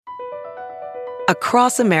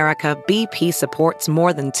Across America, BP supports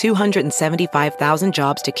more than 275,000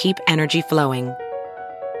 jobs to keep energy flowing.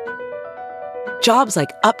 Jobs like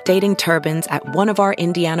updating turbines at one of our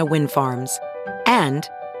Indiana wind farms and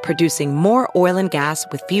producing more oil and gas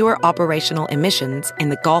with fewer operational emissions in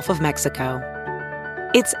the Gulf of Mexico.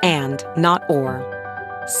 It's and, not or.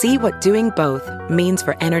 See what doing both means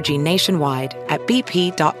for energy nationwide at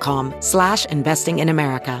bp.com/investing in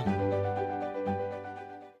America.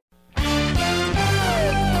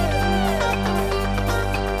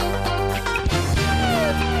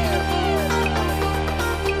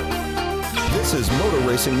 This is Motor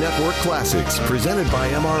Racing Network Classics, presented by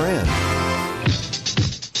MRN.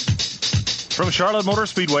 From Charlotte Motor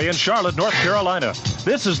Speedway in Charlotte, North Carolina,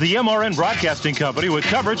 this is the MRN Broadcasting Company with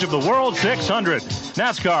coverage of the World 600,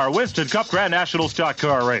 NASCAR Winston Cup Grand National Stock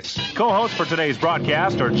Car Race. Co-hosts for today's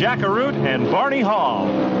broadcast are Jack Arute and Barney Hall.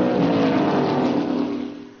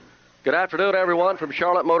 Good afternoon, everyone, from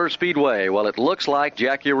Charlotte Motor Speedway. Well, it looks like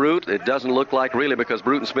Jackie Root. It doesn't look like really, because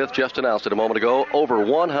Bruton Smith just announced it a moment ago. Over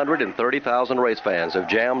 130,000 race fans have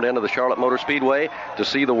jammed into the Charlotte Motor Speedway to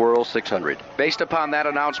see the World 600. Based upon that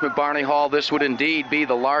announcement, Barney Hall, this would indeed be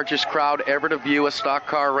the largest crowd ever to view a stock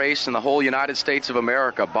car race in the whole United States of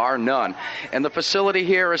America, bar none. And the facility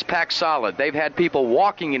here is packed solid. They've had people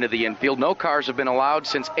walking into the infield. No cars have been allowed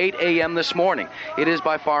since 8 a.m. this morning. It is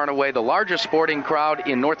by far and away the largest sporting crowd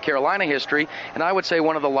in North Carolina history, and I would say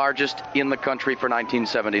one of the largest in the country for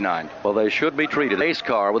 1979. Well, they should be treated. Pace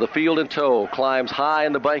car with a field in tow climbs high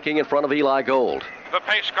in the banking in front of Eli Gold. The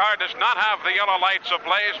pace car does not have the yellow lights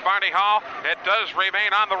ablaze, Barney Hall. It does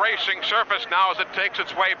remain on the racing surface now as it takes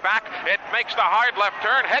its way back. It makes the hard left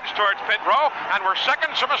turn, heads towards pit row, and we're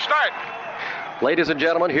seconds from a start. Ladies and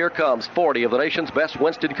gentlemen, here comes 40 of the nation's best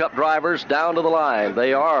Winston Cup drivers down to the line.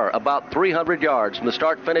 They are about 300 yards from the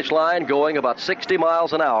start-finish line, going about 60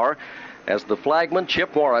 miles an hour. As the flagman,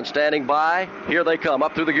 Chip Warren, standing by, here they come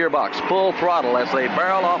up through the gearbox, full throttle as they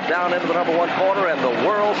barrel off down into the number one corner, and the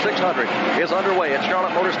World 600 is underway at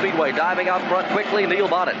Charlotte Motor Speedway. Diving out front quickly, Neil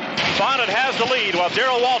Bonnet. Bonnet has the lead while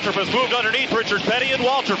Darrell Waltrip has moved underneath Richard Petty, and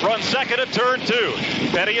Waltrip runs second at turn two.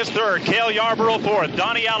 Petty is third, Cale Yarborough fourth.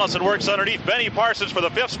 Donnie Allison works underneath Benny Parsons for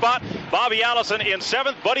the fifth spot. Bobby Allison in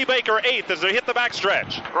seventh, Buddy Baker eighth as they hit the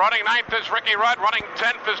backstretch. Running ninth is Ricky Rudd, running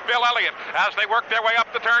 10th is Bill Elliott as they work their way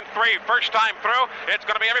up to turn three. First time through, it's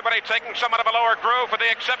going to be everybody taking somewhat of a lower groove with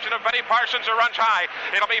the exception of Benny Parsons, who runs high.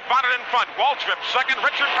 It'll be Bonnet in front, Waltrip second,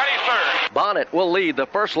 Richard Petty third. Bonnet will lead the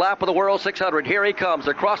first lap of the World 600. Here he comes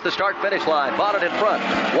across the start-finish line. Bonnet in front,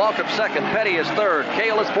 Waltrip second, Petty is third,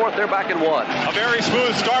 Cale is fourth, they're back in one. A very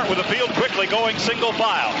smooth start with the field quickly going single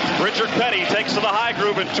file. Richard Petty takes to the high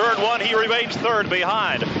groove in turn one. He remains third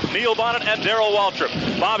behind Neil Bonnet and Darrell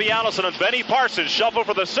Waltrip. Bobby Allison and Benny Parsons shuffle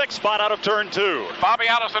for the sixth spot out of turn two. Bobby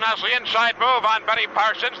Allison has the inside move on Benny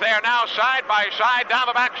Parsons. They are now side by side down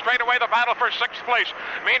the back straightaway, the battle for sixth place.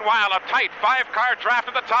 Meanwhile, a tight five-car draft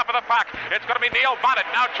at the top of the pack. It's going to be Neil Bonnet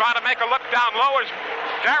now trying to make a look down low as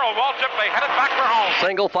Darrell Waltrip. They headed back for home.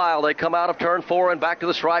 Single file, they come out of turn four and back to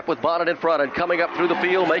the stripe with Bonnet in front, and coming up through the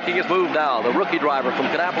field, making his move now. The rookie driver from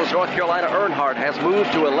Kannapolis, North Carolina, Earnhardt, has moved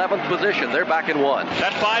to 11th position. They're back in one.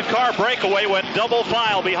 That five-car breakaway went double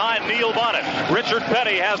file behind Neil Bonnet. Richard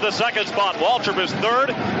Petty has the second spot. Waltrip is third,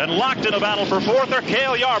 and locked in a battle for fourth are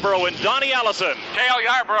Cale Yarborough and Donnie Allison. Cale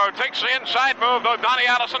Yarborough takes the inside move, though Donnie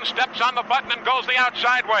Allison steps on the button and goes the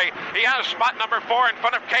outside way. He has spot number 4 in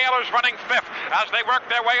front of Cale, who's running fifth. As they work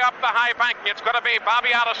their way up the high banking, it's going to be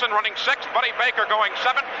Bobby Allison running sixth, Buddy Baker going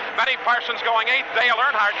seventh, Benny Parsons going eighth, Dale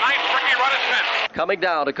Earnhardt ninth, Ricky Rudd is 10th. Coming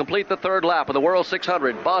down to complete the third lap of the World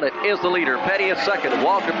 600, Bonnet is the leader, Petty is second,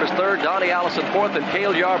 Waltrip is third, Donnie Allison fourth, and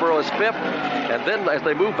Cale Yarborough is fifth. And then as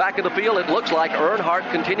they move back in the field, it looks like Earnhardt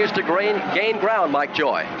continues to gain ground, Mike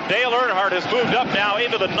Joy. Dale Earnhardt has moved up now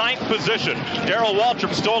into the ninth position. Darrell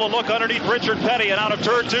Waltrip stole a look underneath Richard Petty, and out of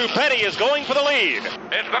turn two, Petty is going for the lead.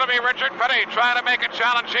 It's going to be Richard Petty trying to make a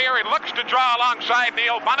challenge here. He looks to draw alongside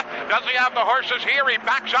Neil Bonnet. Does he have the horses here? He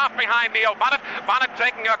backs off behind Neil Bonnet. Bonnet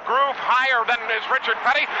taking a groove higher than is Richard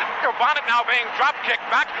Petty. Bonnet now being drop kicked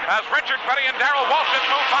back as Richard Petty and Darrell Waltrip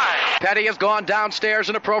move high. Petty has gone downstairs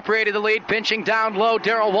and appropriated the lead, pinching down low.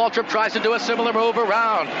 Darrell Waltrip tries to do a similar move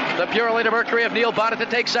around the Pure Leader Mercury of Neil Bonnet to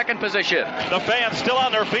take second position. The fans still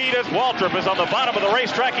on their feet as Waltrip is on the bottom of the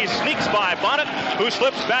racetrack. He sneaks by Bonnet, who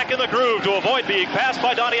slips back in the groove to avoid being passed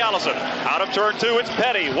by Donnie Allison. Out of turn two, it's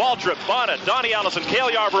Petty, Waltrip, Bonnet, Donnie Allison, Cale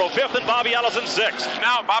Yarborough fifth, and Bobby Allison sixth.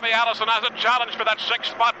 Now Bobby Allison has a challenge for that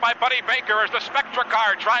sixth spot by Buddy Baker as the Spectra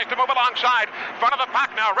car tries to move alongside. Front of the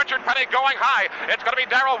pack now, Richard Petty going high. It's going to be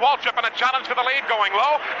Darrell Waltrip and a challenge for the lead going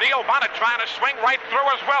low. Neil Bonnet trying going to swing right through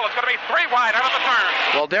as well. It's going to be 3 wide out of the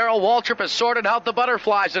turn. Well, Darrell Waltrip has sorted out the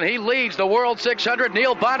butterflies, and he leads the World 600.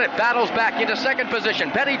 Neil Bonnet battles back into second position.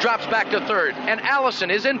 Petty drops back to third, and Allison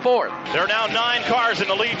is in fourth. There are now 9 cars in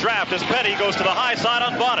the lead draft as Petty goes to the high side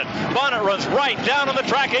on Bonnet. Bonnet runs right down on the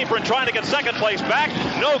track apron trying to get second place back.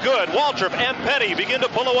 No good. Waltrip and Petty begin to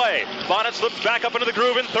pull away. Bonnet slips back up into the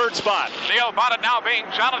groove in third spot. Neil Bonnet now being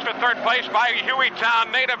challenged for third place by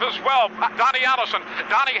Hueytown native as well, Donnie Allison.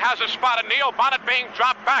 Donnie has a spot, and Neil Bonnet being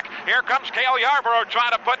dropped back. Here comes Cale Yarborough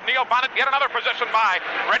trying to put Neil Bonnet get another position by.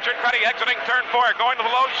 Richard Petty exiting turn 4, going to the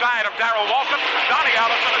low side of Darrell Waltrip. Donnie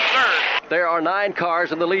Allison is third. There are 9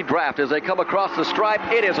 cars in the lead draft as they come across the stripe.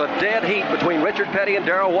 It is a dead heat between Richard Petty and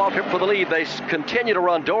Darrell Waltrip for the lead. They continue to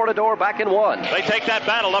run door to door back in 1. They take that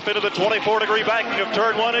battle up into the 24-degree banking of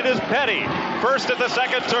turn 1. It is Petty first at the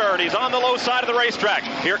second turn. He's on the low side of the racetrack.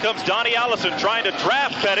 Here comes Donnie Allison trying to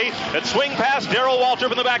draft Petty and swing past Darrell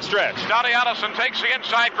Waltrip in the backstretch. Donnie Allison takes the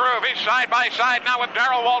inside groove. He's side by side now with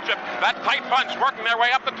Darrell Waltrip. That tight bunch working their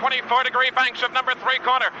way up the 24-degree banks of number 3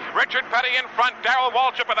 corner. Richard Petty in front. Darrell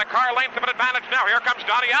Waltrip with a car length of an advantage now. Here comes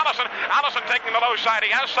Donnie Allison. Allison taking the low side.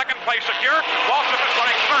 He has second place secure. Waltrip is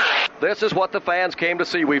running third. This is what the fans came to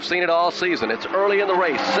see. We've seen it all season. It's early in the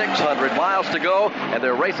race, 600 miles to go, and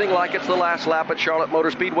they're racing like it's the last lap at Charlotte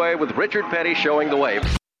Motor Speedway with Richard Petty showing the way.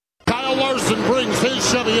 Kyle Larson brings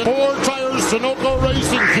his Chevy in 4 tires, Sunoco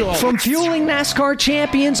Racing Fuel. From fueling NASCAR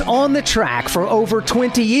champions on the track for over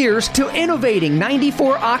 20 years to innovating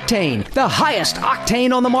 94 octane, the highest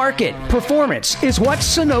octane on the market, performance is what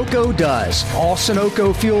Sunoco does. All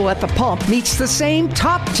Sunoco fuel at the pump meets the same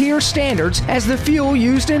top-tier standards as the fuel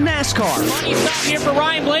used in NASCAR. Money stop here for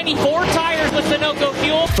Ryan Blaney, 4 tires with Sunoco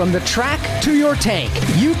fuel. From the track to your tank,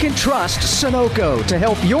 you can trust Sunoco to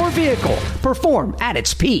help your vehicle perform at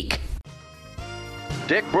its peak.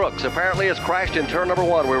 Dick Brooks apparently has crashed in turn number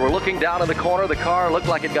 1. We were looking down in the corner. The car looked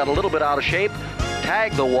like it got a little bit out of shape,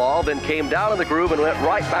 tagged the wall, then came down in the groove and went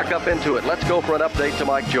right back up into it. Let's go for an update to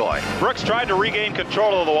Mike Joy. Brooks tried to regain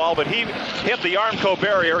control of the wall, but he hit the Armco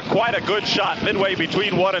barrier. Quite a good shot midway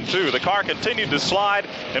between 1 and 2. The car continued to slide,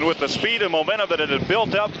 and with the speed and momentum that it had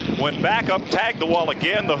built up, went back up, tagged the wall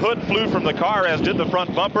again. The hood flew from the car, as did the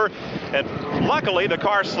front bumper. And luckily, the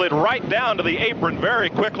car slid right down to the apron very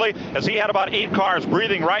quickly, as he had about 8 cars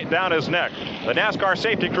breathing right down his neck. The NASCAR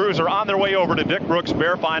safety crews are on their way over to Dick Brooks'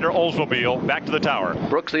 Bearfinder Oldsmobile, back to the tower.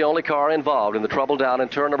 Brooks, the only car involved in the trouble down in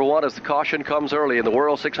turn number 1 as the caution comes early in the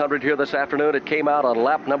World 600 here this afternoon. It came out on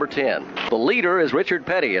lap number 10. The leader is Richard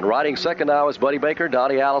Petty, and riding second now is Buddy Baker.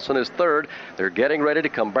 Donnie Allison is third. They're getting ready to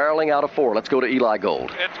come barreling out of 4. Let's go to Eli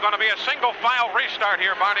Gold. It's going to be a single file restart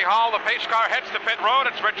here, Barney Hall. The pace car heads to pit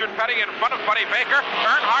road. It's Richard Petty in front of Buddy Baker,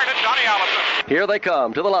 Earnhardt, and Donnie Allison. Here they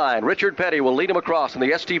come to the line. Richard Petty will lead him across in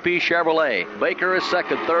the STP Chevrolet. Baker is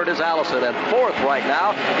second, third is Allison, and fourth right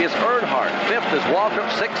now is Earnhardt. Fifth is Waltrip,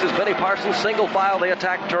 sixth is Benny Parsons. Single file, they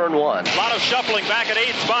attack turn 1. A lot of shuffling back at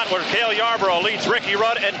 8th spot where Cale Yarborough leads Ricky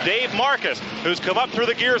Rudd and Dave Marcus, who's come up through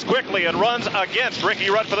the gears quickly and runs against Ricky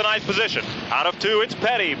Rudd for the 9th position. Out of 2, it's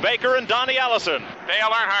Petty, Baker, and Donnie Allison. Dale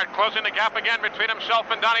Earnhardt closing the gap again between himself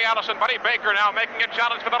and Donnie Allison. Buddy Baker now making a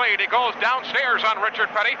challenge for the lead. He goes downstairs on Richard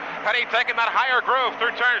Petty. Petty taking that higher groove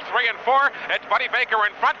through turns 3 and 4. It's Buddy Baker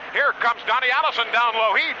in front. Here comes Donnie Allison down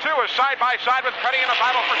low. He, too, is side by side with Petty in a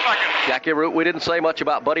battle for second. Jackie Root, we didn't say much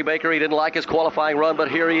about Buddy Baker. He didn't like his qualifying run, but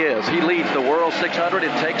here he is. He leads the World 600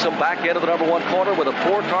 and takes him back into the number 1 corner with a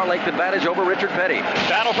 4-car length advantage over Richard Petty.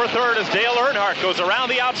 Battle for third as Dale Earnhardt goes around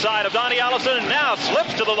the outside of Donnie Allison and now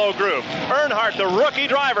slips to the low groove. Earnhardt, the rookie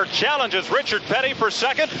driver, challenges Richard Petty for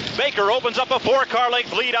second. Baker opens up a 4-car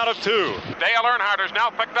length lead out of 2. Dale Earnhardt has now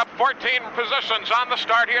picked up 14 positions on the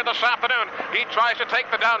start here this afternoon. He tries to take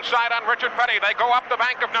the downside on Richard Petty. They go up the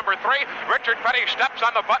bank of number 3. Richard Petty steps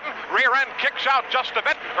on the button. Rear end kicks out just a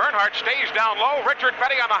bit. Earnhardt stays down low. Richard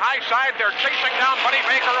Petty on the high side. They're chasing down Buddy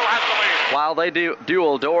Baker, who has the lead. While they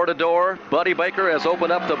duel door to door, Buddy Baker has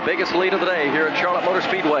opened up the biggest lead of the day here at Charlotte Motor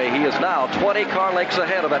Speedway. He is now 20 car lengths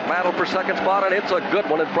ahead of that battle for second spot, and it's a good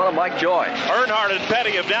one in front of Mike Joy. Earnhardt and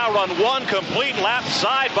Petty have now run 1 complete lap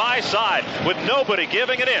side by side with nobody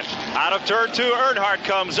giving an inch. Out of turn 2, Earnhardt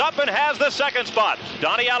comes up and has the second spot.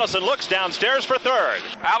 Donnie Allison looks downstairs for third.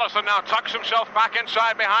 Allison now tucks himself back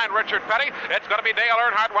inside behind Richard Petty. It's going to be Dale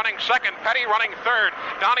Earnhardt running second, Petty running third,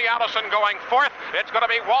 Donnie Allison going fourth. It's going to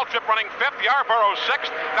be Waltrip running fifth, Yarborough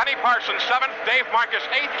sixth, Benny Parsons seventh, Dave Marcus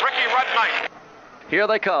eighth, Ricky Rudd ninth. Here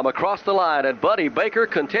they come across the line, and Buddy Baker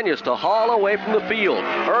continues to haul away from the field.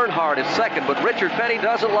 Earnhardt is second, but Richard Petty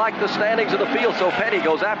doesn't like the standings of the field, so Petty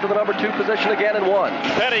goes after the number 2 position again and 1.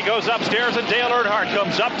 Petty goes upstairs, and Dale Earnhardt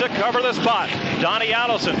comes up to cover the spot. Donnie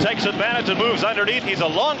Allison takes advantage and moves underneath. He's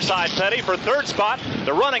alongside Petty for third spot.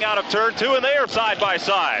 They're running out of turn 2, and they are side by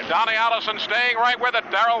side. Donnie Allison staying right with it.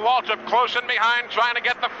 Darrell Waltrip close in behind, trying to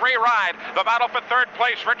get the free ride. The battle for third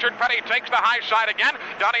place. Richard Petty takes the high side again.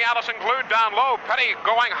 Donnie Allison glued down low. Petty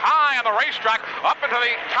going high on the racetrack up into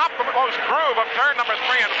the topmost groove of turn number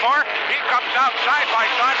 3 and 4. He comes out side by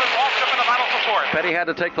side with Waltrip in the battle for fourth. Petty had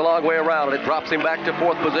to take the long way around, and it drops him back to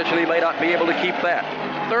fourth position. He may not be able to keep that.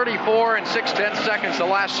 34 and 6/10 seconds, the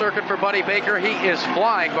last circuit for Buddy Baker. He is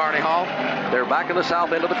flying, Barney Hall. They're back in the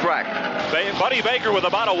south end of the track. Buddy Baker with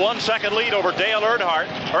about a 1-second lead over Dale Earnhardt.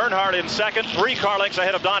 Earnhardt in second, 3 car lengths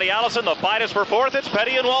ahead of Donnie Allison. The fight is for fourth. It's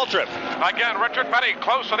Petty and Waltrip. Again, Richard Petty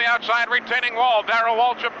close to the outside retaining wall. Darrell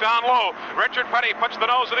Waltrip down low. Richard Petty puts the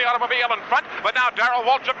nose of the automobile in front, but now Darrell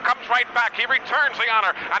Waltrip comes right back. He returns the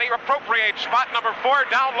honor, and he appropriates spot number 4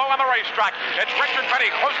 down low on the racetrack. It's Richard Petty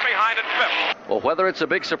close behind at fifth. Well, whether it's a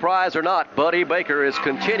big surprise or not, Buddy Baker is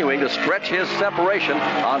continuing to stretch his separation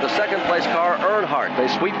on the second place car, Earnhardt. They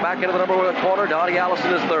sweep back into the number 1 corner. Donnie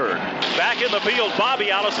Allison is third. Back in the field,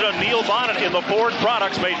 Bobby Allison and Neil Bonnet in the Ford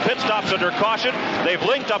products made pit stops under caution. They've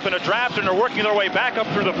linked up in a draft and are working their way back up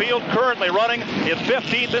through the field, currently running in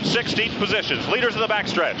 15th and 16th positions. Leaders of the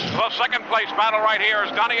backstretch. The second place battle right here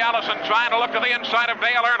is Donnie Allison trying to look to the inside of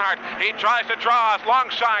Dale Earnhardt. He tries to draw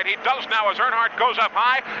alongside. He does now as Earnhardt goes up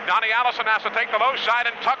high. Donnie Allison has to take the low side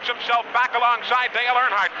and tucks himself back alongside Dale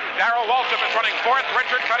Earnhardt. Darrell Waltrip is running fourth.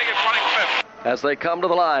 Richard Petty is running fifth. As they come to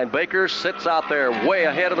the line, Baker sits out there way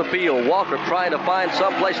ahead of the field. Waltrip trying to find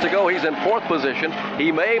some place to go. He's in fourth position.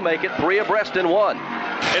 He may make it 3 abreast in 1.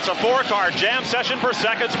 It's a 4-car jam session for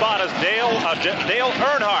second spot as Dale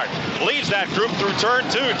Earnhardt leads that group through turn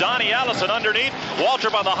 2. Donnie Allison underneath.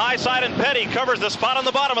 Waltrip on the high side, and Petty covers the spot on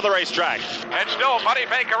the bottom of the racetrack. And still Buddy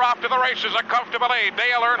Baker off to the races, a comfortable lead.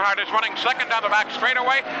 Dale Earnhardt is running second down the back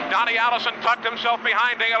straightaway. Donnie Allison tucked himself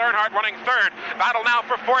behind Dale Earnhardt running third. Battle now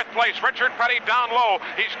for fourth place. Richard Petty down low.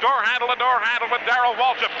 He's door handle to door handle with Darrell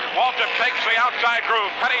Waltrip. Waltrip takes the outside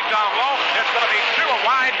groove. Petty down low. It's going to be 2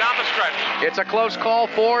 wide down the stretch. It's a close call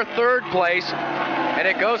for third place, and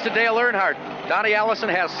it goes to Dale Earnhardt. Donnie Allison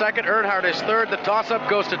has second. Earnhardt is third. The toss-up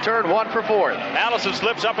goes to turn 1 for fourth. Allison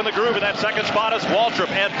slips up in the groove in that second spot as Waltrip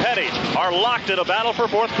and Petty are locked in a battle for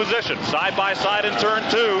fourth position. Side by side in turn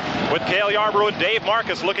 2 with Cale Yarborough and Dave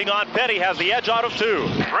Marcus looking on. Petty has the edge out of 2.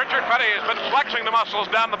 Richard Petty has been flexing the muscles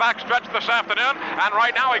down the back stretch this afternoon, and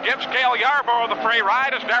right now he gives Cale Yarborough the free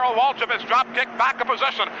ride as Darrell Waltrip is drop-kicked back a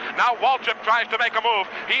position. Now Waltrip tries to make a move.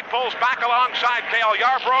 He pulls back alongside Cale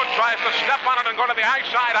Yarborough, tries to step on it and go to the high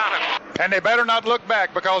side on it. And they better not look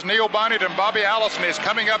back because Neil Bonnet and Bobby Allison is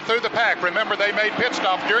coming up through the pack. Remember, they made pit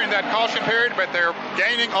stops during that caution period, but they're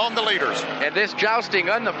gaining on the leaders. And this jousting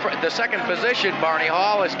on the second position, Barney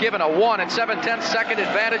Hall, is given a 1 7/10 second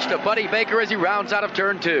advantage to Buddy Baker as he rounds out of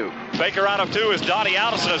turn 2. Baker out of 2 as Donnie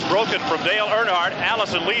Allison has broken from Dale Earnhardt.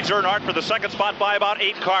 Allison leads Earnhardt for the second spot by about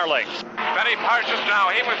 8 car lengths. Benny Parsons now.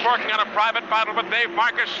 He was working on a private battle with Dave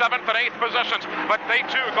Marcus, 7th and 8th positions, but they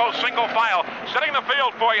too go single file. Setting the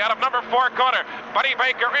field for you out of number 4 corner. Buddy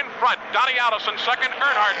Baker in front. Donnie Allison second.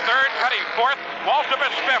 Earnhardt third. Petty fourth. Waltrip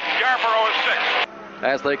is fifth. Yarborough is sixth.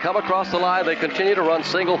 As they come across the line, they continue to run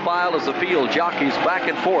single file as the field jockeys back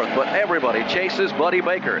and forth, but everybody chases Buddy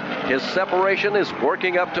Baker. His separation is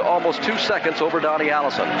working up to almost 2 seconds over Donnie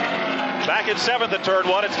Allison. Back in 7th at turn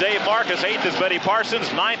 1, it's Dave Marcus. 8th is Benny Parsons.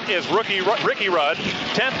 9th is Ricky Rudd.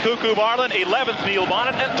 10th, Cuckoo Marlin. 11th, Neil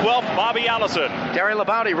Bonnet. And 12th, Bobby Allison. Terry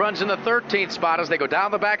Labonte runs in the 13th spot as they go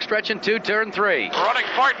down the backstretch into turn 3. Running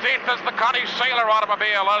 14th is the Connie Sailor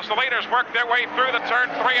automobile as the leaders work their way through the turn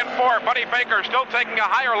 3 and 4. Buddy Baker still taking a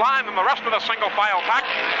higher line than the rest of the single file pack.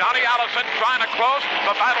 Donnie Allison trying to close.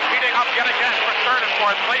 The battle heating up yet again for third and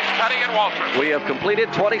fourth place. Petty and Waltrip. We have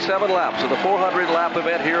completed 27 laps of the 400-lap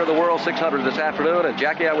event here in the World 600 this afternoon, and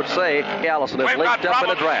Jackie, I would say Allison is linked up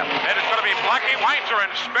in a draft. And it's going to be Blackie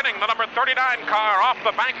Weinzeren spinning the number 39 car off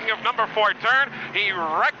the banking of number 4 turn. He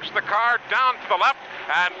wrecks the car down to the left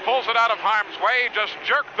and pulls it out of harm's way. Just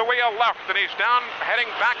jerked the wheel left, and he's down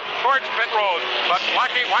heading back towards pit road. But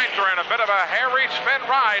Blackie Weinzeren, a bit of a hairy spin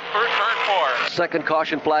ride through turn 4. Second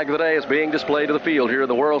caution flag of the day is being displayed to the field here in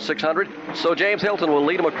the World 600. So James Hilton will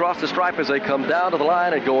lead them across the stripe as they come down to the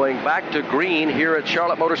line and going back to green here at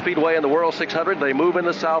Charlotte Motor Speedway in the World 600. They move in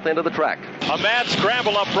the south end of the track. A mad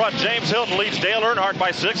scramble up front. James Hilton leads Dale Earnhardt by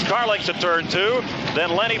 6 car lengths at turn 2. Then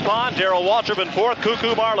Lenny Pond, Darrell Waltrip in 4th,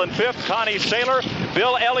 Cuckoo Marlin 5th, Connie Sailor,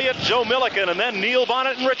 Bill Elliott, Joe Milliken, and then Neil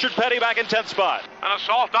Bonnet and Richard Petty back in 10th spot. An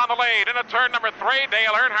assault on the lead. Into turn number 3,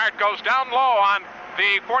 Dale Earnhardt goes down low on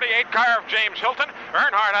the 48 car of James Hilton.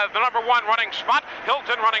 Earnhardt has the number 1 running spot.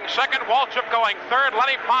 Hilton running second. Waltrip going third.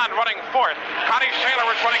 Lenny Pond running fourth. Connie Saylor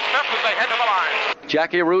was running fifth as they head to the line.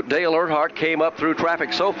 Jackie Root, Dale Earnhardt came up through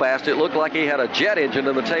traffic so fast it looked like he had a jet engine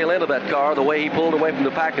in the tail end of that car, the way he pulled away from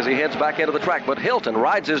the pack as he heads back into the track. But Hilton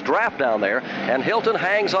rides his draft down there, and Hilton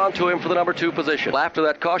hangs on to him for the number 2 position. After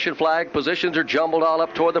that caution flag, positions are jumbled all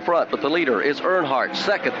up toward the front, but the leader is Earnhardt.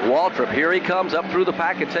 Second, Waltrip. Here he comes up through the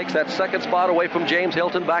pack and takes that second spot away from James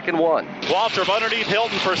Hilton back in 1. Waltrip underneath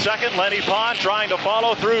Hilton for second. Lenny Pond trying to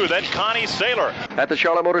follow through. Then Connie Saylor. At the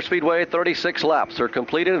Charlotte Motor Speedway, 36 laps are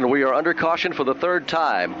completed, and we are under caution for the third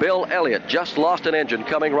time. Bill Elliott just lost an engine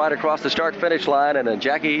coming right across the start-finish line, and then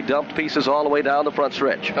Jackie dumped pieces all the way down the front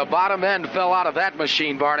stretch. The bottom end fell out of that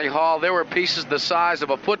machine, Barney Hall. There were pieces the size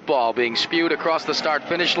of a football being spewed across the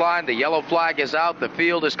start-finish line. The yellow flag is out. The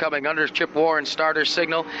field is coming under Chip Warren's starter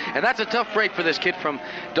signal, and that's a tough break for this kid from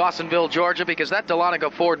Dawsonville, Georgia, because that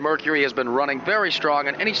Dahlonega Ford Mercury has been running very strong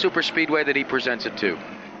in any super speedway that he presents it to.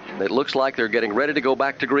 It looks like they're getting ready to go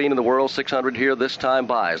back to green in the World 600 here this time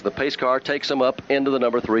by as the pace car takes them up into the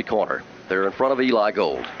number 3 corner. They're in front of Eli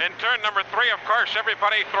Gold. In turn number 3, of course,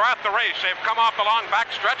 everybody throughout the race, they've come off the long back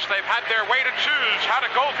stretch. They've had their way to choose how to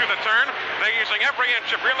go through the turn. They're using every inch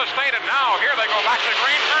of real estate, and now here they go back to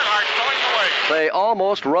green. Earnhardt going the way. They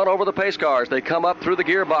almost run over the pace cars. They come up through the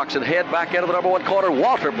gearbox and head back into the number 1 corner.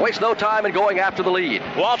 Waltrip wastes no time in going after the lead.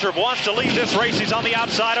 Waltrip wants to lead this race. He's on the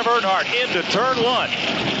outside of Earnhardt into turn 1.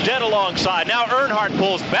 Dead alongside. Now Earnhardt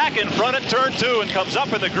pulls back in front at turn 2 and comes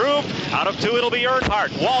up in the groove. Out of 2, it'll be Earnhardt,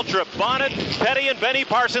 Waltrip, Bonnet, Petty, and Benny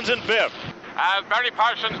Parsons in 5th. Benny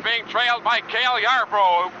Parsons being trailed by Cale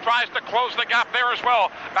Yarbrough, who tries to close the gap there as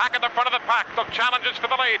well. Back in the front of the pack, the challenges for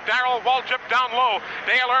the lead. Darrell Waltrip down low.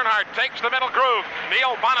 Dale Earnhardt takes the middle groove.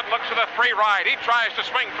 Neil Bonnet looks for the free ride. He tries to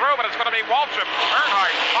swing through, but it's going to be Waltrip,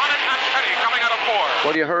 Earnhardt, Bonnet, and Petty coming out of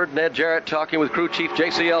 4. Well, you heard Ned Jarrett talking with crew chief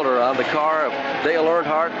J.C. Elder on the car of Dale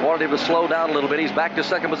Earnhardt. Wanted him to slow down a little bit. He's back to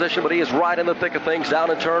second position, but he is right in the thick of things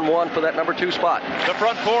down in turn 1 for that number 2 spot. The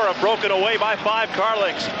front 4 have broken away by 5 car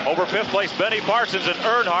lengths. Over 5th place, Benny Parsons, and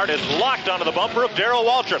Earnhardt is locked onto the bumper of Darrell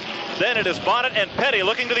Waltrip. Then it is Bonnet and Petty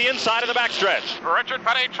looking to the inside of the backstretch. Richard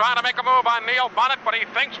Petty trying to make a move on Neil Bonnet, but he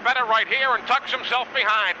thinks better right here and tucks himself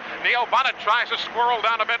behind. Neil Bonnet tries to squirrel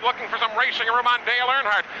down a bit, looking for some racing room on Dale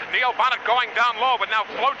Earnhardt. Neil Bonnet going down low, but now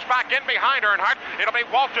floats back in behind Earnhardt. It'll be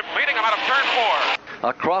Waltrip leading him out of turn 4.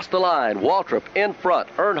 Across the line, Waltrip in front,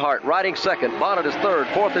 Earnhardt riding second, Bonnet is third,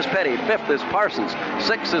 4th is Petty, 5th is Parsons,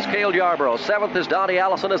 6th is Cale Yarbrough, 7th is Donnie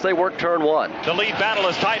Allison as they work turn 1. The lead battle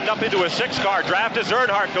is tightened up into a 6-car draft as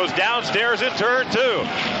Earnhardt goes downstairs in turn 2.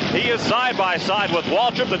 He is side by side with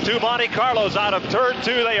Waltrip, the 2 Monte Carlos out of turn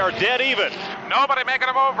 2. They are dead even. Nobody making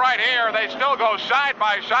a move right here. They still go side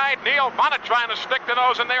by side. Neil Bonnet trying to stick the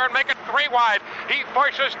nose in there and make it 3 wide. He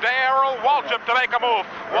forces Darrell Waltrip to make a move.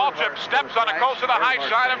 Waltrip steps on it, goes to the high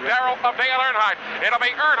side of Dale Earnhardt. It'll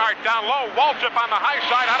be Earnhardt down low. Waltrip on the high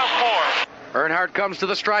side out of 4. Earnhardt comes to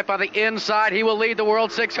the stripe on the inside. He will lead the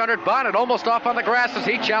World 600. Bonnet almost off on the grass as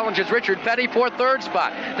he challenges Richard Petty for 3rd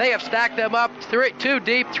spot. They have stacked them up 2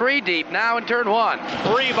 deep, 3 deep now in turn 1.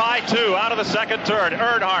 3 by 2 out of the second turn.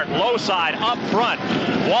 Earnhardt low side up front.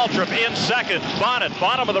 Waltrip in second. Bonnet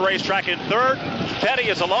bottom of the racetrack in 3rd. Petty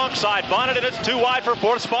is alongside Bonnet, and it's 2 wide for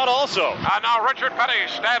 4th spot also. And now Richard Petty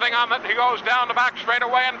standing on it. He goes down the back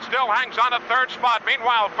straightaway and still hangs on to 3rd spot.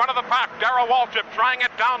 Meanwhile, front of the pack, Darrell Waltrip trying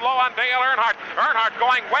it down low on Dale Earnhardt. Earnhardt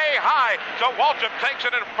going way high, so Waltrip takes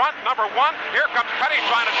it in front, number 1. Here comes Petty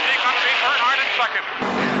trying to sneak underneath Earnhardt in second.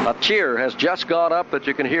 A cheer has just gone up that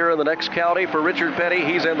you can hear in the next county for Richard Petty.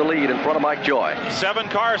 He's in the lead in front of Mike Joy. 7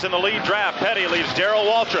 cars in the lead draft. Petty leads Darrell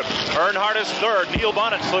Waltrip. Earnhardt is 3rd. Neil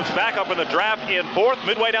Bonnet slips back up in the draft in 4th,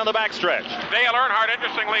 midway down the backstretch. Dale Earnhardt,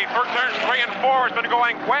 interestingly, for turns 3 and 4 has been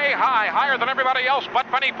going way high, higher than everybody else but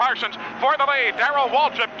Benny Parsons. For the lead, Darrell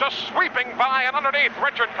Waltrip just sweeping by and underneath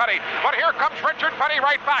Richard Petty. But here comes Richard Petty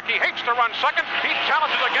right back. He hates to run second. He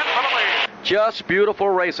challenges again for the lead. Just beautiful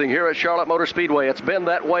racing here at Charlotte Motor Speedway. It's been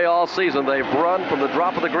that way all season. They've run from the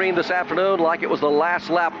drop of the green this afternoon like it was the last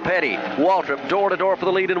lap. Petty, Waltrip, door to door for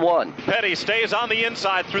the lead in 1. Petty stays on the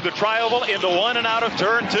inside through the tri-oval into 1 and out of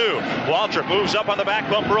turn 2. Waltrip moves up on the back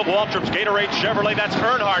bumper of Waltrip's Gatorade Chevrolet. That's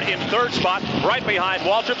Earnhardt in 3rd spot. Right behind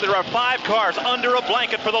Waltrip, there are 5 cars under a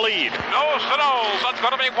blanket for the lead. Nose to nose. That's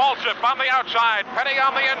going to be Waltrip on the outside. Petty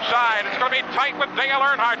on the inside. It's going to be tight with Dale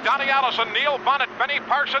Earnhardt, Donnie Allison, Neil Bonnet, Benny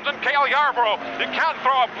Parsons, and Cale Yarbrough. Yarborough. You can't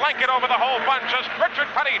throw a blanket over the whole bunch as Richard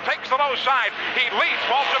Petty takes the low side. He leads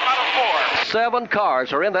Waltrip out of 4. 7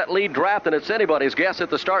 cars are in that lead draft, and it's anybody's guess at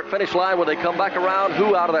the start-finish line when they come back around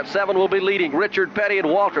who out of that 7 will be leading. Richard Petty and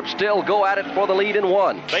Waltrip still go at it for the lead in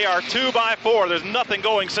 1. They are 2 by 4. There's nothing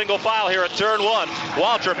going single file here at turn 1.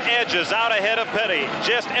 Waltrip edges out ahead of Petty,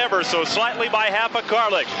 just ever so slightly by half a car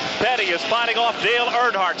length. Petty is fighting off Dale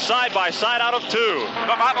Earnhardt side by side out of 2.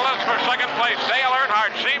 The battle is for second place. Dale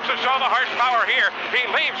Earnhardt seems to show the horsepower here. He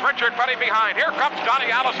leaves Richard Petty behind. Here comes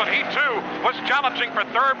Donnie Allison. He too was challenging for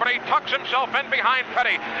third, but he tucks himself in behind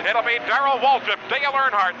Petty. It'll be Darrell Waltrip, Dale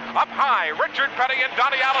Earnhardt up high, Richard Petty and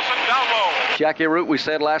Donnie Allison down low. Jackie Root, we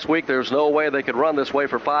said last week there's no way they could run this way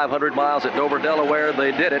for 500 miles at Dover, Delaware.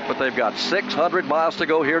 They did it, but they've got 600 miles to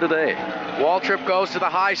go here today. Waltrip goes to the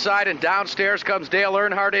high side, and downstairs comes Dale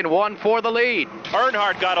Earnhardt in 1 for the lead.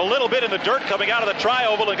 Earnhardt got a little bit in the dirt coming out of the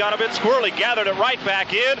tri-oval and got a bit squirrely, gathered it right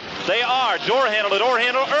back in. They are door handle to door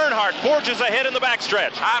handle. Earnhardt forges ahead in the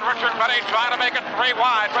backstretch. And Richard Petty trying to make it 3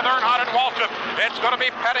 wide with Earnhardt and Waltrip. It's going to be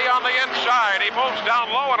Petty on the inside. He moves down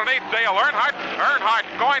low underneath Dale Earnhardt. Earnhardt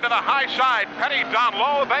going to the high side. Petty down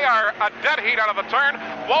low. They are a dead heat out of the turn.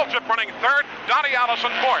 Waltrip running third. Donnie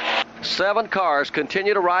Allison fourth. 7 cars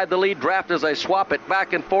continue to ride the lead draft as they swap it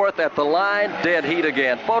back and forth at the line. Dead heat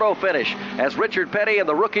again. Photo finish as Richard Petty and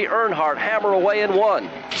the rookie Earnhardt hammer away in 1.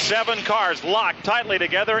 7 cars locked tightly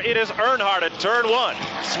together. It is Earnhardt at turn 1,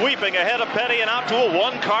 sweeping ahead of Petty and out to a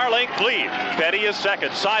 1-car length lead. Petty is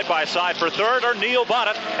second. Side by side for third are Neil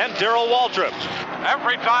Bonnet and Darrell Waltrip.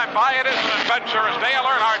 Every time by it is an adventure as Dale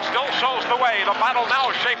Earnhardt still shows the way. The battle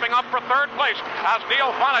now shaping up for third place as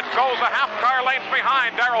Neil Bonnet goes a half-car length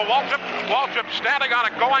behind Darrell Waltrip. Waltrip standing on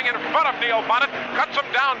it, going in front of Neil Bonnet, cuts him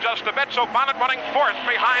down just a bit, so Bonnet running fourth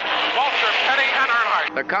behind Waltrip, Petty, and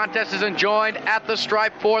Earnhardt. The contest is enjoined at the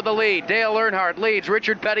stripe for the lead. Dale Earnhardt leads.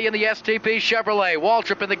 Richard Petty in the STP Chevrolet.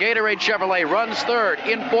 Waltrip in the Gatorade Chevrolet runs third.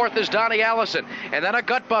 In fourth is Donnie Allison. And then a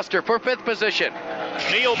gutbuster for 5th position.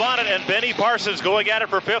 Neil Bonnet and Benny Parsons going at it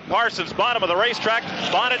for 5th. Parsons bottom of the racetrack.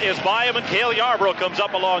 Bonnet is by him, and Cale Yarborough comes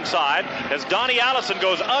up alongside as Donnie Allison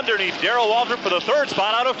goes underneath Darrell Waltrip for the 3rd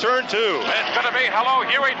spot out of turn 2. It's going to be hello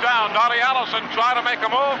Huey down. Donnie Allison trying to make a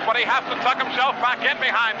move, but he has to tuck himself back in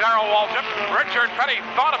behind Darrell Waltrip. Richard Petty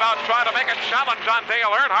thought about trying to make a challenge on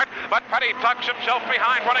Dale Earnhardt, but Petty tucks himself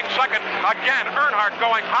behind, running second. Again, Earnhardt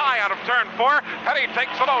going high out of turn 4. Petty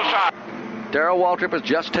takes the low side. Darrell Waltrip has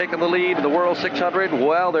just taken the lead in the World 600.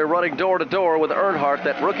 Well, they're running door-to-door with Earnhardt,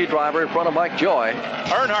 that rookie driver, in front of Mike Joy.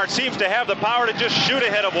 Earnhardt seems to have the power to just shoot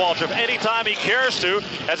ahead of Waltrip anytime he cares to,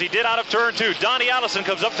 as he did out of turn 2. Donnie Allison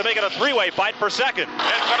comes up to make it a 3-way fight for second.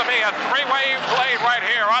 It's going to be a 3-way blade right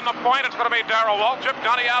here. On the point, it's going to be Darrell Waltrip.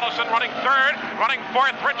 Donnie Allison running third. Running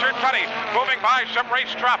fourth, Richard Petty. Moving by some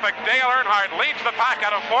race traffic. Dale Earnhardt leads the pack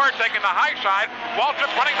out of 4, taking the high side.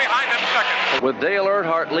 Waltrip running behind him second. With Dale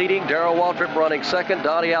Earnhardt leading, Darrell Waltrip running second,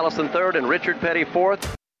 Donnie Allison third, and Richard Petty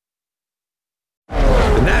fourth. The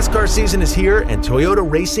NASCAR season is here, and Toyota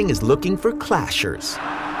Racing is looking for clashers.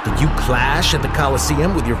 Did you clash at the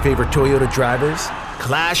Coliseum with your favorite Toyota drivers?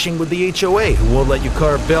 Clashing with the HOA, who won't let you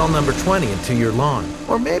carve bell number 20 into your lawn?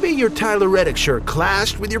 Or maybe your Tyler Reddick shirt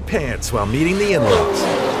clashed with your pants while meeting the in-laws?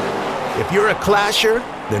 If you're a clasher,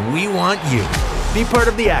 then we want you. Be part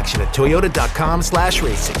of the action at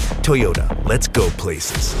toyota.com/racing. Toyota, let's go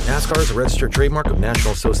places. NASCAR is a registered trademark of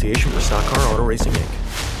National Association for Stock Car Auto Racing, Inc.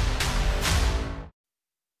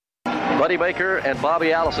 Buddy Baker and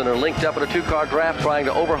Bobby Allison are linked up in a 2-car draft trying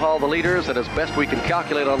to overhaul the leaders, and as best we can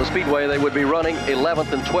calculate on the speedway, they would be running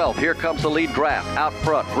 11th and 12th. Here comes the lead draft. Out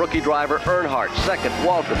front, rookie driver Earnhardt. Second,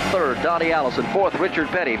 Waltrip. Third, Donnie Allison. Fourth, Richard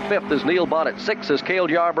Petty. Fifth is Neil Bonnet. Sixth is Cale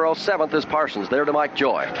Yarborough. Seventh is Parsons. There to Mike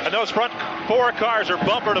Joy. And those front 4 cars are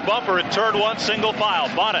bumper to bumper in turn 1, single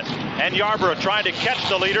file. Bonnet and Yarborough trying to catch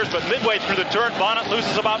the leaders, but midway through the turn, Bonnet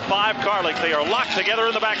loses about 5 car lengths. They are locked together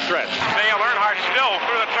in the backstretch. Dale Earnhardt still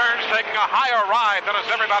through the turns, taking a higher ride than is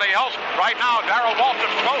everybody else. Right now, Darrell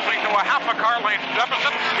Waltrip closing to a half a car length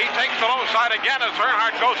deficit. He takes the low side again as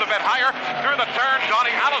Earnhardt goes a bit higher. Through the turn,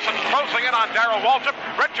 Donnie Allison closing in on Darrell Waltrip.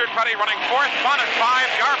 Richard Petty running fourth. Bonnet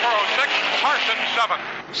 5, Yarborough 6, Parsons 7.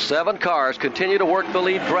 7 cars continue to work the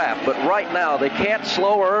lead draft, but right now they can't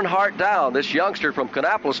slow Earnhardt down. This youngster from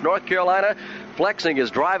Kannapolis, North Carolina, flexing his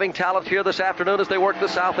driving talent here this afternoon as they work the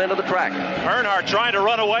south end of the track. Earnhardt trying to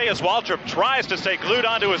run away as Waltrip tries to stay glued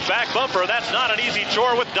onto his back bumper. That's not an easy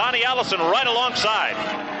chore with Donnie Allison right alongside.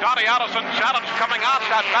 Donnie Allison challenge coming out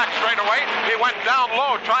that back straightaway. He went down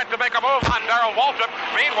low, tried to make a move on Darrell Waltrip.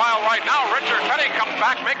 Meanwhile, right now, Richard Petty comes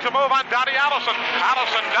back, makes a move on Donnie Allison.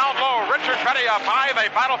 Allison down low, Richard Petty up high. They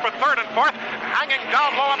battle for third and fourth. hanging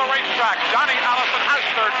down low on the racetrack. Donnie Allison has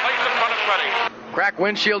third place in front of Petty. Cracked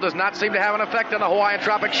windshield does not seem to have an effect on the Hawaiian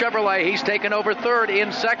Tropic Chevrolet. He's taken over third.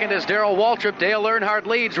 In second is Darrell Waltrip. Dale Earnhardt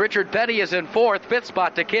leads. Richard Petty is in fourth. Fifth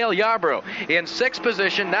spot to Cale Yarborough. In sixth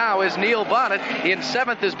position now is Neil Bonnet. In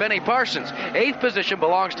seventh is Benny Parsons. Eighth position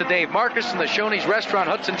belongs to Dave Marcus in the Shoney's Restaurant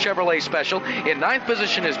Hudson Chevrolet Special. In ninth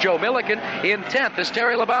position is Joe Milliken. In 10th is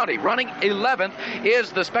Terry Labonte. Running 11th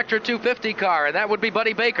is the Spectre 250 car, and that would be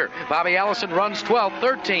Buddy Baker. Bobby Allison runs 12th.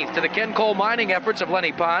 13th to the Ken Cole mining efforts of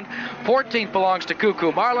Lenny Pond. 14th belongs to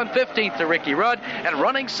Cuckoo Marlin, 15th to Ricky Rudd, and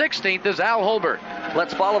running 16th is Al Holbert.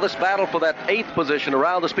 Let's follow this battle for that 8th position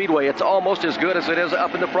around the speedway. It's almost as good as it is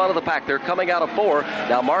up in the front of the pack. They're coming out of 4.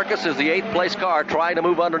 Now Marcus is the 8th place car. Trying to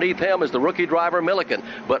move underneath him is the rookie driver Milliken.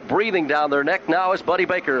 But breathing down their neck now is Buddy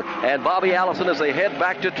Baker and Bobby Allison as they head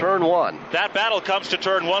back to turn 1. That battle comes to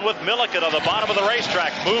turn 1 with Milliken on the bottom of the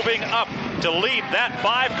racetrack, moving up to lead that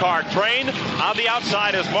 5-car train. On the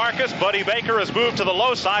outside is Marcus. Buddy Baker has moved to the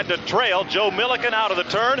low side to trail Joe Milliken out of the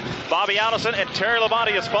turn. Bobby Allison and Terry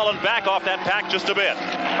Labonte has fallen back off that pack just a bit.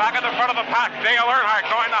 Back in the front of the pack, Dale Earnhardt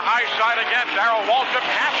going the high side again. Darrell Waltrip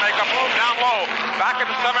can't make a move down low. Back in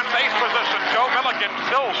the 7th base position, Joe Milliken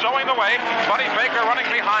still showing the way. Buddy Baker running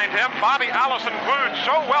behind him. Bobby Allison glued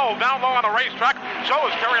so well down low on the racetrack. So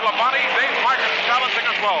is Terry Labonte. Dave Marcus challenging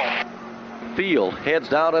as well. Field heads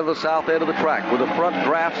down to the south end of the track with the front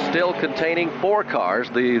draft still containing 4 cars.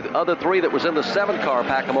 The other 3 that was in the 7-car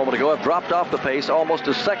pack a moment ago have dropped off the pace, almost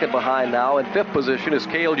a second behind now. In 5th position is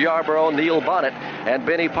Cale Yarborough, Neil Bonnet, and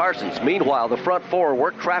Benny Parsons. Meanwhile, the front 4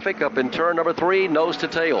 work traffic up in turn number 3, nose to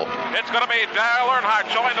tail. It's going to be Dale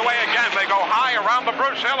Earnhardt showing the way again. They go high around the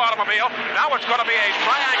Bruce Hill automobile. Now it's going to be a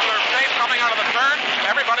triangular shape coming out of the turn.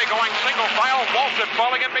 Everybody going single file. Waltrip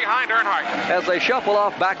falling in behind Earnhardt. As they shuffle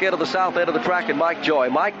off back into the south end of the track, and Mike Joy.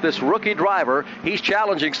 Mike, this rookie driver, he's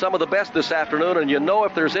challenging some of the best this afternoon, and you know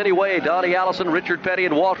if there's any way Donnie Allison, Richard Petty,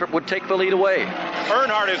 and Waltrip would take the lead away.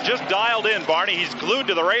 Earnhardt is just dialed in, Barney. He's glued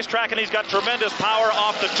to the racetrack, and he's got tremendous power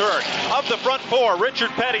off the turn. Of the front 4, Richard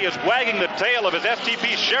Petty is wagging the tail of his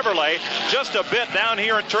FTP Chevrolet just a bit down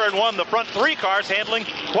here in turn 1. The front 3 cars handling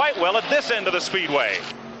quite well at this end of the speedway.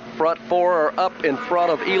 Front 4 are up in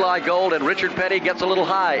front of Eli Gold, and Richard Petty gets a little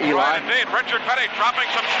high, Eli. Right, indeed. Richard Petty dropping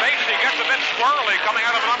some space. He gets a bit squirrely coming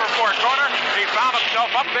out of the number 4 corner. He found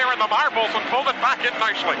himself up there in the marbles and pulled it back in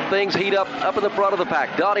nicely. Things heat up in the front of the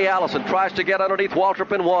pack. Donnie Allison tries to get underneath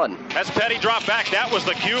Waltrip in 1. As Petty dropped back, that was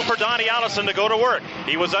the cue for Donnie Allison to go to work.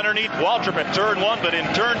 He was underneath Waltrip at turn 1, but in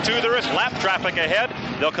turn 2 there is lap traffic ahead.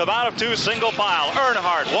 They'll come out of 2 single file.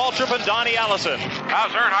 Earnhardt, Waltrip, and Donnie Allison.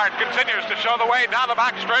 As Earnhardt continues to show the way down the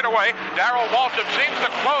back straightaway, Darrell Waltrip seems to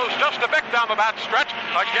close just a bit down the back stretch.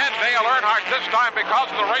 Again, Dale Earnhardt this time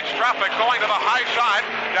because of the race traffic going to the high side.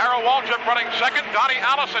 Darrell Waltrip running second. Donnie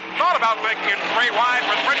Allison thought about making it 3 wide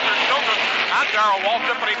with Richard Children and Darrell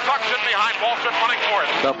Waltrip, but he tucks in behind Waltrip running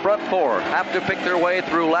fourth. The front 4 have to pick their way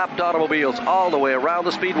through lapped automobiles all the way around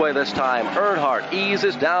the speedway this time. Earnhardt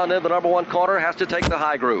eases down in the number 1 corner, has to take the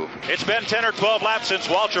high groove. It's been 10 or 12 laps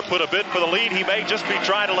since Waltrip put a bid for the lead. He may just be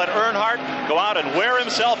trying to let Earnhardt go out and wear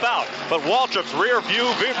himself out. But Waltrip's rear view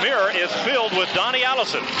mirror is filled with Donnie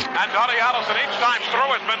Allison. And Donnie Allison each time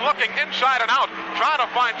through has been looking inside and out, trying to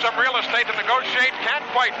find some real estate to negotiate. Can't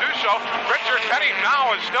quite do so. Richard Petty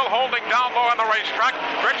now is still holding down low on the racetrack.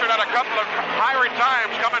 Richard had a couple of fiery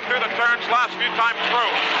times coming through the turns last few times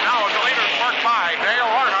through. Now as the leaders work by, Dale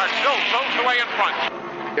Earnhardt still shows the way in front.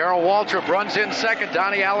 Darrell Waltrip runs in second.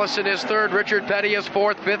 Donnie Allison is third. Richard Petty is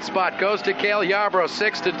fourth. Fifth spot goes to Cale Yarborough.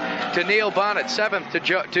 Sixth to Neil Bonnet. Seventh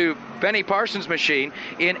to Benny Parsons' machine.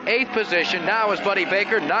 In 8th position now is Buddy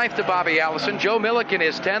Baker. 9th to Bobby Allison. Joe Milliken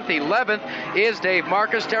is 10th. 11th is Dave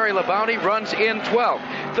Marcus. Terry Labonte runs in 12th.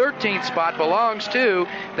 13th spot belongs to,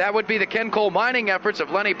 that would be the Ken Cole mining efforts of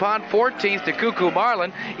Lenny Pond. 14th to Cuckoo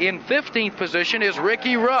Marlin. In 15th position is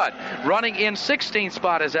Ricky Rudd. Running in 16th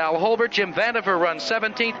spot is Al Holbert. Jim Vandiver runs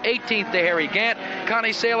 17th. 18th to Harry Gant. Connie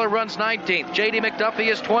Saylor runs 19th. J.D.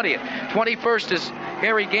 McDuffie is 20th. 21st is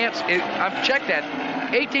Harry Gant. I've checked that.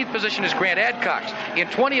 18th position is Grant Adcox. In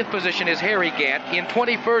 20th position is Harry Gant. In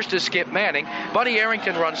 21st is Skip Manning. Buddy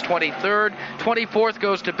Arrington runs 23rd. 24th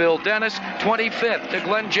goes to Bill Dennis. 25th to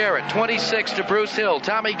Glenn Jarrett. 26th to Bruce Hill.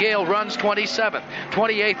 Tommy Gale runs 27th.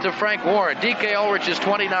 28th to Frank Warren. D.K. Ulrich is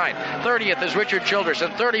 29th. 30th is Richard Childress.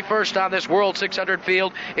 And 31st on this World 600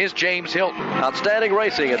 field is James Hilton. Outstanding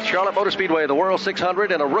racing at Charlotte Motor Speedway, the World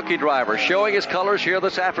 600, and a rookie driver showing his colors here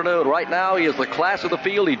this afternoon. Right now, he is the class of the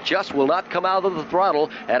field. He just will not come out of the throttle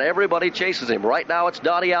battle, and everybody chases him. Right now it's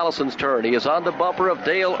Donnie Allison's turn. He is on the bumper of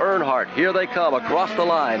Dale Earnhardt. Here they come across the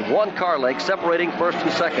line. 1 car length separating first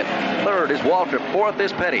and second. Third is Waltrip. Fourth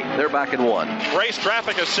is Petty. They're back in 1. Race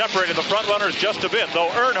traffic has separated the front runners just a bit, though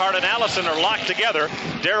Earnhardt and Allison are locked together.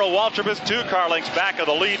 Darrell Waltrip is 2 car lengths back of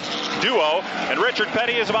the lead duo, and Richard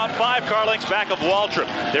Petty is about 5 car lengths back of Waltrip.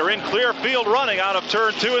 They're in clear field running out of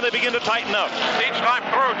turn 2, and they begin to tighten up. Each time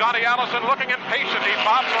through, Donnie Allison looking impatient. He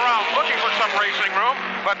bobs around looking for some racing room,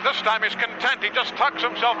 but this time he's content. He just tucks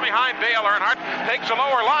himself behind Dale Earnhardt, takes a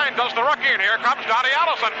lower line, does the rookie, and here comes Donnie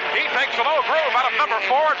Allison. He takes a low groove out of number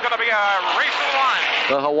 4. It's going to be a race in the line.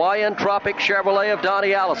 The Hawaiian Tropic Chevrolet of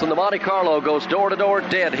Donnie Allison. The Monte Carlo goes door-to-door,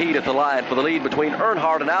 dead heat at the line for the lead between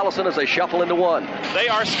Earnhardt and Allison as they shuffle into 1. They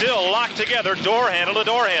are still locked together, door handle to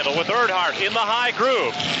door handle, with Earnhardt in the high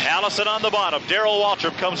groove. Allison on the bottom. Darrell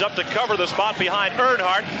Waltrip comes up to cover the spot behind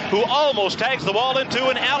Earnhardt, who almost tags the wall in 2,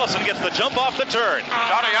 and Allison gets the jump off the turn.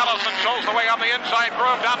 Donnie Allison shows the way on the inside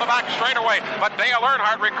groove down the back straightaway, but Dale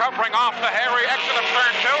Earnhardt recovering off the hairy exit of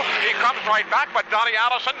turn 2. He comes right back, but Donnie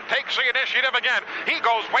Allison takes the initiative again. He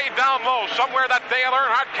goes way down low, somewhere that Dale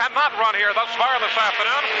Earnhardt cannot run here thus far this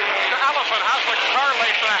afternoon. Allison has the car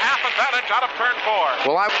length and a half advantage out of turn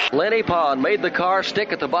 4. Lenny Pond made the car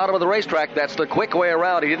stick at the bottom of the racetrack. That's the quick way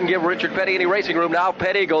around. He didn't give Richard Petty any racing room. Now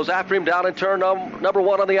Petty goes after him down in turn number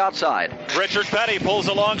 1 on the outside. Richard Petty pulls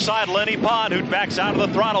alongside Lenny Pond, who backs out of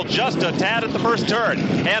the throttle just a tad at the first turn.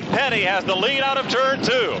 And Petty has the lead out of turn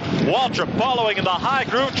 2. Waltrip following in the high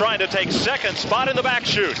groove, trying to take second spot in the back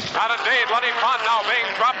chute. And indeed, Lenny Pond now being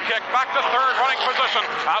drop kicked back to third running position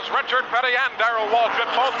as Richard Petty and Darrell Waltrip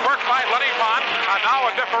both worked by Lenny Pond. And now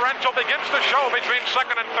a differential begins to show between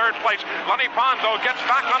second and third place. Lenny Pond, though, gets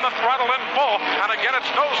back on the throttle in full. And again, it's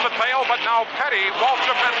nose to tail, but now Petty,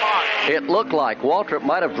 Waltrip, and Pond. It looked like Waltrip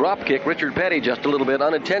might have drop kicked Richard Petty just a little bit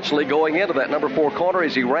unintentionally going into that number 4 corner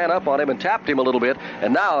as he ran up on him and tapped him a little bit.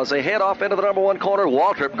 And now as they head off into the number 1 corner,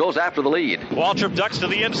 Waltrip goes after the lead. Waltrip ducks to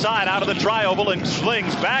the inside out of the tri-oval and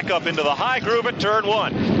slings back up into the high groove at turn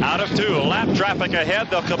 1. Out of 2, lap traffic ahead.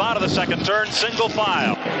 They'll come out of the second turn single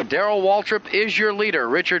file. Darrell Waltrip is your leader.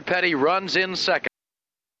 Richard Petty runs in second.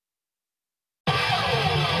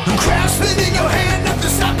 Craftsman in your hand, nothing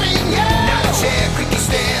stopping, yeah. Not a chair, creaky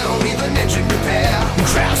stand, or even engine repair.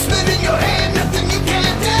 Craftsman in your hand, nothing you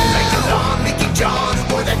can't do. Make the lawn, Mickey John,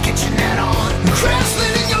 or that kitchen add-on.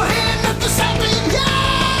 Craftsman in your hand, nothing stopping, yeah.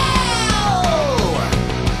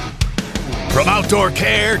 From outdoor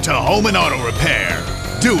care to home and auto repair,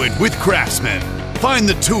 do it with Craftsman. Find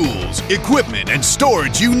the tools, equipment, and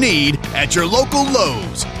storage you need at your local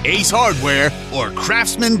Lowe's, Ace Hardware, or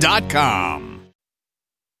Craftsman.com.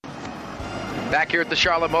 Back here at the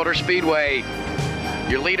Charlotte Motor Speedway,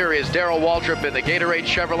 your leader is Darrell Waltrip in the Gatorade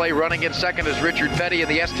Chevrolet. Running in second is Richard Petty in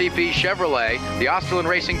the STP Chevrolet. The Australian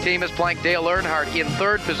Racing Team has planked Dale Earnhardt in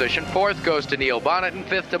third position. Fourth goes to Neil Bonnet, and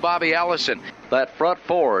fifth to Bobby Allison. That front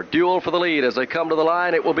 4 duel for the lead as they come to the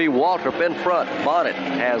line. It will be Waltrip in front. Bonnet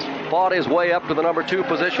has fought his way up to the number 2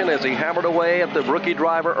 position as he hammered away at the rookie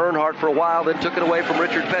driver Earnhardt for a while, then took it away from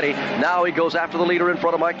Richard Petty. Now he goes after the leader in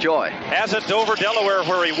front of Mike Joy. As at Dover, Delaware,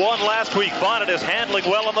 where he won last week, Bonnet is handling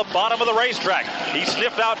well on the bottom of the racetrack. He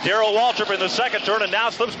sniffed out Darrell Waltrip in the second turn and now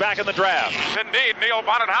slips back in the draft. Indeed, Neil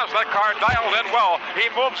Bonnet has that car dialed in well. He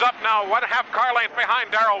moves up now 1/2 car length behind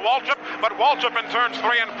Darrell Waltrip, but Waltrip in turns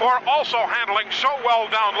 3 and 4 also handling so well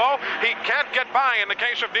down low. He can't get by in the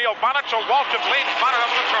case of Neil Bonnet, so Waltrip leads Bonnet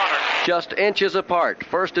up the corner. Just inches apart.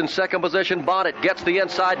 First and second position, Bonnet gets the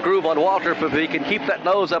inside groove on Waltrip. If he can keep that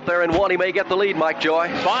nose up there in 1, he may get the lead, Mike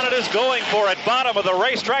Joy. Bonnet is going for it. Bottom of the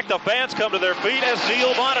racetrack. The fans come to their feet as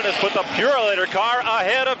Neil Bonnet has put the Purolator car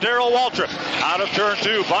ahead of Darrell Waltrip. Out of turn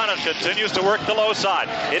 2, Bonnet continues to work the low side.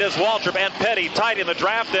 It is Waltrip and Petty tight in the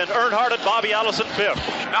draft, and Earnhardt and Bobby Allison 5th.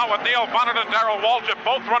 Now with Neil Bonnet and Darrell Waltrip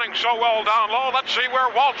both running so well down low, let's see where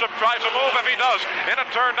Waltrip tries to move if he does. Into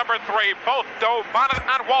turn number 3, both Bonnet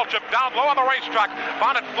and Waltrip down low on the racetrack.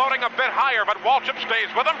 Bonnet floating a bit higher, but Waltrip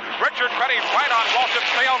stays with him. Richard Petty right on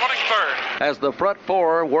Waltrip's tail, running third. As the front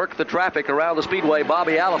 4 work the traffic around the speedway,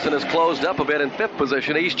 Bobby Allison has closed up a bit in 5th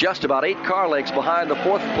position. He's just about 8 car lengths behind the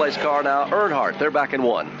 4th place car now, Earnhardt. They're back in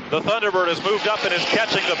 1. The Thunderbird has moved up and is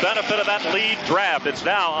catching the benefit of that lead draft. It's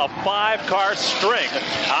now a 5-car string.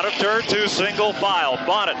 Out of turn turn 2 single file.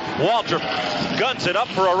 Bonnet, Waltrip guns it up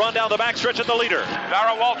for a run down the backstretch at the leader.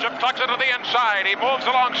 Darrell Waltrip tucks it to the inside. He moves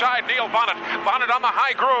alongside Neil Bonnet. Bonnet on the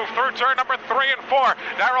high groove through turn number 3 and 4.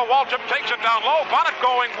 Darrell Waltrip takes it down low. Bonnet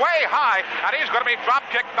going way high, and he's going to be drop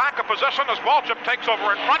kicked back a position as Waltrip takes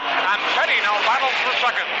over in front, and Petty now battles for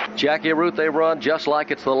second. Jackie Root, they run just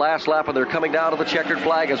like it's the last lap, and they're coming down to the checkered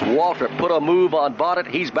flag as Waltrip put a move on Bonnet.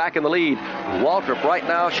 He's back in the lead. Waltrip right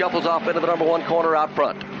now shuffles off into the number 1 corner out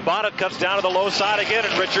front. Bonnet cuts down to the low side again,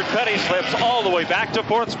 and Richard Petty slips all the way back to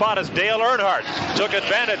 4th spot as Dale Earnhardt took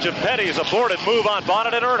advantage of Petty's aborted move on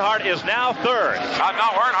Bonnet, and Earnhardt is now 3rd. And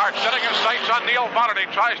now Earnhardt setting his sights on Neil Bonnet. He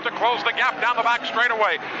tries to close the gap down the back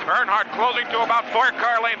straightaway. Earnhardt closing to about 4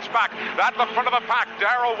 car lengths back. At the front of the pack,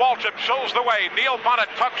 Darrell Waltrip shows the way. Neil Bonnet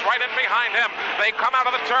tucks right in behind him. They come out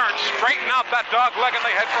of the turn, straighten out that dog leg, and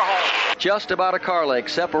they head for home. Just about a car length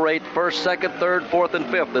separate 1st, 2nd, 3rd, 4th, and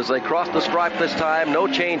 5th as they cross the stripe this time. No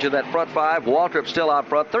change in that front 5. Waltrip still out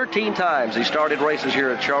front. 13 times he started races here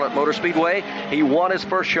at Charlotte Motor Speedway. He won his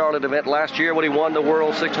first Charlotte event last year when he won the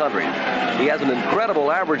World 600. He has an incredible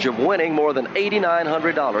average of winning more than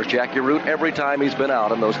 $8,900, Jackie Root, every time he's been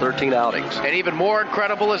out in those 13 outings. And even more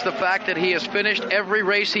incredible is the fact that he has finished every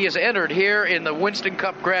race he has entered here in the Winston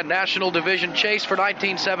Cup Grand National Division chase for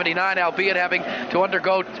 1979, albeit having to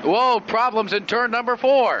undergo, problems in turn number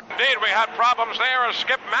 4. Indeed, we had problems there as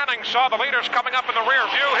Skip Manning saw the leaders coming up in the rear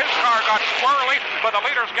view. His car got squirrely, but the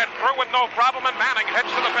leaders get through with no problem, and Manning heads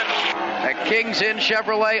to the finish. And King's Inn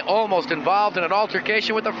Chevrolet almost involved in an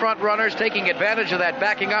altercation with the front runners, taking advantage of that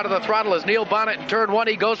backing out of the throttle as Neil Bonnet in turn 1,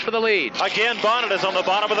 he goes for the lead. Again, Bonnet is on the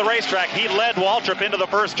bottom of the racetrack. He led Waltrip into the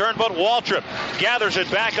first turn, but Waltrip gathers it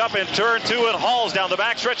back up in turn 2 and hauls down the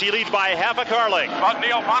backstretch. He leads by half a car length. But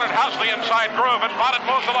Neil Bonnet has the inside groove, and Bonnet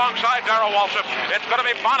moves alongside Darrell Waltrip. It's going to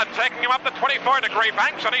be Bonnet taking him up the 24-degree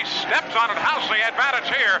banks, and he steps on it. Has the advantage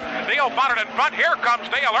here. Neil Bonnet in front. Here comes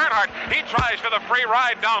Dale Earnhardt. He tries for the free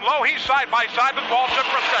ride down low. He's side by side with Waltrip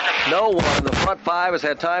for second. No one in the front 5 has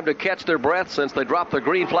had time to catch their breath since they dropped the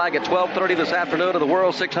green flag at 12:30 this afternoon of the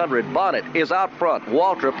World 600. Bonnet is out front.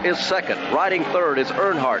 Waltrip is second. Riding 3rd is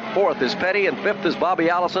Earnhardt. 4th is Petty, and 5th is Bobby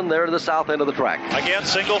Allison there to the south end of the track. Again,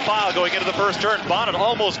 single file going into the first turn. Bonnet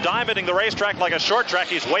almost diamonding the racetrack like a short track.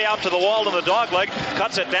 He's way out to the wall in the dogleg.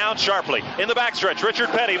 Cuts it down sharply. In the backstretch, Richard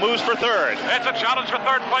Petty moves for 3rd. It's a challenge for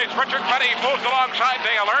 3rd place. Richard Petty moves alongside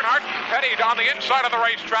Dale Earnhardt. Petty on the inside of the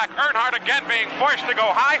racetrack. Earnhardt again being forced to go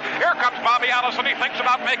high. Here comes Bobby Allison. He thinks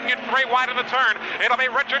about making it 3 wide in the turn. It'll be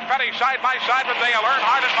Richard Petty side by side with Dale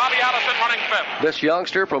Earnhardt and Bobby Allison running 5th. This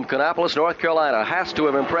youngster from Kannapolis, North Carolina has to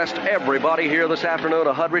have impressed everybody here this afternoon.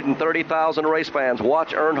 130,000 race fans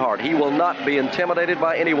watch Earnhardt. He will not be intimidated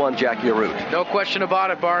by anyone, Jackie Root. No question about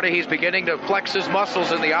it, Barney. He's beginning to flex his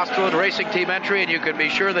muscles in the Osterlund Racing Team entry, and you can be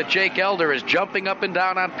sure that Jake Elder is jumping up and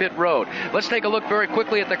down on pit road. Let's take a look very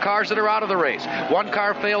quickly at the cars that are out of the race. One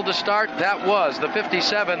car failed to start. That was the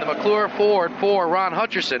 57, the McClure Ford for Ron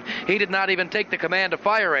Hutcherson. He did not even take the command of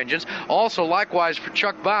fire engines. Also, likewise for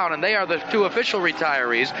Chuck Bound, and they are the 2 official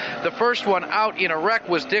retirees. The first one out in a wreck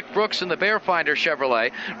was Dick Brooks in the Bearfinder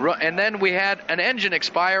Chevrolet, and then we had an engine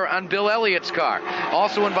expire on Bill Elliott's car.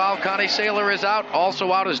 Also involved, Connie Saylor is out.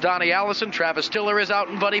 Also out is Donnie Allison. Travis Tiller is out,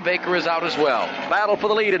 and Buddy Baker is out as well. Battle for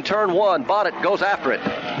the lead in turn 1. Bonnet goes after it.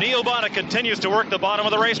 Neil Bonnet continues to work the bottom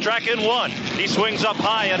of the racetrack in 1. He swings up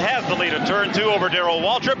high and has the lead in turn 2 over Darrell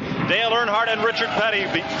Waltrip. Dale Earnhardt and Richard Petty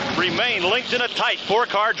remain linked in a tight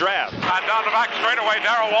 4-car draft. And down the back straightaway,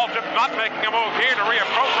 Darrell Waltrip not making a move here to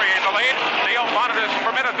reappropriate the lead. Neil Bonnet is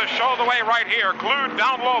permitted to show the way right here. Glued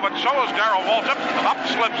down low, but so is Darrell Waltrip. Up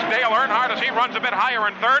slips Dale Earnhardt as he runs a bit higher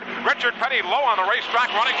in 3rd. Richard Petty low on the racetrack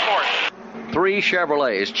running 4th. 3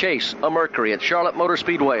 Chevrolets chase a Mercury at Charlotte Motor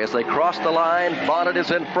Speedway as they cross the line. Bonnet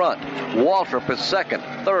is in front. Waltrip is 2nd.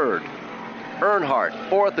 3rd, Earnhardt.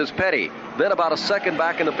 4th is Petty. Then about a second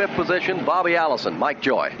back in the 5th position, Bobby Allison, Mike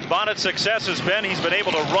Joy. Bonnet's success has been he's been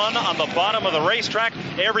able to run on the bottom of the racetrack.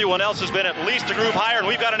 Everyone else has been at least a groove higher, and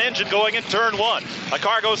we've got an engine going in turn 1. A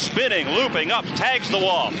car goes spinning, looping up, tags the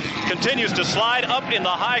wall, continues to slide up in the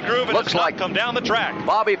high groove, and looks does like not come down the track.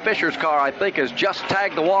 Bobby Fischer's car, I think, has just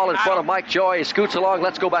tagged the wall in front of Mike Joy. He scoots along.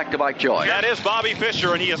 Let's go back to Mike Joy. That is Bobby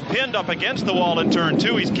Fischer, and he is pinned up against the wall in turn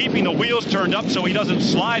 2. He's keeping the wheels turned up so he doesn't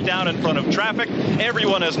slide down in front of traffic.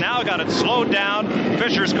 Everyone has now got it slowed down.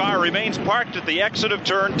 Fisher's car remains parked at the exit of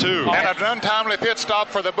turn 2. And an untimely pit stop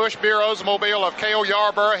for the Busch Beer Oldsmobile of Cale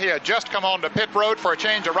Yarborough. He had just come onto pit road for a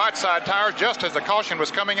change of right side tires. Just as the caution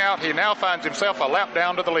was coming out, he now finds himself a lap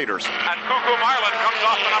down to the leaders. And Cuckoo Marlin comes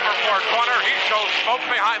off the number 4 corner. He shows smoke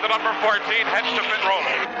behind the number 14, heads to pit road.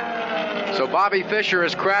 So Bobby Fischer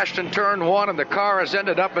has crashed in turn 1, and the car has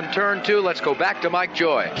ended up in turn 2. Let's go back to Mike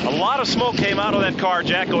Joy. A lot of smoke came out of that car,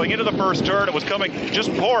 Jack, going into the first turn. It was coming,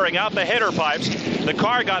 just pouring out the header pipes. The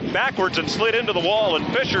car got backwards and slid into the wall, and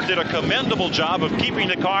Fischer did a commendable job of keeping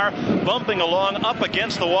the car bumping along up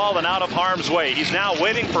against the wall and out of harm's way. He's now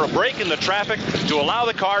waiting for a break in the traffic to allow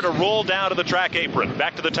the car to roll down to the track apron.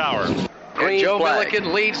 Back to the tower. And Joe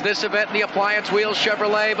Milliken leads this event in the Appliance Wheels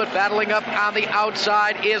Chevrolet, but battling up on the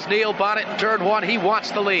outside is Neil Bonnet in turn 1. He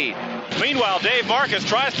wants the lead. Meanwhile, Dave Marcus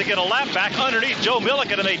tries to get a lap back underneath Joe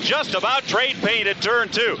Milliken, and they just about trade paint at turn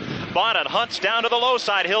 2. Bonnet hunts down to the low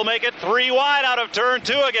side. He'll make it 3 wide out of turn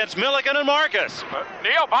 2 against Milliken and Marcus.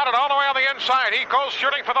 Neil Bonnet all the way on the inside. He goes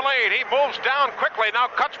shooting for the lead. He moves down quickly. Now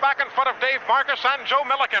cuts back in front of Dave Marcus and Joe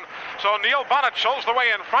Milliken. So Neil Bonnet shows the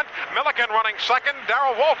way in front. Milliken running second.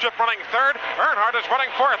 Darrell Waltrip running third. Earnhardt is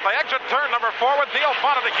running fourth. They exit turn number 4 with Neil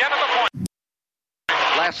Bonnet again at the point.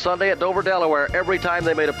 Last Sunday at Dover, Delaware, every time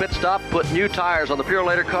they made a pit stop, put new tires on the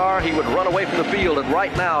Purelator car, he would run away from the field, and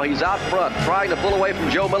right now he's out front trying to pull away from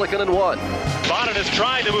Joe Milliken and won. Bonnet is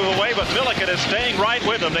trying to move away, but Milliken is staying right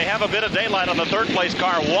with him. They have a bit of daylight on the third-place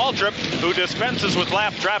car, Waltrip, who dispenses with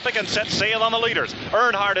lap traffic and sets sail on the leaders.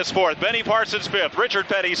 Earnhardt is fourth, Benny Parsons fifth, Richard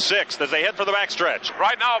Petty sixth as they head for the backstretch.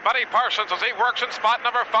 Right now, Benny Parsons, as he works in spot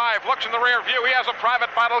number 5, looks in the rear view. He has a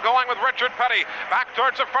private battle going with Richard Petty. Back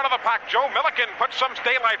towards the front of the pack, Joe Milliken puts some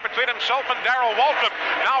daylight between himself and Darrell Waltrip.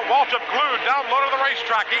 Now Waltrip glued down low to the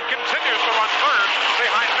racetrack. He continues to run third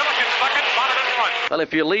behind Milliken second, Bonnet in front. Well,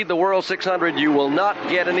 if you lead the World 600, you will not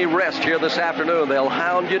get any rest here this afternoon. They'll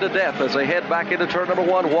hound you to death as they head back into turn number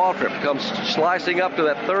 1. Waltrip comes slicing up to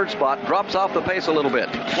that third spot, drops off the pace a little bit.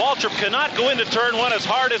 Waltrip cannot go into turn 1 as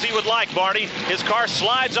hard as he would like, Barney. His car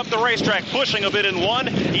slides up the racetrack, pushing a bit in 1.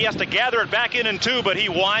 He has to gather it back in 2, but he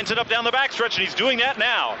winds it up down the backstretch, and he's doing that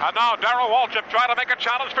now. And now Darrell Waltrip trying to make a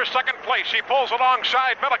challenge for second place. He pulls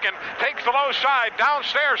alongside Milliken, takes the low side,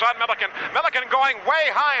 downstairs on Milliken. Milliken going way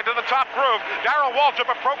high into the top groove. Darrell Waltrip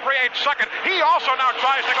appropriates second. He also now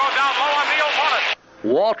tries to go down low on Neil Bonnet.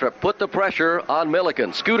 Waltrip put the pressure on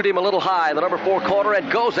Milliken, scooted him a little high in the number 4 corner,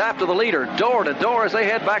 and goes after the leader, door to door as they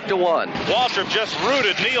head back to 1. Waltrip just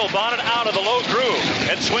rooted Neil Bonnet out of the low groove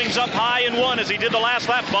and swings up high in 1 as he did the last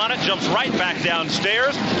lap. Bonnet jumps right back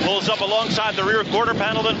downstairs, pulls up alongside the rear quarter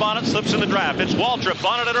panel, then Bonnet slips in the draft. It's Waltrip,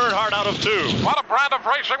 Bonnet, and Earnhardt out of 2. What a brand of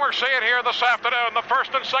racing we're seeing here this afternoon. The first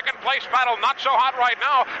and second place battle not so hot right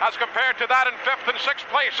now as compared to that in 5th and 6th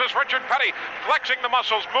place is Richard Petty, flexing the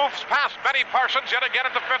muscles, moves past Benny Parsons yet again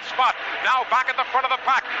at the 5th spot. Now back at the front of the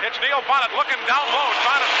pack. It's Neil Bonnet looking down low,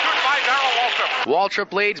 trying to scoot by Darrell Waltrip.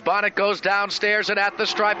 Waltrip leads. Bonnet goes downstairs and at the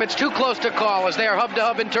stripe. It's too close to call as they are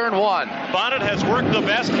hub-to-hub in turn 1. Bonnet has worked the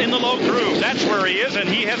best in the low groove. That's where he is, and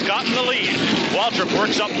he has gotten the lead. Waltrip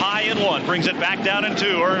works up high in 1, brings it back down in 2.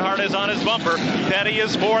 Earnhardt is on his bumper. Petty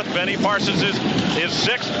is 4th. Benny Parsons is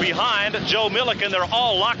 6th behind Joe Milliken. They're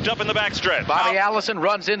all locked up in the backstretch. Bobby Allison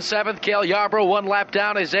runs in 7th. Cale Yarborough 1 lap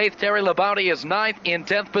down is 8th. Terry Labonte is 9th. In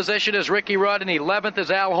 10th position is Ricky Rudd, and 11th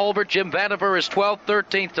is Al Holbert. Jim Vandiver is 12th.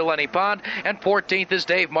 13th Delaney Pond, and 14th is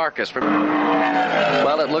Dave Marcus.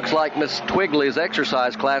 Well, it looks like Miss Twigley's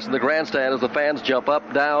exercise class in the grandstand as the fans jump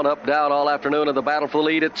up, down, all afternoon in the battle for the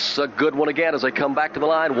lead. It's a good one again as they come back to the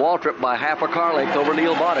line. Waltrip by half a car length over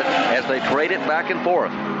Neil Bonnet as they trade it back and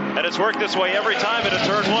forth. And it's worked this way every time into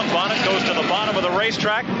turn 1. Bonnet goes to the bottom of the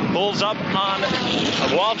racetrack, pulls up on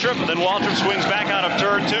Waltrip, and then Waltrip swings back out of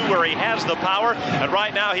turn 2 where he has the power. And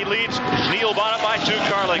right now he leads Neil Bonnet by 2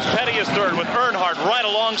 car lengths. Petty is 3rd with Earnhardt right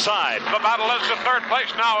alongside. The battle is to 3rd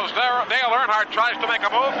place now as Dale Earnhardt tries to make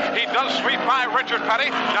a move. He does sweep by Richard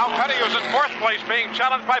Petty. Now Petty is in 4th place being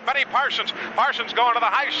challenged by Benny Parsons. Parsons going to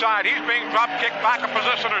the high side. He's being drop kicked back a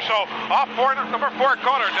position or so. Off number 4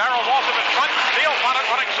 corner. Darrell Waltrip in front. Neil Bonnet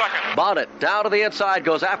running second. Bonnet down to the inside,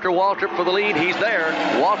 goes after Waltrip for the lead. He's there.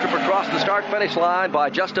 Waltrip across the start-finish line by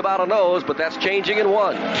just about a nose, but that's changing in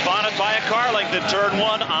 1. Bonnet by a car length in turn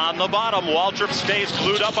 1 on the bottom. Waltrip stays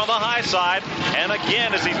glued up on the high side, and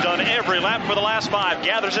again, as he's done every lap for the last 5,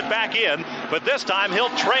 gathers it back in, but this time he'll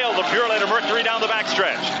trail the Purelator Mercury down the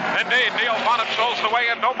backstretch. Indeed, Neil Bonnet shows the way,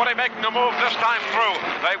 and nobody making a move this time through.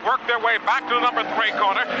 They work their way back to the number 3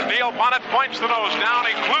 corner. Neil Bonnet points the nose down.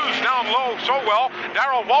 He glues down low so well.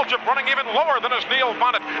 Darrell Waltrip running even lower than his Neil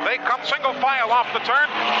Bonnet. They come single file off the turn.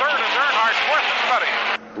 3rd is Earnhardt, 4th is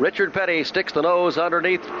Petty. Richard Petty sticks the nose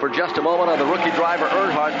underneath for just a moment on the rookie driver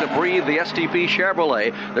Earnhardt to breathe the STP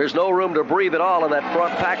Chevrolet. There's no room to breathe at all in that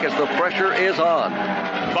front pack as the pressure is on.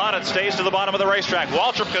 Bonnet stays to the bottom of the racetrack.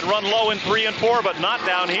 Waltrip can run low in 3 and 4, but not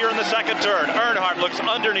down here in the second turn. Earnhardt looks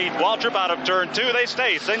underneath Waltrip out of turn 2. They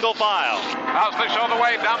stay single file. As they show the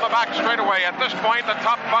way down the back straightaway. At this point, the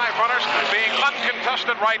top 5 runners being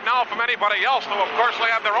uncontested right now from anybody else, though of course they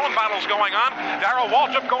have their own battles going on. Darrell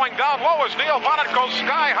Waltrip going down low as Neil Bonnet goes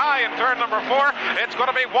sky high in turn number 4. It's going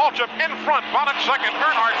to be Waltrip in front, Bonnet second,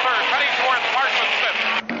 Earnhardt third, Petty fourth, Parsons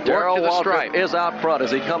fifth. Darrell Waltrip is out front as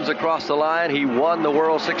he comes across the line. He won the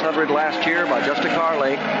World 600 last year by just a car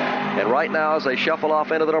length. And right now, as they shuffle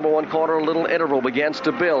off into the number 1 corner, a little interval begins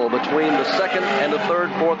to build between the second and the third,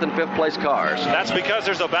 fourth, and fifth place cars. That's because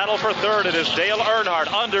there's a battle for third. It is Dale Earnhardt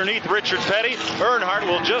underneath Richard Petty. Earnhardt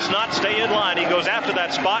will just not stay in line. He goes after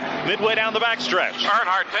that spot midway down the backstretch.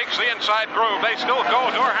 Earnhardt takes the inside groove. They still go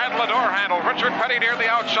door handle to door handle. Richard Petty near the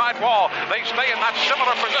outside wall. They stay in that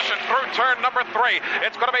similar position through turn number 3.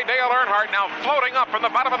 It's going to be Dale Earnhardt now floating up from the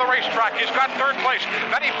bottom of the racetrack. He's got third place.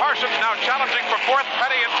 Benny Parsons now challenging for fourth,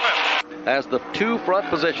 Petty in fifth. As the 2 front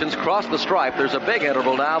positions cross the stripe, there's a big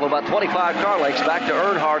interval now of about 25 car lengths back to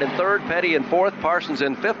Earnhardt in third, Petty in fourth, Parsons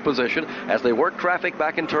in fifth position as they work traffic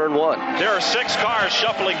back in turn 1. There are 6 cars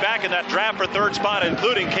shuffling back in that draft for third spot,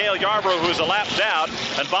 including Cale Yarborough, who's a lap down,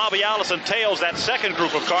 and Bobby Allison tails that second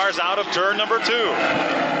group of cars out of turn number 2.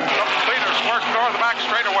 Leaders work toward the back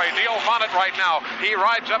straightaway. Neil Bonnet right now. He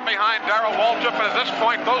rides up behind Darrell Waltrip, and at this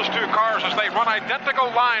point, those 2 cars, as they run identical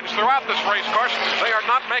lines throughout this race course, they are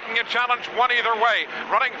not making a challenge one either way.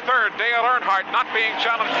 Running third, Dale Earnhardt not being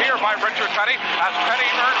challenged here by Richard Petty, as Petty,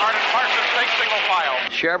 Earnhardt, and Parsons take single file.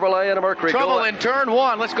 Chevrolet and a Mercury. Trouble in turn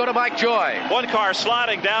 1. Let's go to Mike Joy. 1 car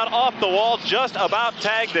sliding down off the wall, just about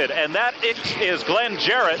tagged it, and that is Glenn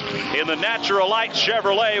Jarrett in the Natural Light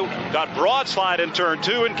Chevrolet. Got broadslide in turn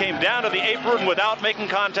 2 and came down to the apron without making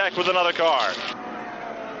contact with another car.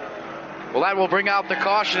 Well, that will bring out the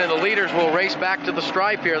caution, and the leaders will race back to the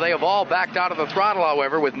stripe here. They have all backed out of the throttle,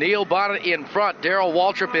 however, with Neil Bonnet in front, Darrell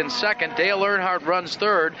Waltrip in second, Dale Earnhardt runs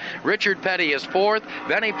third, Richard Petty is fourth,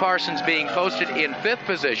 Benny Parsons being posted in fifth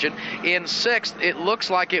position. In sixth, it looks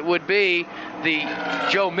like it would be the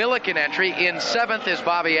Joe Milliken entry. In seventh is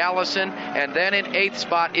Bobby Allison, and then in eighth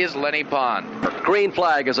spot is Lenny Pond. Green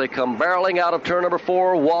flag as they come barreling out of turn number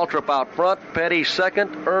 4. Waltrip out front, Petty second,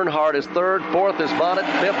 Earnhardt is third, fourth is Bonnet,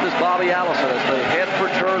 fifth is Bobby Allison as they head for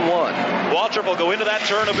turn 1. Waltrip will go into that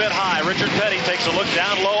turn a bit high. Richard Petty takes a look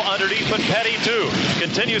down low underneath, but Petty too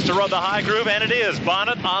continues to run the high groove, and it is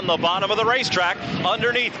Bonnet on the bottom of the racetrack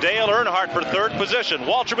underneath Dale Earnhardt for third position.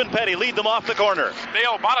 Waltrip and Petty lead them off the corner.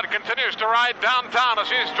 Neil Bonnet continues to ride downtown as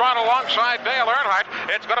he's drawn alongside Dale Earnhardt.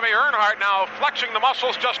 It's going to be Earnhardt now flexing the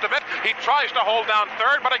muscles just a bit. He tries to hold down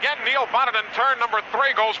third, but again Neil Bonnet in turn number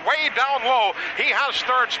 3 goes way down low. He has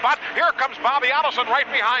third spot. Here comes Bobby Allison right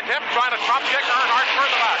behind him trying to drop kick Earnhardt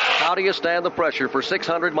further back. How do you stand the pressure for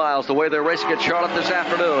 600 miles the way they're racing at Charlotte this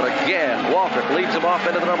afternoon? Again, Waltrip leads him off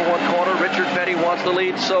into the number 1 corner. Richard Petty wants the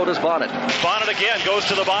lead, so does Bonnet. Bonnet again goes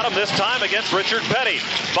to the bottom, this time against Richard Petty.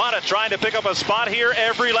 Bonnet trying to pick up a spot here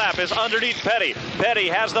every lap is underneath Petty. Petty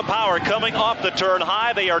has the power coming off the turn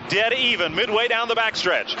high. They are dead even midway down the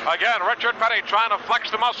backstretch. Again, Richard Petty trying to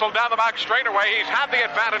flex the muscle down the back straightaway. He's had the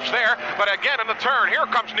advantage there, but again in the turn, here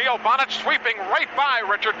comes Neil Bonnet sweeping right by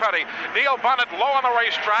Richard Petty. Neil Bonnet low on the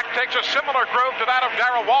racetrack takes a similar groove to that of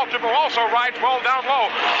Darrell Waltrip, who also rides well down low.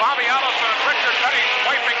 Bobby Allison and Richard Petty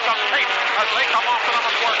swiping some tape as they come off the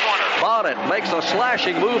number 4 corner. Bonnet makes a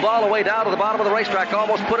slashing move all the way down to the bottom of the racetrack,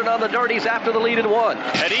 almost put it on the dirties after the lead in 1.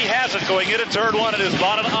 And he has it going into turn 1. It is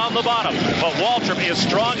Bonnet on the bottom, but Waltrip is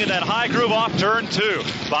strong in that high groove off turn 2.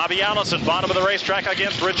 Bobby Allison bottom of the racetrack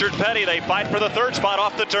against Richard Petty. They fight for the third spot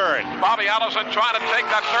off the turn. Bobby Allison trying to take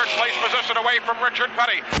that third place position away from Richard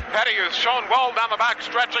Petty. Petty is shown well down the back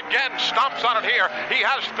stretch again, stomps on it here. He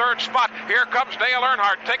has third spot. Here comes Dale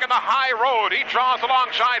Earnhardt taking the high road. He draws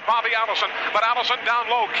alongside Bobby Allison, but Allison down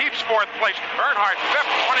low keeps fourth place. Earnhardt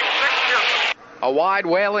fifth, 26 Pearson. A wide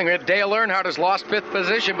wailing. Dale Earnhardt has lost fifth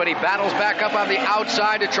position, but he battles back up on the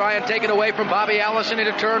outside to try and take it away from Bobby Allison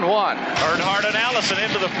into turn 1. Earnhardt and Allison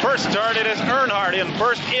into the first turn. It is Earnhardt in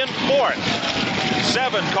first, in fourth.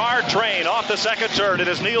 7-car train off the second turn. It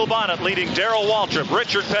is Neil Bonnet leading Darrell Waltrip,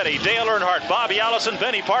 Richard Petty, Dale Earnhardt, Bobby Allison,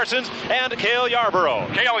 Benny Parsons, and Cale Yarborough.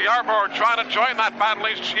 Cale Yarborough trying to join that battle.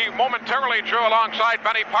 He momentarily drew alongside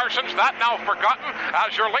Benny Parsons. That now forgotten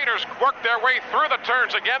as your leaders work their way through the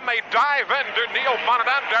turns again. They dive into Neil Bonnet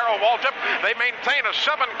and Darrell Waltrip. They maintain a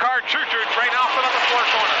 7-car choo-choo train out to number 4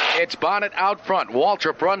 corner. It's Bonnet out front.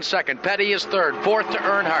 Waltrip runs second. Petty is third. Fourth to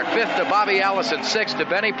Earnhardt. Fifth to Bobby Allison. Sixth to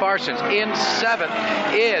Benny Parsons. In seventh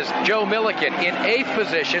is Joe Milliken. In eighth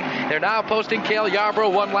position, they're now posting Cale Yarborough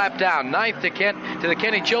 1 lap down. Ninth to the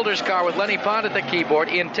Kenny Childers car with Lenny Pond at the keyboard.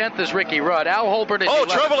 In 10th is Ricky Rudd. Al Holbert is 11th.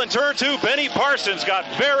 Trouble in turn 2. Benny Parsons got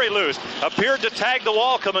very loose. Appeared to tag the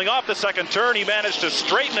wall coming off the second turn. He managed to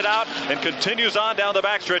straighten it out and continues on down the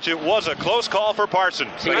backstretch. It was a close call for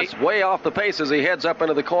Parsons. He's way off the pace as he heads up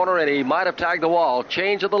into the corner, and he might have tagged the wall.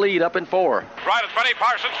 Change of the lead up in 4. Right as Benny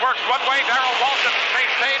Parsons works one way, Darrell Waltrip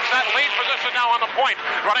maintains that lead position now on the point.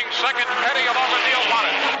 Running second, Petty along with Neil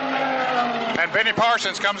Bonnet. And Benny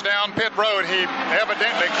Parsons comes down pit road. He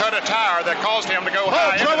evidently cut a tire that caused him to go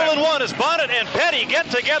high. Trouble in 1 as Bonnet and Petty get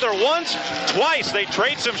together once, twice. They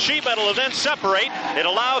trade some sheet metal and then separate. It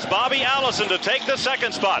allows Bobby Allison to take the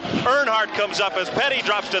second spot. Earnhardt comes up as Petty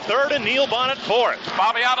drops to third and Neil Bonnet 4th.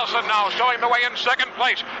 Bobby Allison now showing the way in second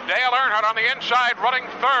place. Dale Earnhardt on the inside running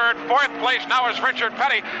third. 4th place now is Richard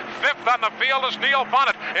Petty. 5th on the field is Neil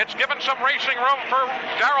Bonnet. It's given some racing room for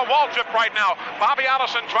Darrell Waltrip right now. Bobby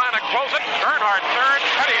Allison trying to close it. Earnhardt third,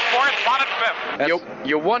 Petty 4th, Bonnet 5th.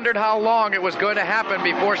 You wondered how long it was going to happen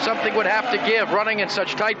before something would have to give. Running in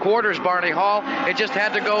such tight quarters, Barney Hall, it just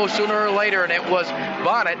had to go sooner or later, and it was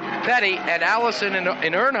Bonnet, Petty, and Allison and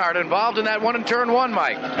Earnhardt involved in that one in turn 1,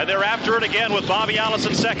 Mike. And they're after it again with Bobby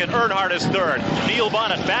Allison second. Earnhardt is third. Neil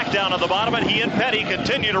Bonnet back down on the bottom, and he and Petty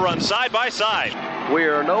continue to run side by side. We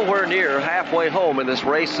are nowhere near halfway home in this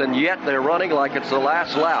race, and yet they're running like it's the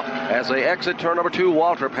last lap. As they exit turn number 2,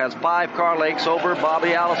 Waltrip has 5 car lengths over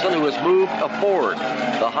Bobby Allison, who has moved forward.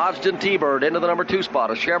 The Hodgson T-Bird into the number 2 spot.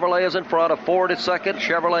 A Chevrolet is in front. A Ford is second.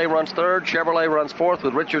 Chevrolet runs third. Chevrolet runs 4th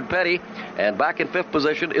with Richard Petty. And back in 5th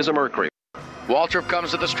position is a Mercury. Waltrip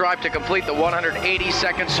comes to the stripe to complete the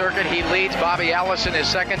 182nd circuit. He leads. Bobby Allison is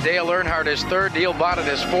second. Dale Earnhardt is third. Neil Bonnet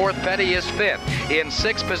is 4th. Petty is 5th. In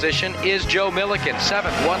 6th position is Joe Milliken.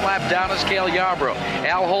 7th, 1 lap down is Cale Yarborough.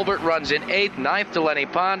 Al Holbert runs in 8th. 9th to Lenny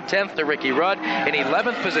Pond. 10th to Ricky Rudd. In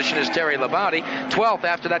 11th position is Terry Labonte. 12th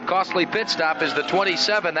after that costly pit stop is the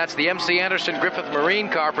 27. That's the MC Anderson Griffith Marine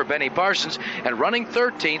car for Benny Parsons. And running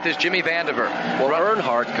 13th is Jimmy Vandiver. Well,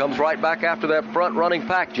 Earnhardt comes right back after that front running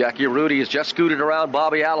pack, Jackie. Rudy has just scooted around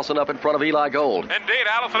Bobby Allison up in front of Eli Gold. Indeed,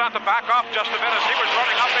 Allison had to back off just a bit as he was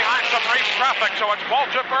running up behind some race traffic. So it's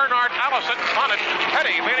Waltrip, Earnhardt, Allison, Bonnet,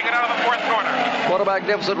 Petty leading it out of the 4th corner. What a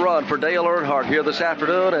magnificent run for Dale Earnhardt here this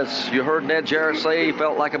afternoon. As you heard Ned Jarrett say, he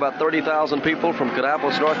felt like about 30,000 people from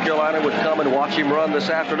Kannapolis, North Carolina would come and watch him run this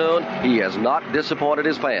afternoon. He has not disappointed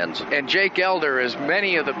his fans. And Jake Elder, as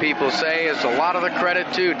many of the people say, is a lot of the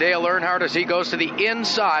credit to Dale Earnhardt as he goes to the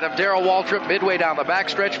inside of Darrell Waltrip midway down the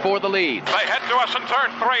backstretch for the lead. They head to us in turn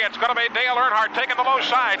 3. It's going to be Dale Earnhardt taking the low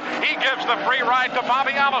side. He gives the free ride to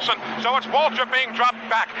Bobby Allison. So it's Waltrip being dropped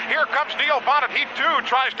back. Here comes Neil Bonnet. He too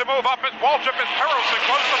tries to move up as Waltrip is perilously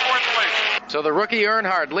close to 4th place. So the rookie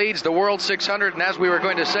Earnhardt leads the World 600, and as we were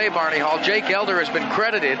going to say, Barney Hall, Jake Elder has been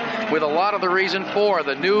credited with a lot of the reason for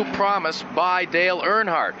the new promise by Dale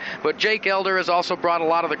Earnhardt. But Jake Elder has also brought a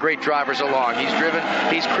lot of the great drivers along.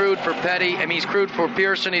 He's crewed for Petty, he's crewed for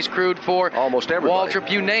Pearson, he's crewed for almost everybody. Waltrip,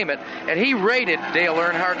 you name it. And he rated Dale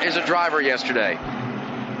Earnhardt as a driver yesterday.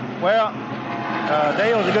 Well,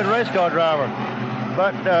 Dale's a good race car driver,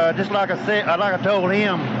 but just like I said, like I told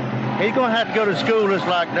him, he's going to have to go to school just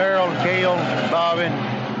like Darrell and Cale, and Bobby,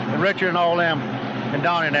 and Richard and all them, and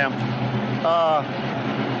Donnie and them.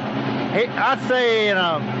 I'd say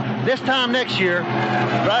this time next year,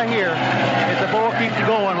 right here, if the boy keeps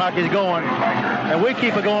going like he's going, and we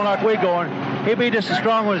keep it going like we're going, he'll be just as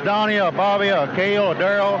strong as Donnie or Bobby or Cale or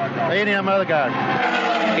Darrell or any of them other guys.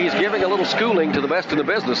 He's giving a little schooling to the best in the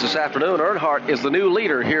business this afternoon. Earnhardt is the new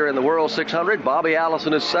leader here in the World 600. Bobby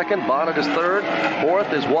Allison is second. Bonnet is third.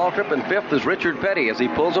 4th is Waltrip, and 5th is Richard Petty as he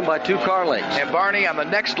pulls them by 2 car lengths. And Barney, on the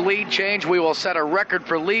next lead change, we will set a record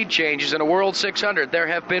for lead changes in a World 600. There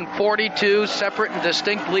have been 42 separate and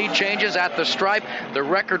distinct lead changes at the stripe. The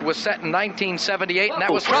record was set in 1978, and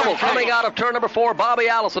that was trouble coming out of turn number 4. Bobby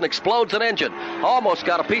Allison explodes an engine. Almost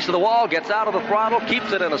got a piece of the wall, gets out of the throttle,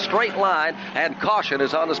 keeps it in a straight line, and caution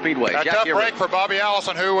is on the speedway. A tough break for Bobby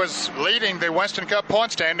Allison, who was leading the Winston Cup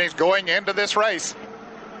point standings going into this race.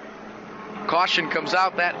 Caution comes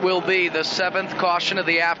out. That will be the 7th caution of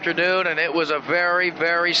the afternoon, and it was a very,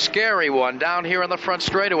 very scary one down here on the front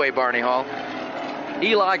straightaway, Barney Hall.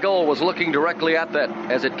 Eli Gold was looking directly at that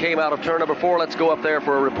as it came out of turn number 4. Let's go up there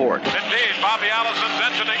for a report. Indeed, Bobby Allison's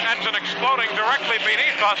engine exploding directly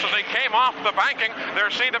beneath us as he came off the banking. There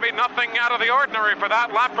seemed to be nothing out of the ordinary for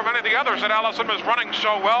that lap from any of the others that Allison was running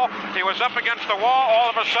so well. He was up against the wall. All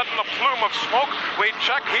of a sudden, a plume of smoke. We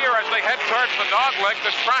check here as they head towards the dog leg.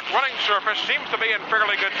 The track running surface seems to be in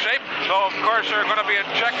fairly good shape, though, of course, there are going to be a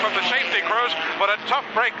check from the safety crews, but a tough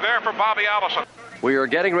break there for Bobby Allison. We are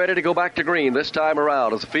getting ready to go back to green this time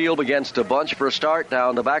around as the field begins to bunch for a start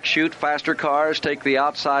down the back chute. Faster cars take the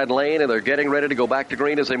outside lane, and they're getting ready to go back to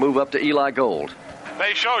green as they move up to Eli Gold.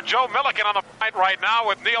 They show Joe Milliken on the fight right now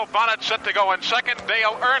with Neil Bonnet set to go in second,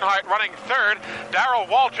 Dale Earnhardt running third, Darrell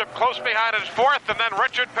Waltrip close behind is fourth, and then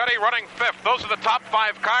Richard Petty running fifth. Those are the top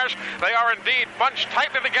 5 cars. They are indeed bunched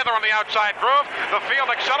tightly together on the outside groove. The field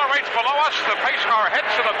accelerates below us. The pace car heads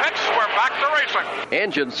to the pits. We're back to racing.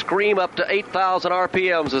 Engines scream up to 8,000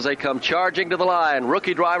 RPMs as they come charging to the line.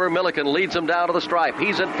 Rookie driver Milliken leads them down to the stripe.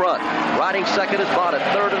 He's in front. Riding second is Bonnet.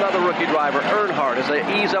 Third, another rookie driver, Earnhardt, as they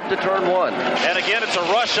ease up to turn 1. And again, it's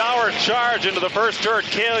a rush hour charge into the first turn.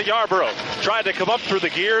 Cale Yarborough tried to come up through the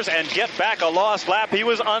gears and get back a lost lap. He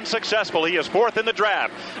was unsuccessful. He is fourth in the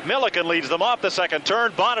draft. Milliken leads them off the second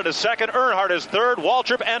turn. Bonnet is second. Earnhardt is third.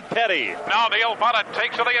 Waltrip and Petty. Now Neil Bonnet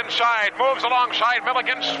takes to the inside, moves alongside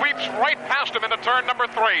Milliken, sweeps right past him into turn number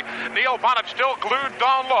 3. Neil Bonnet still glued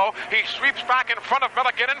down low. He sweeps back in front of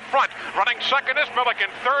Milliken in front. Running second is Milliken.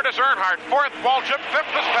 Third is Earnhardt. Fourth, Waltrip.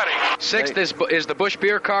 Fifth is Petty. Sixth is the Busch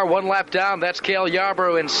Beer car, 1 lap down. That's Cale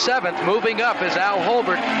Yarborough in 7th. Moving up is Al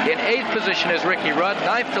Holbert. In 8th position is Ricky Rudd.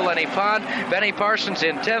 9th to Lenny Pond. Benny Parsons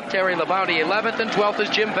in 10th. Terry Labonte 11th. And 12th is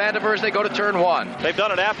Jim Vandiver as they go to turn 1. They've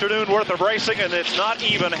done an afternoon worth of racing, and it's not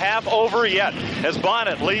even half over yet. As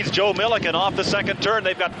Bonnet leads Joe Milliken off the second turn,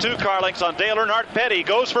 they've got 2 car lengths on Dale Earnhardt. Petty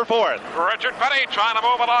goes for 4th. Richard Petty trying to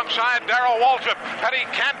move alongside Darrell Waltrip. Petty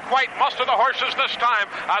can't quite muster the horses this time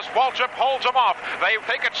as Waltrip holds him off. They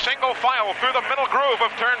take it single file through the middle groove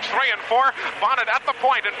of turns 3 and 4. Bonnet at the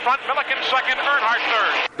point in front. Milliken second. Earnhardt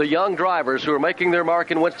third. The young drivers who are making their mark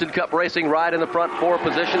in Winston Cup racing ride in the front 4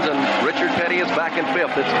 positions, and Richard Petty is back in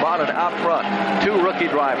 5th. It's Bonnet out front. 2 rookie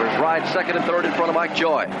drivers ride second and third in front of Mike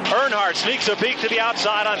Joy. Earnhardt sneaks a peek to the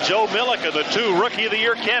outside on Joe Milliken, the 2 Rookie of the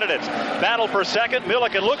Year candidates. Battle for second.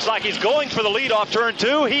 Milliken looks like he's going for the lead off turn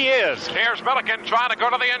 2. He is. Here's Milliken trying to go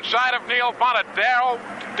to the inside of Neil Bonnet.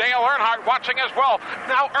 Dale Earnhardt watching as well.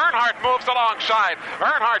 Now Earnhardt moves alongside.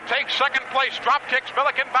 Earnhardt takes second place, drop kicks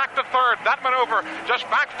Milliken back to third. That maneuver just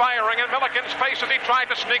backfiring in Milliken's face as he tried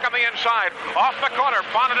to sneak on the inside. Off the corner,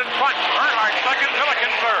 Bonnet in front. Earnhardt second,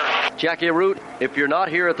 Milliken third. Jackie Root, if you're not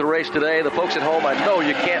here at the race today, the folks at home, I know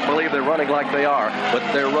you can't believe they're running like they are, but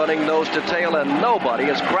they're running nose to tail, and nobody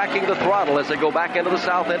is cracking the throttle as they go back into the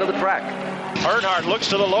south end of the track. Earnhardt looks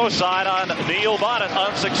to the low side on Neil Bonnet,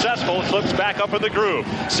 unsuccessful, slips back up in the groove.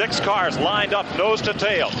 6 cars lined up nose to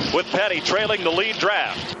tail, with Petty trailing the lead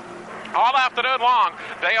draft. All afternoon long,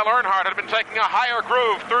 Dale Earnhardt had been taking a higher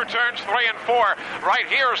groove through turns 3 and 4. Right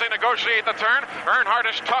here as they negotiate the turn,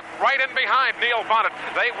 Earnhardt is tucked right in behind Neil Bonnet.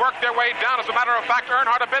 They work their way down. As a matter of fact,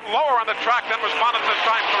 Earnhardt a bit lower on the track than was Bonnet this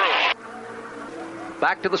time through.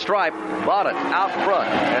 Back to the stripe. Bonnet out front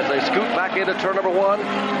as they scoot back into turn number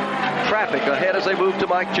 1. Traffic ahead as they move to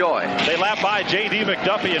Mike Joy. They lap by J.D.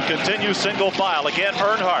 McDuffie and continue single file. Again,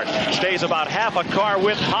 Earnhardt stays about half a car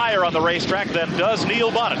width higher on the racetrack than does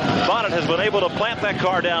Neil Bonnet. Bonnet has been able to plant that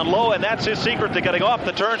car down low, and that's his secret to getting off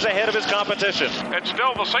the turns ahead of his competition. It's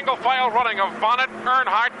still the single file running of Bonnet,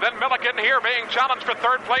 Earnhardt, then Milliken here being challenged for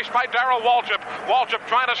third place by Darrell Waltrip. Waltrip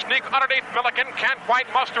trying to sneak underneath Milliken, can't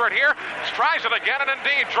quite muster it here. Tries it again and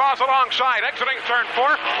indeed draws alongside. Exiting turn 4,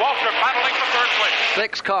 Waltrip battling for third place.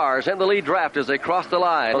 6 cars in the lead draft as they cross the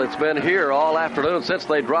line. Well, it's been here all afternoon since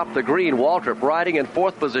they dropped the green. Waltrip riding in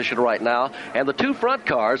 4th position right now, and the 2 front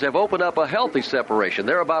cars have opened up a healthy separation.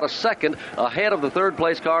 They're about a second ahead of the 3rd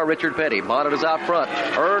place car, Richard Petty. Bonnet is out front.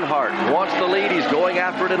 Earnhardt wants the lead. He's going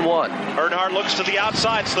after it in 1. Earnhardt looks to the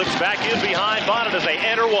outside, slips back in behind Bonnet as they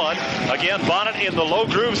enter 1. Again, Bonnet in the low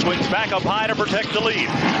groove, swings back up high to protect the lead.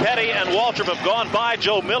 Petty and Waltrip have gone by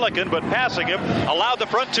Joe Milliken, but passing him allowed the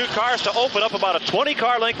front 2 cars to open up about a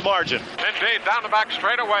 20-car length margin. Indeed, down the back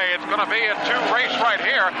straightaway. It's going to be a 2 race right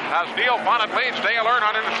here as Neil Bonnet leads Dale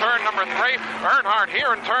Earnhardt into turn number 3. Earnhardt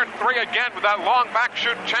here in turn 3 again with that long back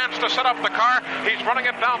chute chance to set up the car. He's running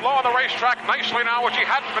it down low on the racetrack nicely now, which he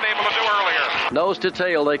hadn't been able to do earlier. Nose to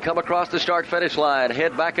tail, they come across the start-finish line,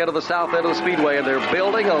 head back into the south end of the speedway, and they're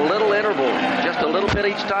building a little interval, just a little bit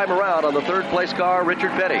each time around on the 3rd place car,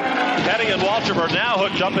 Richard Petty. Petty and Waltrip are now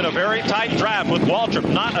hooked up in a very tight draft, with Waltrip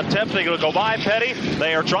not attempting to go by Petty.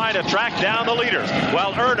 They are trying trying to track down the leader,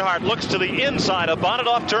 while Earnhardt looks to the inside of Bonnet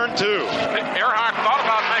off turn 2. Earnhardt thought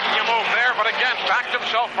about making a move there, but again backed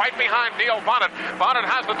himself right behind Neil Bonnet. Bonnet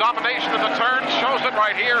has the domination of the turn, shows it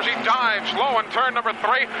right here as he dives low in turn number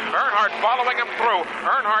 3. Earnhardt following him through.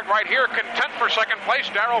 Earnhardt right here content for second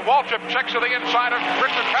place. Darrell Waltrip checks to the inside of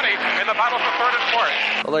Richard Petty in the battle for third and fourth.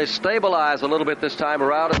 Well, they stabilize a little bit this time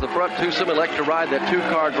around as the front twosome elect to ride that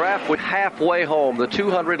two-car draft with halfway home. The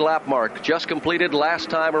 200-lap mark just completed last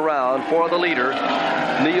time around for the leader,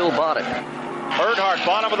 Neil Bonnet. Earnhardt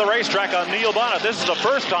bottom of the racetrack on Neil Bonnet. This is the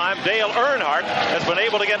first time Dale Earnhardt has been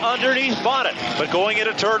able to get underneath Bonnet. But going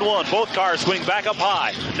into turn 1, both cars swing back up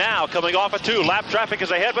high. Now coming off of 2, lap traffic is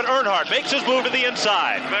ahead, but Earnhardt makes his move to the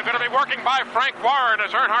inside. They're going to be working by Frank Warren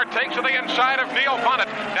as Earnhardt takes to the inside of Neil Bonnet.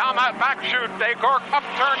 Down that back chute, they go up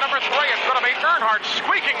turn number 3. It's going to be Earnhardt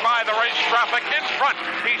squeaking by the race traffic in front.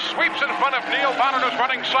 He sweeps in front of Neil Bonnet, who's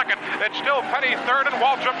running second. It's still Petty third and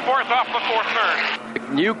Waltrip fourth off the fourth turn.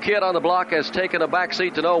 New kid on the block has taken a back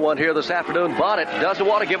seat to no one here this afternoon. Bonnet doesn't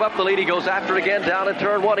want to give up the lead. He goes after it again down in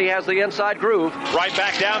turn 1. He has the inside groove. Right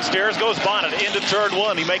back downstairs goes Bonnet into turn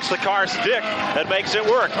 1. He makes the car stick and makes it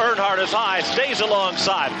work. Earnhardt is high, stays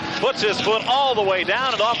alongside, puts his foot all the way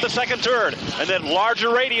down and off the second turn. And then larger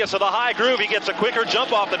radius of the high groove. He gets a quicker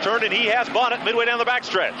jump off the turn, and he has Bonnet midway down the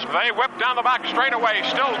backstretch. They whip down the back straightaway.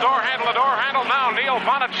 Still door handle to door handle now. Neil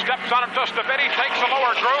Bonnet steps on him just a bit. He takes a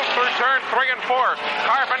lower groove through turn 3 and 4.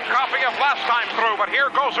 Carbon copy of last time through, but here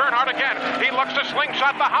goes Earnhardt again. He looks to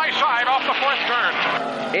slingshot the high side off the fourth turn.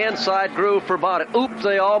 Inside groove for Bonnet. Oops,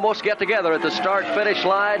 they almost get together at the start-finish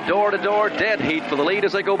line. Door-to-door, dead heat for the lead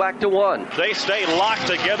as they go back to 1. They stay locked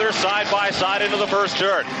together side by side into the first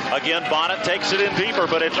turn. Again, Bonnet takes it in deeper,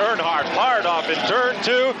 but it's Earnhardt hard off in turn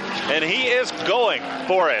 2, and he is going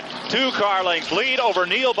for it. 2 car lengths lead over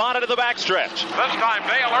Neil Bonnet in the backstretch. This time,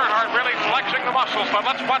 Dale Earnhardt really flexing the muscles, but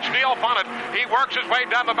let's watch Neil Bonnet. He works his way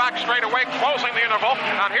down the back straightaway, closing the interval,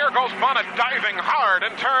 and here goes Bonnet diving hard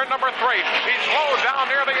in turn number 3. He's slowed down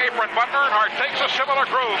near the apron, but Earnhardt takes a similar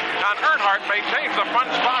groove, and Earnhardt maintains the front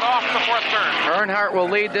spot off the fourth turn. Earnhardt will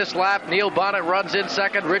lead this lap. Neil Bonnet runs in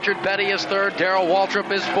second. Richard Petty is third. Darrell Waltrip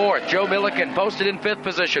is fourth. Joe Milliken posted in 5th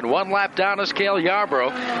position. 1 lap down is Cale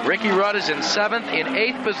Yarborough. Ricky Rudd is in 7th. In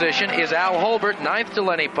 8th position is Al Holbert. 9th to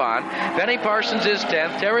Lenny Pond. Benny Parsons is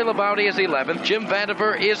 10th. Terry Labonte is 11th. Jim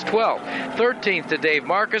Vandiver is 12th. 13th to Dave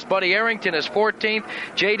Marcus. Buddy Arrington is 14th.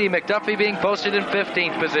 J.D. McDuffie being posted in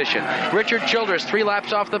 15th position. Richard Childress 3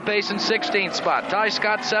 laps off the pace in 16th spot. Ty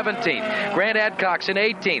Scott 17th. Grant Adcox in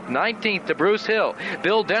 18th. 19th to Bruce Hill.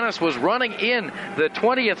 Bill Dennis was running in the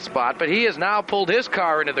 20th spot, but he has now pulled his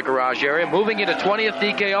car into the garage area, moving into 20th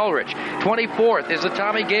DK Ulrich. 24th is the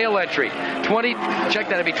Tommy Gale entry.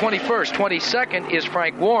 21st. 22nd is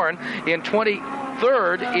Frank Warren. In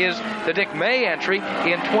 23rd is the Dick May entry.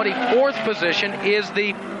 In 24th position is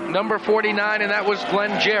the number 49, and that was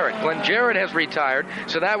Glenn Jarrett. Glenn Jarrett has retired,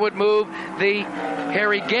 so that would move the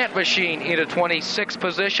Harry Gant machine into 26th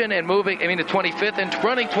position and to 25th, and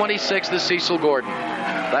running 26th is Cecil Gordon.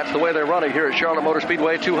 That's the way they're running here at Charlotte Motor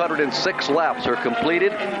Speedway. 206 laps are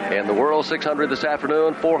completed, and the World 600 this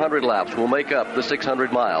afternoon, 400 laps will make up the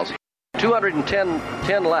 600 miles.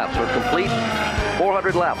 210 laps are complete.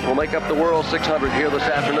 400 laps will make up the World 600 here this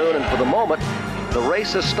afternoon, and for the moment, the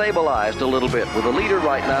race has stabilized a little bit with the leader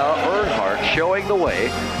right now, Earnhardt, showing the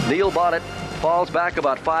way. Neil Bonnet falls back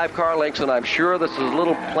about 5 car lengths, and I'm sure this is a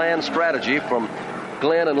little planned strategy from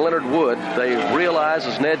Glenn and Leonard Wood. They realize,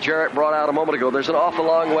 as Ned Jarrett brought out a moment ago, there's an awful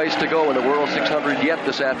long ways to go in the World 600 yet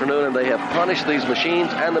this afternoon, and they have punished these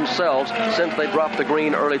machines and themselves since they dropped the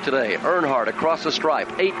green early today. Earnhardt across the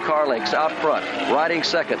stripe, 8 car lengths out front, riding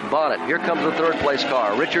second, Bonnet. Here comes the third place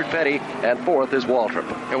car, Richard Petty, and fourth is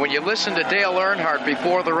Waltrip. And when you listen to Dale Earnhardt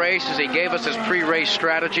before the race, as he gave us his pre-race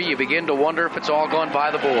strategy, you begin to wonder if it's all gone by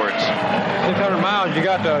the boards. 600 miles, you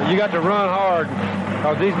got to run hard.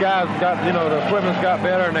 Because these guys got, the equipment's got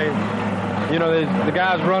better, and the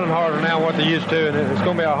guys running harder now than what they used to, and it's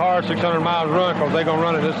going to be a hard 600 miles run because they're going to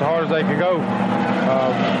run it just as hard as they can go.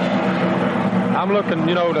 I'm looking,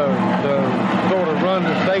 to sort of run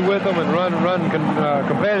to stay with them and run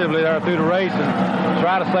competitively there through the race and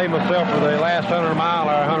try to save myself for the last 100 mile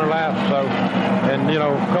or 100 laps. So, and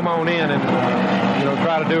come on in and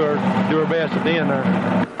try to do our best at the end there.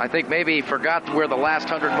 I think maybe he forgot where the last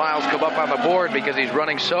 100 miles come up on the board because he's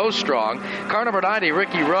running so strong. Car number 90,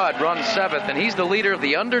 Ricky Rudd, runs 7th, and he's the leader of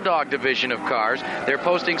the underdog division of cars. They're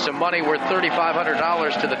posting some money worth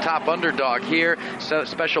 $3,500 to the top underdog here. So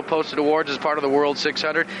special posted awards as part of the World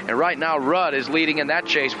 600. And right now, Rudd is leading in that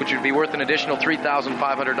chase, which would be worth an additional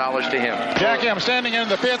 $3,500 to him. Jackie, I'm standing in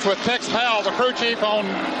the pits with Tex Powell, the crew chief on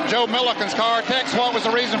Joe Milliken's car. Tex, what was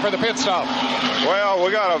the reason for the pit stop? Well,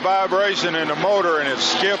 we got a vibration in the motor and it's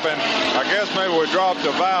skipping. I guess maybe we dropped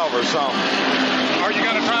a valve or something. Are you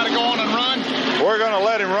going to try to go on and run? We're going to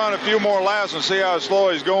let him run a few more laps and see how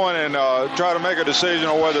slow he's going and try to make a decision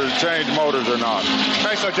on whether to change motors or not.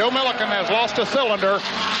 Okay, so Joe Milliken has lost a cylinder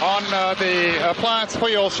on the appliance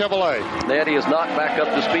wheel Chevrolet. Ned, he is not back up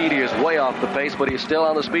to speed. He is way off the pace, but he's still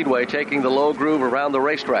on the speedway taking the low groove around the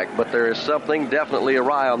racetrack. But there is something definitely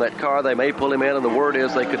awry on that car. They may pull him in, and the word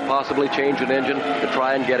is they could possibly change an engine to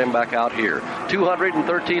try and get him back out here.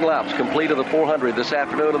 213 laps complete of the 400 this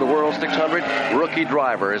afternoon of the World 600. Rookie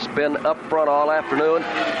driver has been up front all afternoon.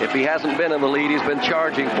 If he hasn't been in the lead, he's been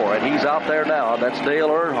charging for it. He's out there now. That's Dale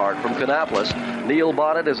Earnhardt from Kannapolis. Neil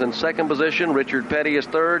Bonnet is in second position. Richard Petty is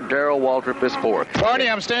third. Darrell Waltrip is fourth. Barney,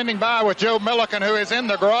 I'm standing by with Joe Milliken, who is in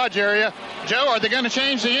the garage area. Joe, are they going to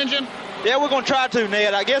change the engine? Yeah, we're going to try to,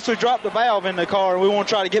 Ned. I guess we dropped the valve in the car, and we want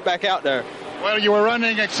to try to get back out there. Well, you were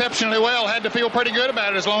running exceptionally well. Had to feel pretty good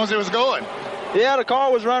about it as long as it was going. Yeah, the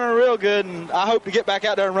car was running real good, and I hope to get back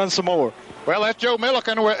out there and run some more. Well, that's Joe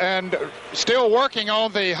Milliken, and still working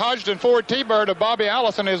on the Hodgson Ford T-Bird of Bobby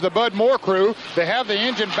Allison is the Bud Moore crew. They have the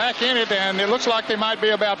engine back in it, and it looks like they might be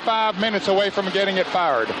about 5 minutes away from getting it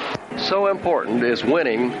fired. So important is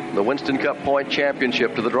winning the Winston Cup Point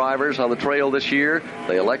Championship to the drivers on the trail this year.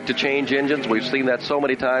 They elect to change engines. We've seen that so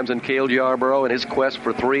many times in Cale Yarborough in his quest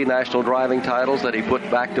for 3 national driving titles that he put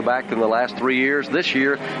back-to-back in the last 3 years. This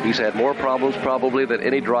year, he's had more problems probably than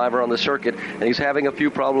any driver on the circuit, and he's having a few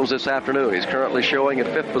problems this afternoon. He's currently showing in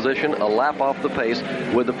 5th position, a lap off the pace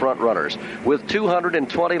with the front runners. With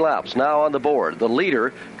 220 laps now on the board, the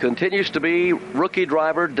leader continues to be rookie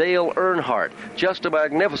driver Dale Earnhardt. Just a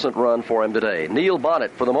magnificent run for him today. Neil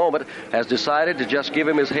Bonnet, for the moment, has decided to just give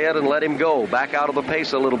him his head and let him go back out of the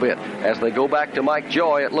pace a little bit. As they go back to Mike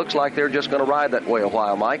Joy, it looks like they're just going to ride that way a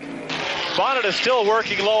while, Mike. Bonnet is still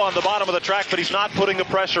working low on the bottom of the track, but he's not putting the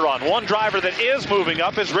pressure on. One driver that is moving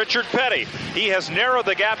up is Richard Petty. He has narrowed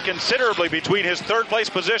the gap considerably between his third-place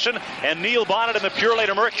position and Neil Bonnet in the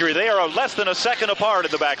Purelator Mercury. They are less than a second apart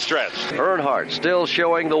in the backstretch. Earnhardt still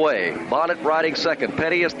showing the way. Bonnet riding second.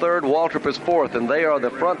 Petty is third. Waltrip is fourth, and they are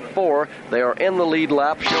the front 4. They are in the lead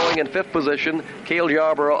lap, showing in 5th position. Cale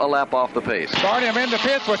Yarborough a lap off the pace. Barney, I'm in the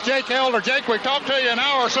pits with Jake Elder. Jake, we talked to you an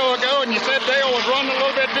hour or so ago, and you said Dale was running a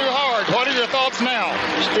little bit too hard. What are your thoughts now?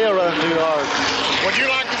 Still running too hard. Would you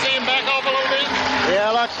like to see him back off a little bit? Yeah,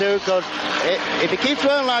 I like to, because if he keeps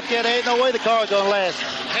running like that, there ain't no way the car's going to last.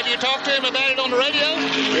 Have you talked to him about it on the radio?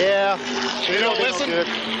 Yeah. You don't listen?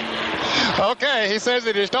 Okay, he says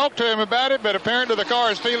that he's talked to him about it, but apparently the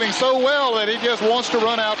car is feeling so well that he just wants to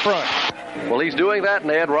run out front. Well, he's doing that,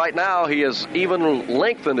 Ned. Right now, he has even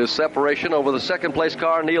lengthened his separation over the second-place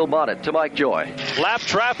car, Neil Bonnet, to Mike Joy. Lap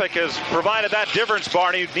traffic has provided that difference,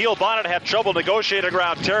 Barney. Neil Bonnet had trouble negotiating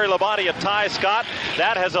around Terry Labonte and Ty Scott.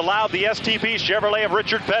 That has allowed the STP Chevrolet of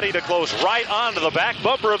Richard Petty to close right onto the back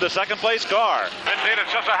bumper of the second-place car. Indeed,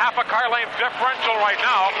 it's just a half a car length differential right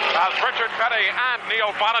now as Richard Petty and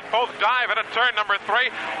Neil Bonnet both dive into turn number 3.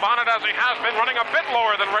 Bonnet, as he has been, running a bit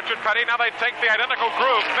lower than Richard Petty. Now they take the identical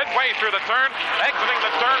groove midway through the turn. Exiting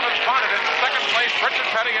the turn with Bonnet in second place, Richard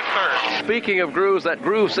Petty in third. Speaking of grooves, that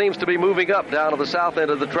groove seems to be moving up down to the south end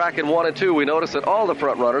of the track in 1 and 2. We notice that all the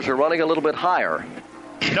front runners are running a little bit higher.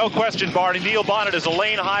 No question, Barney. Neil Bonnet is a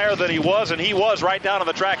lane higher than he was, and he was right down on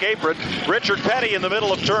the track apron. Richard Petty in the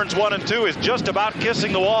middle of turns 1 and 2 is just about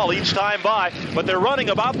kissing the wall each time by, but they're running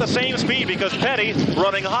about the same speed because Petty,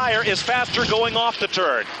 running higher, is faster going off the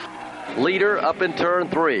turn. Leader up in turn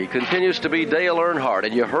 3 continues to be Dale Earnhardt,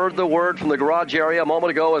 and you heard the word from the garage area a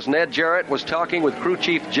moment ago as Ned Jarrett was talking with crew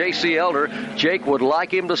chief J.C. Elder. Jake would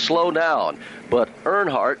like him to slow down, but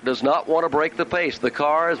Earnhardt does not want to break the pace. The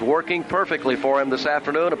car is working perfectly for him this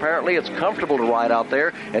afternoon. Apparently it's comfortable to ride out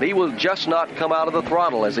there, and he will just not come out of the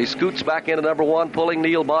throttle as he scoots back into number 1, pulling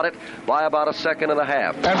Neil Bonnet by about a second and a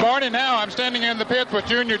half. And Barney, now I'm standing in the pits with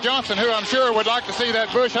Junior Johnson, who I'm sure would like to see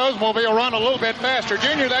that Busch Oldsmobile run a little bit faster.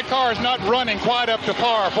 Junior, that car is not running quite up to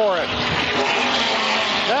par for it.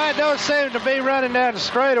 It don't seem to be running down the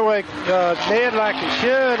straightaway, Ned, like it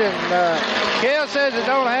should, and Cale says it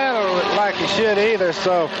don't handle it like it should either,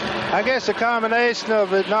 so I guess a combination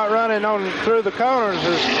of it not running on through the corners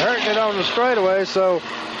is hurting it on the straightaway, so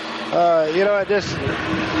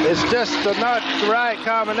it's just not the right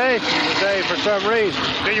combination today for some reason.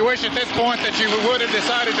 Do you wish at this point that you would have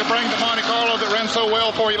decided to bring the Monte Carlo that ran so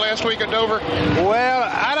well for you last week at Dover? Well,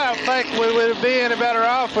 I don't think we would be any better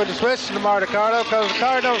off with switching to Monte Carlo because the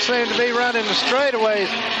car don't seem to be running the straightaways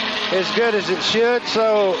as good as it should.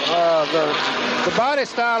 So the body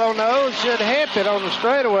style on those should help it on the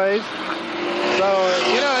straightaways. So,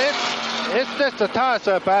 it's just a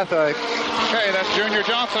toss-up, I think. Okay, that's Junior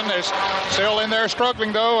Johnson. Is still in there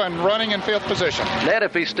struggling, though, and running in 5th position. Ned,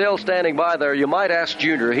 if he's still standing by there, you might ask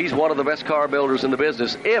Junior. He's one of the best car builders in the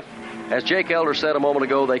business. If, as Jake Elder said a moment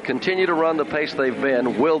ago, they continue to run the pace they've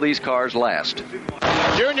been, will these cars last?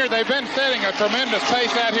 Junior, they've been setting a tremendous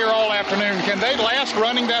pace out here all afternoon. Can they last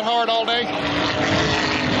running that hard all day?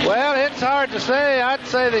 Well, it's hard to say. I'd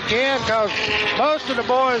say they can because most of the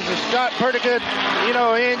boys have got pretty good,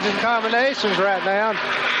 engine combinations right now.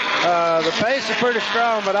 The pace is pretty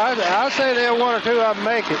strong, but I'll say they'll one or two of them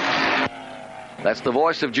make it. That's the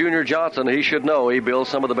voice of Junior Johnson. He should know he builds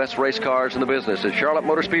some of the best race cars in the business. At Charlotte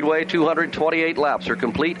Motor Speedway, 228 laps are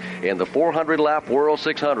complete in the 400-lap World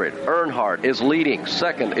 600. Earnhardt is leading.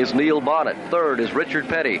 Second is Neil Bonnet. Third is Richard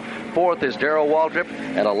Petty. Fourth is Darrell Waltrip.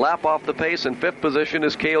 And a lap off the pace in 5th position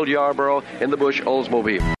is Cale Yarborough in the Busch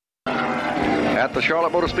Oldsmobile. At the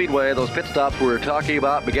Charlotte Motor Speedway, those pit stops we were talking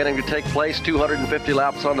about beginning to take place. 250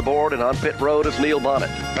 laps on the board, and on pit road is Neil Bonnet.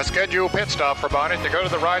 A scheduled pit stop for Bonnet to go to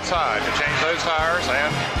the right side to change those tires,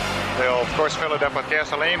 and they'll, of course, fill it up with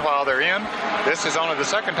gasoline while they're in. This is only the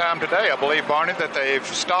second time today, I believe, Barnett, that they've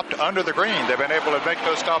stopped under the green. They've been able to make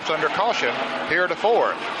those stops under caution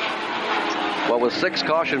heretofore. Well, with 6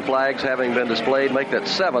 caution flags having been displayed, make that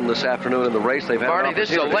 7 this afternoon in the race. They've had Barney,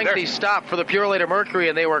 this is a lengthy stop for the Purolator Mercury,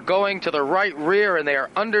 and they were going to the right rear, and they are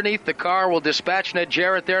underneath the car. We'll dispatch Ned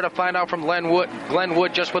Jarrett there to find out from Glenn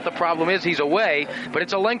Wood just what the problem is. He's away, but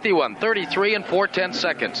it's a lengthy one, 33 and 4/10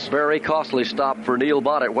 seconds. Very costly stop for Neil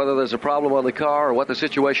Bonnet. Whether there's a problem on the car or what the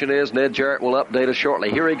situation is, Ned Jarrett will update us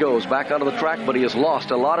shortly. Here he goes, back onto the track, but he has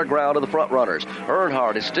lost a lot of ground to the front runners.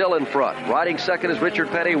 Earnhardt is still in front. Riding second is Richard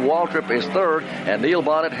Petty. Waltrip is third, and Neil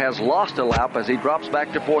Bonnet has lost a lap as he drops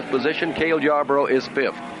back to 4th position. Cale Yarborough is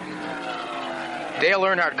 5th. Dale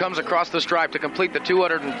Earnhardt comes across the stripe to complete the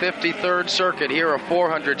 253rd circuit here, a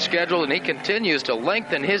 400 schedule, and he continues to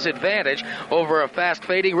lengthen his advantage over a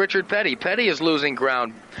fast-fading Richard Petty. Petty is losing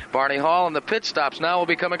ground, Barney Hall, and the pit stops now will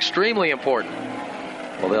become extremely important.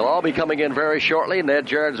 Well, they'll all be coming in very shortly. Ned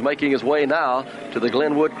Jarrett is making his way now to the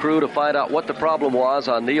Glenwood crew to find out what the problem was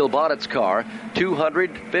on Neil Bonnet's car.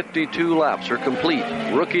 252 laps are complete.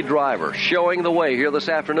 Rookie driver showing the way here this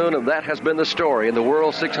afternoon, and that has been the story in the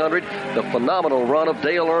World 600. The phenomenal run of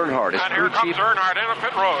Dale Earnhardt. And here comes Earnhardt in the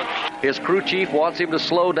pit road. His crew chief wants him to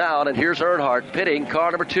slow down, and here's Earnhardt pitting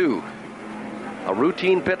car number 2. A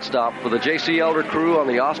routine pit stop for the J.C. Elder crew on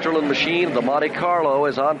the Osterlund machine. The Monte Carlo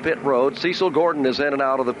is on pit road. Cecil Gordon is in and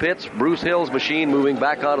out of the pits. Bruce Hill's machine moving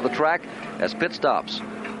back onto the track as pit stops.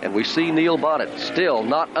 And we see Neil Bonnet still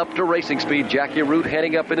not up to racing speed. Jackie Root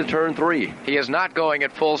heading up into turn 3. He is not going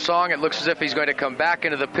at full song. It looks as if he's going to come back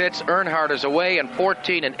into the pits. Earnhardt is away in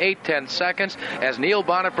 14 and 8/10 seconds as Neil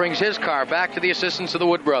Bonnet brings his car back to the assistance of the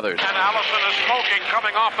Wood brothers. And Allison is smoking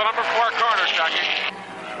coming off the number 4 corner, Jackie.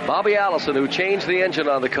 Bobby Allison, who changed the engine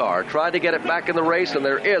on the car, tried to get it back in the race, and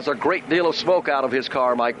there is a great deal of smoke out of his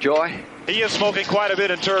car, Mike Joy. He is smoking quite a bit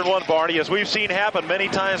in turn 1, Barney. As we've seen happen many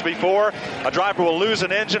times before, a driver will lose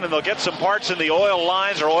an engine and they'll get some parts in the oil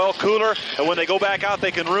lines or oil cooler, and when they go back out, they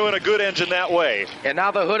can ruin a good engine that way. And now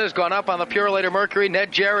the hood has gone up on the Purolator Mercury.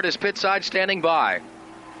 Ned Jarrett is pit side standing by.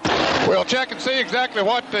 We'll check and see exactly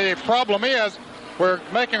what the problem is. We're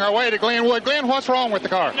making our way to Glenwood. Glenn, what's wrong with the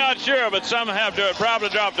car? Not sure, but some have probably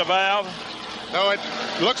dropped a valve. No, it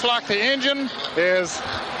looks like the engine is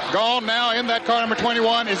gone now in that car number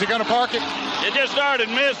 21. Is he going to park it? It just started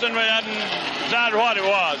missing. We hadn't decided what it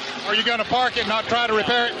was. Are you going to park it and not try to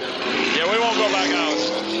repair it? Yeah, we won't go back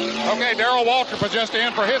out. Okay, Darrell Waltrip was just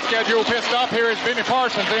in for his scheduled pit stop. Here is Benny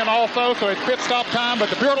Parsons in also, so it's pit stop time, but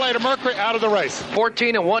the Purolator Mercury out of the race.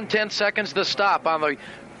 14 and 1/10 seconds to stop on the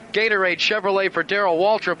Gatorade Chevrolet for Darrell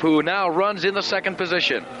Waltrip, who now runs in the 2nd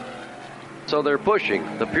position. So they're pushing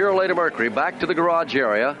the Purolator Mercury back to the garage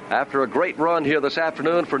area after a great run here this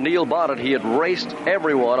afternoon for Neil Bonnet. He had raced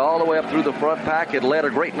everyone all the way up through the front pack. Had led a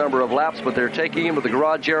great number of laps, but they're taking him to the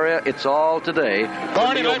garage area. It's all today.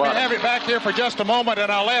 Barney, let me have it back here for just a moment,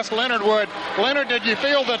 and I'll ask Leonard Wood. Leonard, did you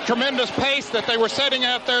feel the tremendous pace that they were setting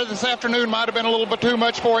out there this afternoon might have been a little bit too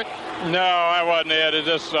much for it? No, I wasn't, Ed. It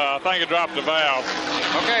just, I think it dropped the valve.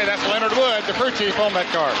 Okay, that's Leonard Wood, the crew chief on that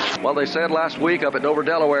car. Well, they said last week up at Dover,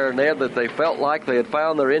 Delaware, Ned, that they felt like they had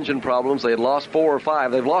found their engine problems. They had lost 4 or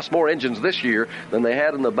 5. They've lost more engines this year than they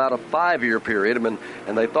had in about a 5-year period, and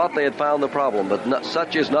they thought they had found the problem. But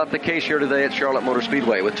such is not the case here today at Charlotte Motor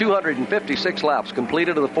Speedway. With 256 laps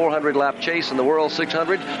completed of the 400-lap chase in the World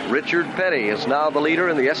 600, Richard Petty is now the leader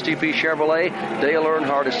in the STP Chevrolet. Dale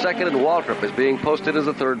Earnhardt is second, and Waltrip is being posted as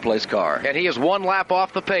a third-place car. And he is 1 lap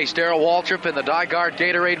off the pace. Darrell Waltrip in the Dyguard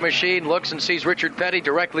Gatorade machine looks and sees Richard Petty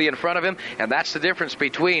directly in front of him, and that's the difference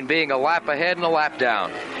between being a lap ahead and a lap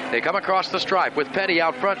down. They come across the stripe with Petty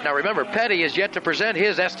out front. Now remember, Petty is yet to present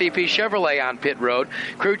his STP Chevrolet on pit road.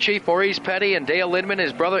 Crew chief Maurice Petty and Dale Lindman,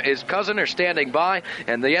 his cousin, are standing by,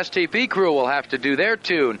 and the STP crew will have to do their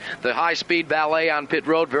tune, the high-speed ballet on pit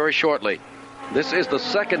road, very shortly. This is the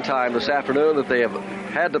second time this afternoon that they have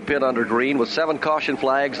had to pit under green. With 7 caution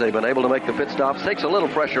flags, they've been able to make the pit stops. Takes a little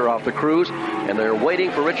pressure off the crews, and they're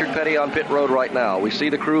waiting for Richard Petty on pit road right now. We see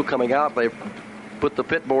the crew coming out. They've put the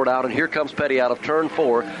pit board out, and here comes Petty out of turn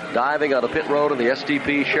 4, diving on the pit road in the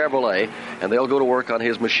STP Chevrolet, and they'll go to work on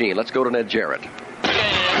his machine. Let's go to Ned Jarrett.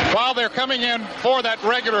 While they're coming in for that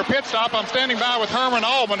regular pit stop, I'm standing by with Herman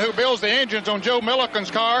Allman, who builds the engines on Joe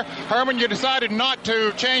Milliken's car. Herman, you decided not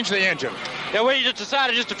to change the engine. Yeah, we just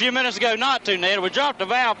decided just a few minutes ago not to, Ned. We dropped the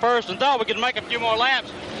valve first and thought we could make a few more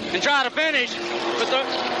laps and try to finish,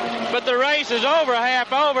 but the race is over,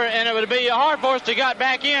 half over, and it would be hard for us to get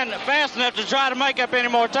back in fast enough to try to make up any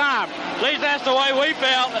more time. At least that's the way we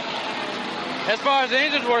felt. As far as the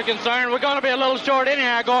engines were concerned, we're going to be a little short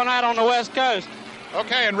anyhow going out on the West Coast.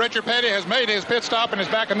 Okay, and Richard Petty has made his pit stop and is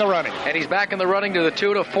back in the running. And he's back in the running to the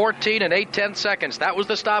tune of 14 and 8/10 seconds. That was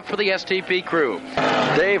the stop for the STP crew.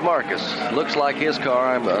 Dave Marcus. Looks like his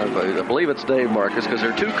car. I believe it's Dave Marcus, because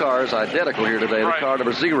there are 2 cars identical here today. Right. The car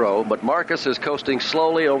number 0, but Marcus is coasting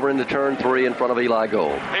slowly over into turn 3 in front of Eli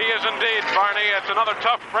Gold. He is indeed, Barney. It's another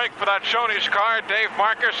tough break for that Shoney's car. Dave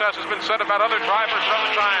Marcus, as has been said about other drivers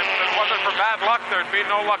other times, if it wasn't for bad luck, there'd be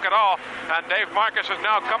no luck at all. And Dave Marcus is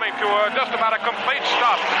now coming to just about a complete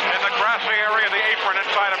stop in the grassy area of the apron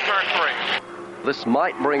inside of turn 3. This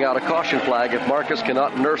might bring out a caution flag if Marcus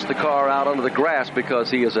cannot nurse the car out onto the grass,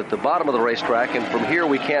 because he is at the bottom of the racetrack, and from here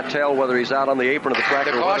we can't tell whether he's out on the apron of the track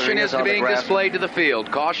or whether caution he is on being the grass. displayed to the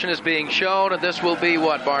field. Caution is being shown, and this will be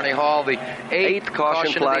what, Barney Hall? The 8th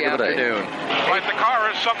caution flag of the afternoon. Right, the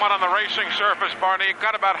car is somewhat on the racing surface, Barney.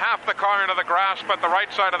 Got about half the car into the grass, but the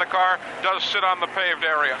right side of the car does sit on the paved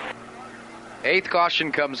area. 8th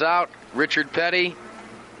caution comes out. Richard Petty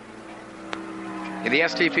in the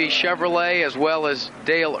STP Chevrolet, as well as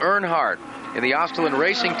Dale Earnhardt in the Osterlund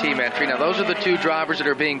Racing Team entry. Now, those are the 2 drivers that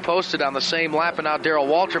are being posted on the same lap, and now Darrell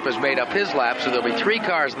Waltrip has made up his lap, so there'll be 3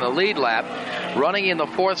 cars in the lead lap. Running in the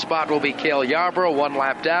 4th spot will be Cale Yarborough, 1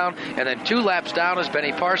 lap down, and then 2 laps down is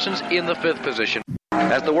Benny Parsons in the 5th position.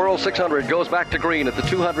 As the World 600 goes back to green at the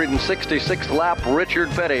 266th lap, Richard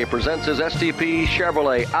Petty presents his STP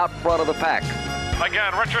Chevrolet out front of the pack.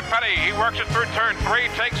 Again, Richard Petty, he works it through turn 3,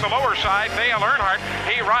 takes the lower side. Dale Earnhardt,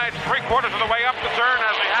 he rides 3/4 of the way up the turn,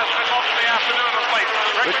 as he has been most of the afternoon of late.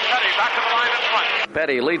 Richard Petty back to the line in front.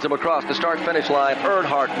 Petty leads him across the start-finish line.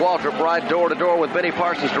 Earnhardt, Waltrip ride door-to-door with Benny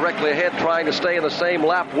Parsons directly ahead, trying to stay in the same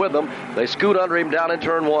lap with them. They scoot under him down in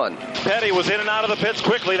turn 1. Petty was in and out of the pits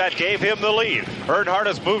quickly. That gave him the lead. Earnhardt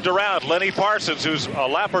has moved around Lenny Parsons, who's a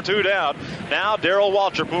lap or 2 down. Now Darrell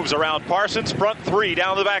Waltrip moves around Parsons, front 3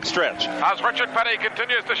 down the backstretch. As Richard Petty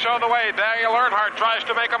continues to show the way, Dale Earnhardt tries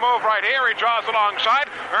to make a move right here. He draws alongside.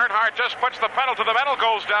 Earnhardt just puts the pedal to the metal,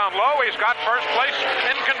 goes down low. He's got first place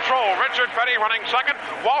in control. Richard Petty running second.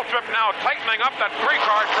 Waltrip now tightening up that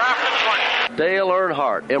 3-car draft in front. Dale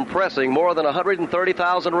Earnhardt impressing more than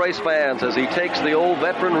 130,000 race fans as he takes the old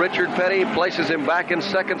veteran Richard Petty, places him back in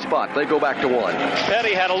 2nd spot. They go back to 1.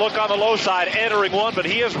 Petty had a look on the low side entering 1, but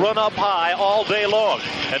he has run up high all day long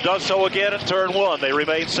and does so again at turn 1. They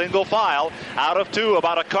remain single file out of 2.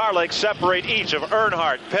 About a car length separate each of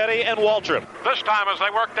Earnhardt, Petty, and Waltrip. This time, as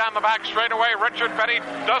they work down the back straightaway, Richard Petty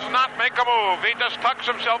does not make a move. He just tucks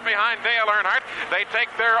himself behind Dale Earnhardt. They take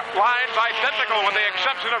their lines identical with the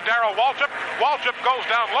exception of Darrell Waltrip. Waltrip goes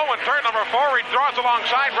down low in turn number 4. He draws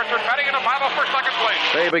alongside Richard Petty in a battle for 2nd place.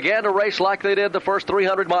 They began to race like they did the first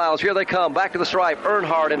 300 miles. Here they come, back to the stripe.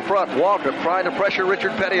 Earnhardt in front. Waltrip trying to pressure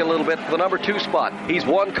Richard Petty a little bit for the number 2 spot. He's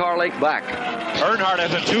 1 car length back. Earnhardt has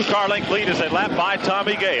a 2-car length lead as they lap by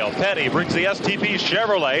Tommy Gale. Petty brings the STP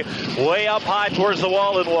Chevrolet way up high towards the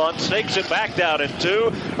wall in 1, snakes it back down in 2.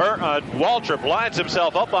 Waltrip lines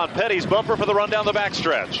himself up on Petty's bumper for the run down the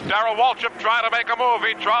backstretch. Darrell Waltrip trying to make a move.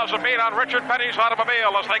 He draws a bead on Richard Petty's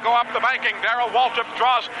automobile as they go up the banking. Darrell Waltrip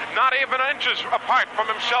draws not even inches apart from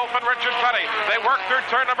himself and Richard Petty. They work through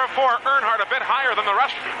turn number 4. Earnhardt a bit higher than the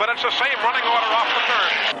rest, but it's the same running order off the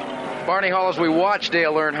turn. Barney Hall, as we watch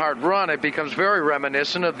Dale Earnhardt run, it becomes very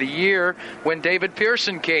reminiscent of the year when David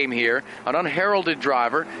Pearson came here, an unheralded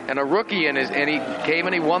driver and a rookie, and he came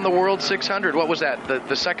and he won the World 600. What was that?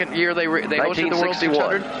 The second year they hosted the World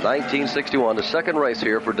 600? 1961, the second race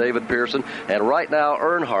here for David Pearson. And right now,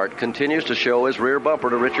 Earnhardt continues to show his rear bumper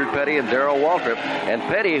to Richard Petty and Darrell Waltrip. And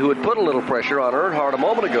Petty, who had put a little pressure on Earnhardt a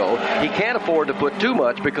moment ago, he can't afford to put too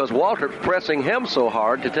much because Waltrip's pressing him so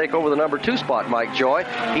hard to take over the number 2 spot, Mike Joy.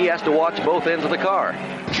 He has to watch both ends of the car.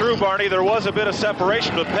 True, Barney, there was a bit of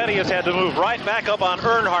separation, but Petty has had to move right back up on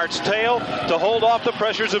Earnhardt's tail to hold off the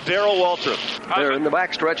pressures of Darrell Waltrip. They're in the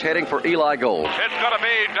backstretch heading for Eli Gold. It's going to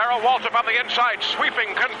be Darrell Waltrip on the inside,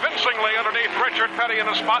 sweeping convincingly underneath Richard Petty in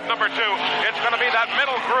the spot number 2. It's going to be that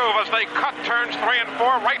middle groove as they cut turns 3 and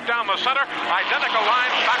 4 right down the center. Identical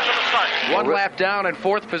lines back to the start. 1 lap down in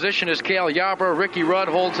 4th position is Cale Yarborough. Ricky Rudd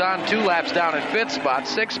holds on 2 laps down in 5th spot.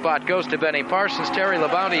 6th spot goes to Benny Parsons. Terry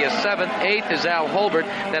Labonte is 7th. 8th is Al Holbert.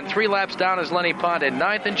 Then 3 laps down is Lenny Pond in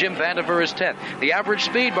 9th, and Jim Vandiver is 10th. The average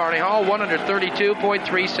speed, Barney Hall,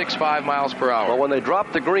 132.365 miles per hour. Well, when they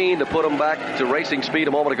dropped the green to put them back to racing speed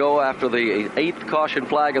a moment ago after the 8th caution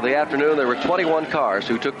flag of the afternoon, there were 21 cars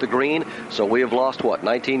who took the green. So we have lost,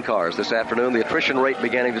 19 cars this afternoon. The attrition rate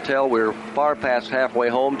beginning to tell. We're far past halfway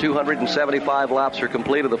home. 275 laps are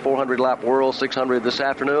completed. The 400-lap World 600 this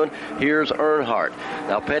afternoon. Here's Earnhardt.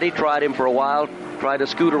 Now, Petty tried him for a while. Tried to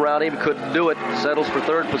scoot around him, couldn't do it. Settles for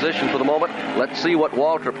 3rd position for the moment. Let's see what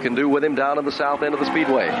Waltrip can do with him down in the south end of the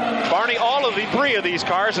speedway. Barney, all of the 3 of these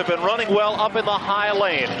cars have been running well up in the high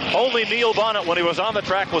lane. Only Neil Bonnet, when he was on the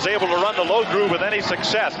track, was able to run the low groove with any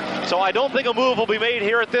success. So I don't think a move will be made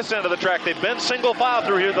here at this end of the track. They've been single file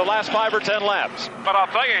through here the last 5 or 10 laps. But I'll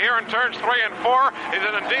tell you, here in turns 3 and 4 is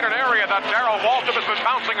indeed an area that Darrell Waltrip has been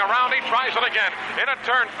bouncing around. He tries it again. In at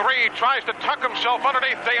turn 3, he tries to tuck himself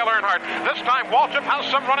underneath Dale Earnhardt. This time, Waltrip has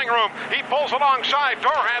some running room. He pulls alongside,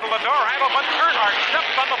 door handle, but Earnhardt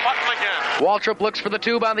steps on the button again. Waltrip looks for the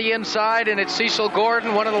tube on the inside, and it's Cecil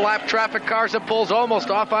Gordon, one of the lap traffic cars that pulls almost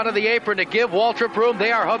off onto the apron to give Waltrip room.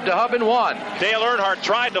 They are hub to hub in 1. Dale Earnhardt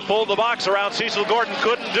tried to pull the box around Cecil Gordon,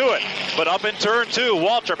 couldn't do it. But up in turn 2,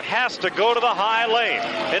 Waltrip has to go to the high lane.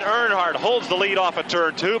 And Earnhardt holds the lead off at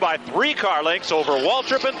turn 2 by 3 car lengths over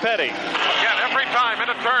Waltrip and Petty. Again, every time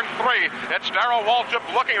into turn 3, it's Darrell Waltrip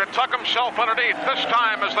looking to tuck himself underneath. This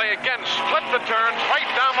time, as they again split the turns right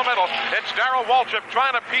down the middle, it's Darrell Waltrip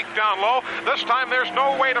trying to peek down low. This time there's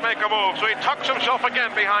no way to make a move, so he tucks himself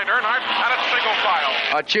again behind Earnhardt, and it's single file.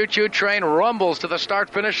 A choo-choo train rumbles to the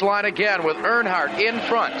start-finish line again with Earnhardt in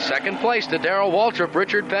front. 2nd place to Darrell Waltrip.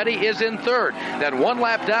 Richard Petty is in 3rd. Then 1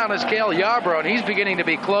 lap down is Cale Yarborough, and he's beginning to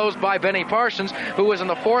be closed by Benny Parsons, who is in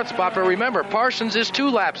the 4th spot. But remember, Parsons is 2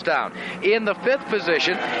 laps down. In the 5th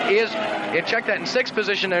position in 6th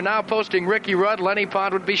position, they're now posting Ricky Rudd. Lenny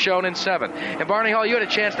Pond would be shown in 7th. And Barney Hall, you had a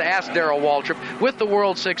chance to ask Darrell Waltrip, with the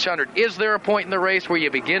World 600, is there a point in the race where you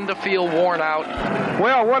begin to feel worn out?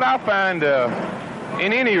 Well, what I find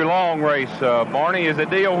in any long race, Barney, is a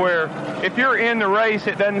deal where if you're in the race,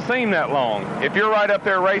 it doesn't seem that long. If you're right up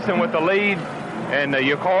there racing with the lead and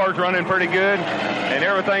your car's running pretty good and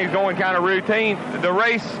everything's going kind of routine, the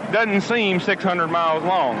race doesn't seem 600 miles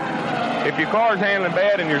long. If your car's handling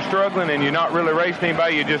bad and you're struggling and you're not really racing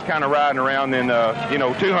anybody, you're just kind of riding around, then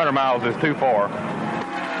 200 miles is too far.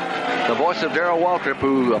 The voice of Darrell Waltrip,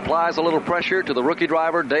 who applies a little pressure to the rookie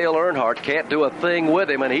driver, Dale Earnhardt. Can't do a thing with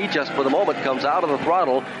him, and he just, for the moment, comes out of the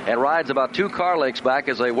throttle and rides about 2 car lengths back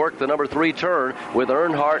as they work the number 3 turn with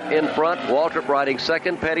Earnhardt in front, Waltrip riding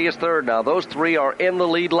 2nd, Petty is 3rd. Now, those 3 are in the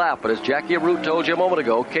lead lap, but as Jackie Root told you a moment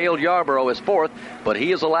ago, Cale Yarborough is 4th, but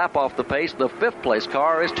he is a lap off the pace. The 5th place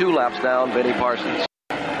car is 2 laps down, Benny Parsons.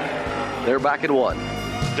 They're back in 1.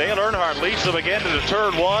 Dale Earnhardt leads them again into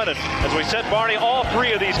turn 1, and as we said, Barney, all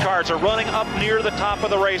 3 of these cars are running up near the top of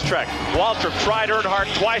the racetrack. Waltrip tried Earnhardt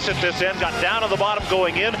twice at this end, got down on the bottom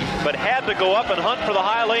going in, but had to go up and hunt for the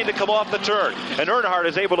high lane to come off the turn. And Earnhardt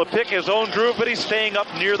is able to pick his own groove, but he's staying up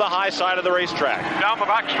near the high side of the racetrack. Down the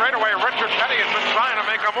back straightaway, Richard Petty has been trying to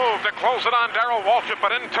make a move to close it on Darrell Waltrip,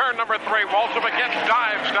 but in turn number 3, Waltrip again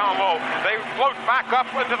dives down low. They float back up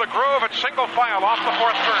into the groove at single file off the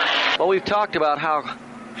 4th turn. Well, we've talked about how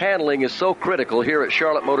handling is so critical here at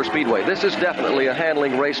Charlotte Motor Speedway. This is definitely a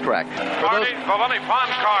handling racetrack. The Lenny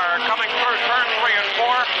Pond car coming through turn 3 and 4,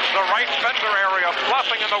 the right fender area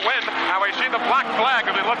fluffing in the wind, and we see the black flag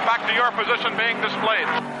as we look back to your position being displayed.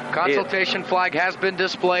 Consultation flag has been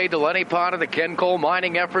displayed to Lenny Pond and the Ken Cole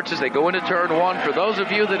mining efforts as they go into turn 1. For those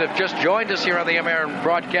of you that have just joined us here on the MRN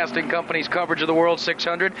Broadcasting Company's coverage of the World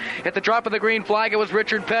 600, at the drop of the green flag, it was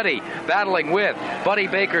Richard Petty battling with Buddy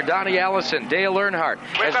Baker, Donnie Allison, Dale Earnhardt.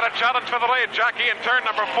 We've got a challenge for the lead, Jackie, in turn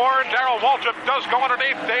number 4. Darrell Waltrip does go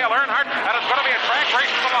underneath Dale Earnhardt, and it's going to be a drag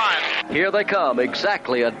race to the line. Here they come.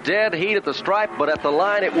 Exactly a dead heat at the stripe, but at the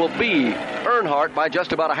line it will be Earnhardt by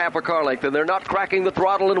just about a half a car length, and they're not cracking the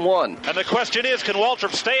throttle in one. And the question is, can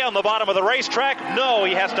Waltrip stay on the bottom of the racetrack? No,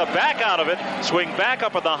 he has to back out of it, swing back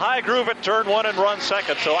up in the high groove at turn 1 and run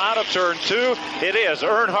second. So out of turn 2, it is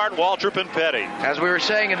Earnhardt, Waltrip, and Petty. As we were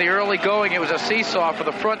saying in the early going, it was a seesaw for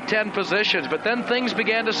the front 10 positions, but then things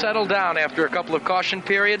began to settle down after a couple of caution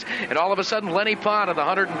periods, and all of a sudden Lenny Pond on the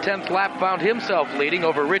 110th lap found himself leading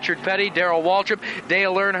over Richard Petty, Darrell Waltrip,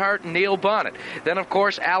 Dale Earnhardt, and Neil Bonnet. Then, of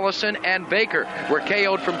course, Allison and Baker were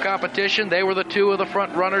KO'd from competition. They were the two of the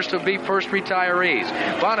front runners to be first retirees.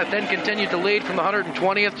 Bonnet then continued to lead from the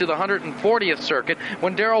 120th to the 140th circuit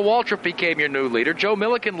when Darrell Waltrip became your new leader. Joe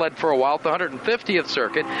Milliken led for a while at the 150th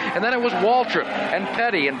circuit, and then it was Waltrip and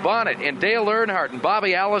Petty and Bonnet and Dale Earnhardt and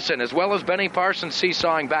Bobby Allison, as well as Benny Parsons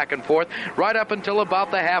seesawing back and forth right up until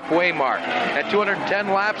about the halfway mark. At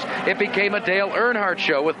 210 laps, it became a Dale Earnhardt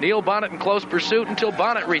show with Neil Bonnet in close pursuit until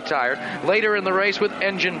Bonnet retired later in the race with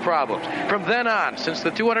engine problems. From then on, since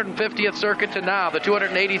the 250th circuit to now, the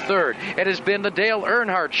 283rd, it has been the Dale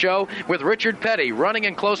Earnhardt show with Richard Petty running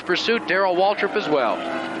in close pursuit, Darrell Waltrip as well.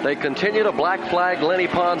 They continue to black flag Lenny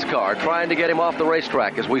Pond's car, trying to get him off the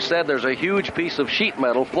racetrack. As we said, there's a huge piece of sheet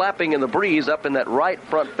metal flapping in the breeze up in that right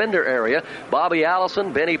front fender area. Bobby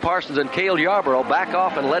Allison, Benny Parsons, and Cale Yarborough back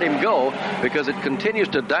off and let him go because it continues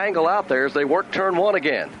to dangle out there as they work turn 1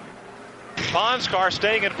 again. Pond's car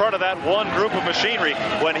staying in front of that one group of machinery.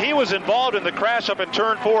 When he was involved in the crash up in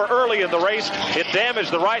turn 4 early in the race, it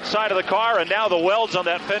damaged the right side of the car, and now the welds on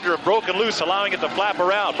that fender have broken loose, allowing it to flap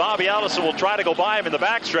around. Bobby Allison will try to go by him in the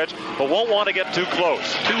backstretch, but won't want to get too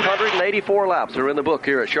close. 284 laps are in the book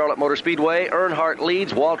here at Charlotte Motor Speedway. Earnhardt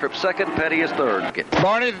leads, Waltrip second, Petty is third.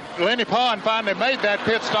 Barney, Lenny Pond finally made that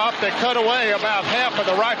pit stop. They cut away about half of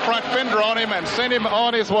the right front fender on him and sent him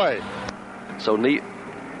on his way. So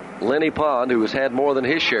Lenny Pond, who has had more than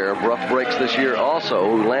his share of rough breaks this year also,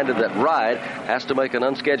 who landed that ride, has to make an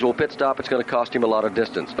unscheduled pit stop. It's going to cost him a lot of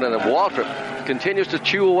distance. And if Waltrip continues to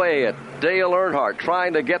chew away at Dale Earnhardt,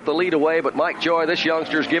 trying to get the lead away, but Mike Joy, this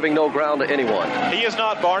youngster's giving no ground to anyone. He is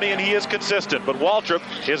not, Barney, and he is consistent, but Waltrip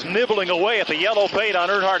is nibbling away at the yellow paint on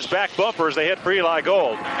Earnhardt's back bumper as they hit for Eli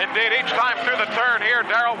Gold. Indeed, each time through the turn here,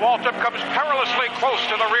 Darrell Waltrip comes perilously close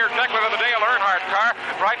to the rear deck of the Dale Earnhardt car.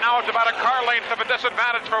 Right now it's about a car length of a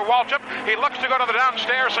disadvantage for Waltrip. He looks to go to the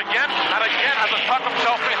downstairs again, and again has to tuck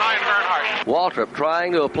himself behind Earnhardt. Waltrip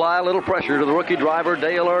trying to apply a little pressure to the rookie driver,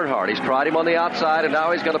 Dale Earnhardt. He's tried him on the outside, and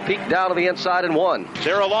now he's going to peek down to the inside and won.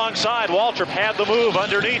 They're alongside. Waltrip had the move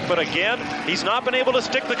underneath, but again, he's not been able to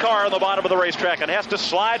stick the car on the bottom of the racetrack and has to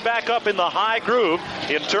slide back up in the high groove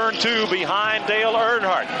in turn 2 behind Dale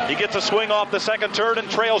Earnhardt. He gets a swing off the second turn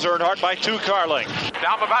and trails Earnhardt by 2 car lengths.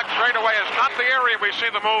 Down the back straightaway is not the area we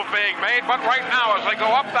see the move being made, but right now as they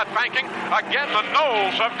go up that banking, again the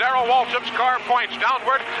nose of Darrell Waltrip's car points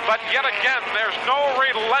downward, but yet again there's no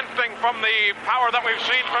relenting from the power that we've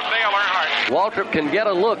seen from Dale Earnhardt. Waltrip can get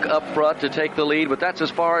a look up front to take the lead, but that's as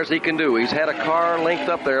far as he can do. He's had a car length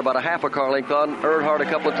up there, about a half a car length on Earnhardt a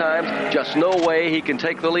couple of times. Just no way he can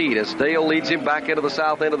take the lead as Dale leads him back into the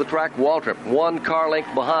south end of the track. Waltrip 1 car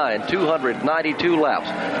length behind, 292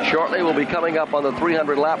 laps. Shortly we'll be coming up on the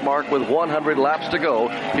 300 lap mark with 100 laps to go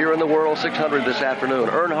here in the World 600 this afternoon.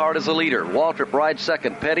 Earnhardt is the leader. Waltrip rides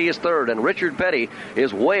second. Petty is third, and Richard Petty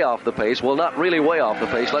is way off the pace. Well, not really way off the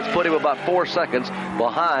pace. Let's put him about 4 seconds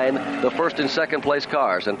behind the first and second place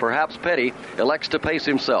cars, and perhaps Petty elects to pace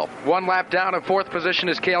himself. 1 lap down in 4th position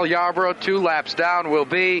is Cale Yarborough. 2 laps down will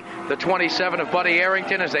be the 27 of Buddy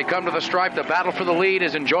Arrington. As they come to the stripe, the battle for the lead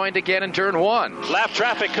is enjoined again in turn 1. Lap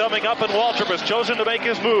traffic coming up, and Waltrip has chosen to make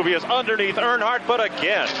his move. He is underneath Earnhardt, but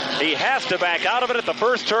again, he has to back out of it at the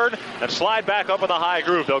first turn and slide back up in the high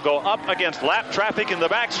groove. They'll go up against lap traffic in the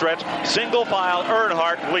backstretch. Single file,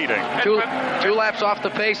 Earnhardt leading. 2 laps off the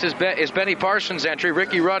pace is Benny Parsons' entry.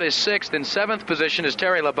 Ricky Rudd is 6th. In 7th position is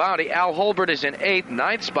Terry Labonte. buddy Al Holbert is in 8th.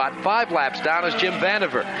 9th spot, 5 laps down, is Jim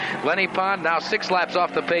Vandiver. Lenny Pond now 6 laps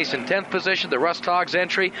off the pace in 10th position. The Russ Toggs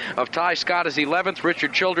entry of Ty Scott is 11th.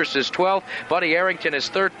 Richard Childress is 12th. Buddy Arrington is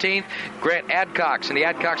 13th. Grant Adcox and the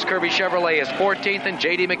Adcox Kirby Chevrolet is 14th. And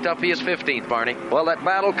J.D. McDuffie is 15th, Barney. Well, that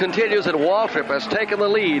battle continues, and Waltrip has taken the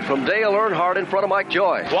lead from Dale Earnhardt in front of Mike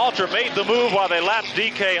Joy. Waltrip made the move while they lapped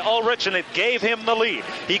D.K. Ulrich, and it gave him the lead.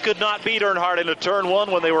 He could not beat Earnhardt into turn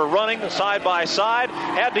 1 when they were running side by side.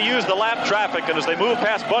 Had to use the lap traffic, and as they moved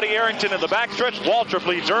past Buddy Arrington in the backstretch, Waltrip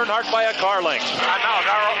leads Earnhardt by a car length. And now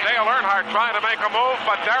Dale Earnhardt trying to make a move,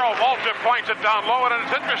 but Darrell Waltrip points it down low. And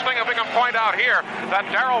it's interesting if we can point out here that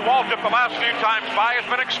Darrell Waltrip the last few times by has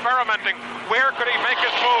been experimenting. Where could he make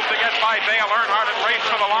his move to get by Dale Earnhardt and race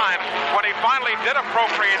to the line? When he finally did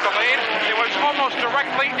appropriate the lead, it was almost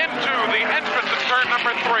directly into the entrance of turn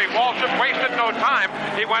number 3. Waltrip wasted no time.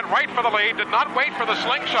 He went right for the lead, did not wait for the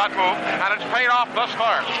slingshot move, and it's paid off thus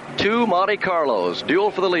far. 2 Monte Carlos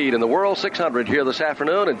duel for the lead in the World 600 here this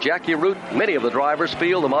afternoon, and Jackie Root, many of the drivers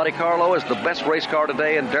feel the Monte Carlo is the best race car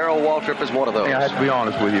today, and Darrell Waltrip is one of those. Yeah, I have to be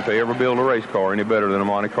honest with you. If they ever build a race car any better than a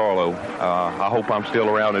Monte Carlo, I hope I'm still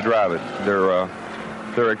around to drive it.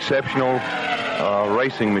 They're exceptional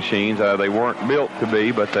racing machines. They weren't built to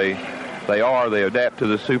be, but they are. They adapt to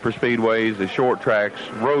the super speedways, the short tracks,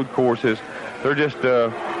 road courses. They're just they're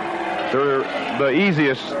the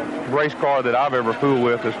easiest race car that I've ever fooled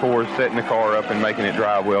with as far as setting the car up and making it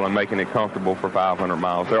drive well and making it comfortable for 500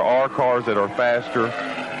 miles. There are cars that are faster,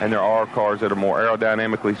 and there are cars that are more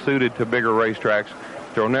aerodynamically suited to bigger racetracks.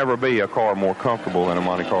 There will never be a car more comfortable than a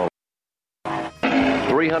Monte Carlo.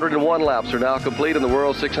 301 laps are now complete in the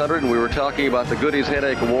World 600, and we were talking about the Goodies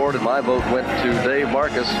Headache Award, and my vote went to Dave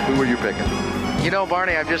Marcus. Who were you picking? You know,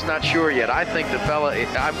 Barney, I'm just not sure yet. I think the fella,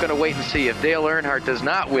 I'm going to wait and see. If Dale Earnhardt does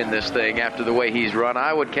not win this thing after the way he's run,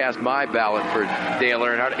 I would cast my ballot for Dale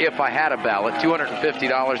Earnhardt if I had a ballot.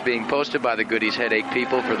 $250 being posted by the Goodies Headache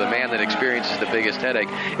people for the man that experiences the biggest headache.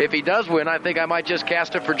 If he does win, I think I might just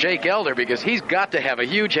cast it for Jake Elder, because he's got to have a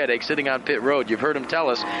huge headache sitting on pit road. You've heard him tell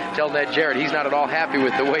Ned Jarrett, he's not at all happy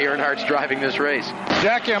with the way Earnhardt's driving this race.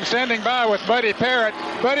 Jackie, I'm standing by with Buddy Parrott.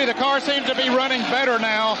 Buddy, the car seems to be running better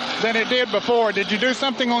now than it did before. Did you do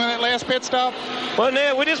something on that last pit stop? Well,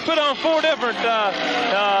 Ned, we just put on 4 different tires.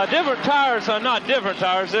 Not different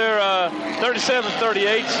tires. They're 37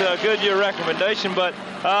 38s, Goodyear recommendation. But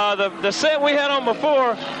the set we had on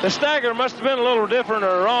before, the stagger must have been a little different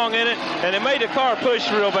or wrong in it, and it made the car push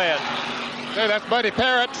real bad. Okay, that's Buddy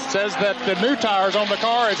Parrott. Says that the new tires on the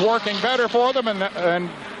car is working better for them, and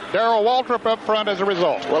Darrell Waltrip up front as a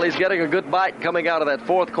result. Well, he's getting a good bite coming out of that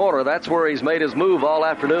 4th corner. That's where he's made his move all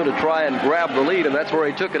afternoon to try and grab the lead, and that's where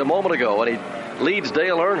he took it a moment ago. And he leads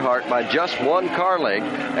Dale Earnhardt by just 1 car length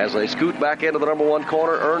as they scoot back into the number 1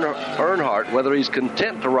 corner. Earnhardt, whether he's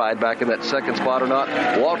content to ride back in that 2nd spot or not,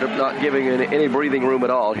 Waltrip not giving any breathing room at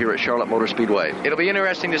all here at Charlotte Motor Speedway. It'll be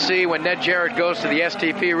interesting to see when Ned Jarrett goes to the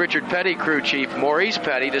STP Richard Petty crew chief, Maurice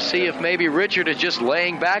Petty, to see if maybe Richard is just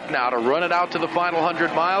laying back now to run it out to the final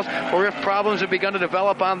 100 miles, or if problems have begun to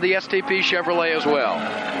develop on the STP Chevrolet as well.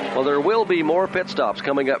 Well, there will be more pit stops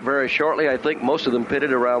coming up very shortly. I think most of them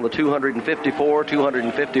pitted around the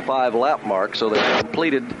 255 lap mark, so they've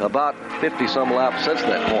completed about 50-some laps since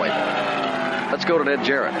that point. Let's go to Ned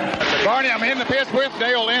Jarrett. Barney, I'm in the pits with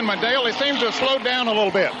Dale Inman. Dale, he seems to have slowed down a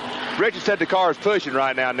little bit. Richard said the car is pushing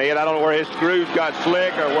right now, Ned. I don't know where his screws got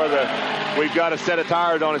slick or whether we've got a set of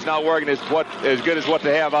tires on it's not working as good as what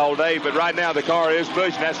they have all day. But right now the car is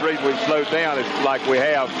pushing. That's the reason we've slowed down like we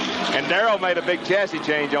have. And Darrell made a big chassis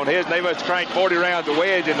change on his. They must have cranked 40 rounds of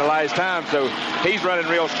wedge in the last time, so he's running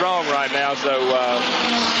real strong right now. So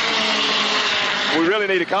we really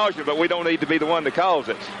need a caution, but we don't need to be the one to cause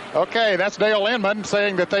it. Okay, that's Dale Inman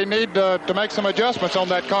saying that they need to make some adjustments on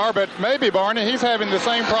that car, but maybe, Barney, he's having the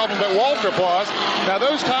same problem that Waltrip was. Now,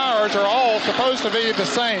 those tires are all supposed to be the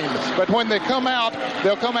same, but when they come out,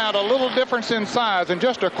 they'll come out a little difference in size, and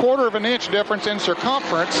just a 1/4 of an inch difference in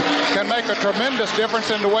circumference can make a tremendous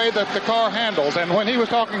difference in the way that the car handles. And when he was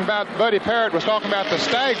talking about, Buddy Parrott was talking about the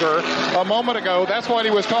stagger a moment ago, that's what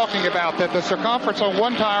he was talking about, that the circumference on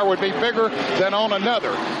one tire would be bigger than on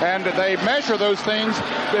another. And they measure those things,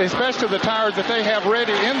 especially the tires that they have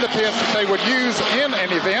ready in the pits that they would use in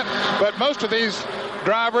an event. But most of these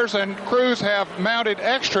drivers and crews have mounted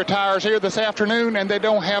extra tires here this afternoon, and they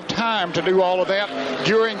don't have time to do all of that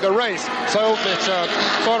during the race. So it's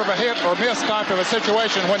sort of a hit or miss type of a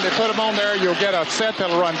situation. When they put them on there, you'll get a set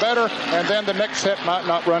that'll run better, and then the next set might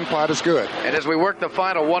not run quite as good. And as we work the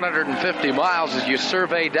final 150 miles, as you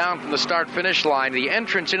survey down from the start-finish line, the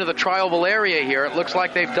entrance into the trioval area here, it looks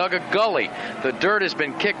like they've dug a gully. The dirt has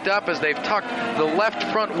been kicked up as they've tucked the left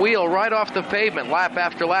front wheel right off the pavement lap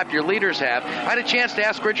after lap. Your leaders have. I had a chance to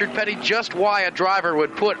ask Richard Petty just why a driver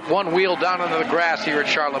would put one wheel down onto the grass here at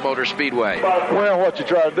Charlotte Motor Speedway. Well, what you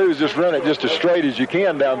try to do is just run it just as straight as you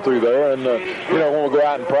can down through there. And, when we go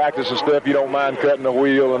out and practice and stuff, you don't mind cutting the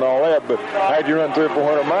wheel and all that. But after you run 300 or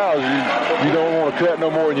 400 miles, you don't want to cut no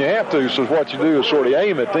more than you have to. So what you do is sort of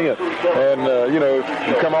aim it then. And,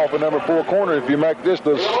 you come off a number 4 corner. If you make this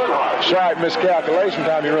the slight miscalculation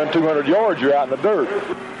time, you run 200 yards, you're out in the dirt.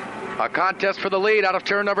 A contest for the lead out of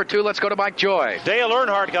turn number 2. Let's go to Mike Joy. Dale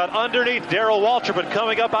Earnhardt got underneath Darrell Waltrip, but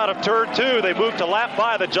coming up out of turn 2, they moved to lap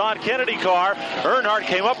by the John Kennedy car. Earnhardt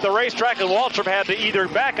came up the racetrack, and Waltrip had to either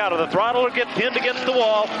back out of the throttle or get pinned against the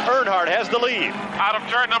wall. Earnhardt has the lead. Out of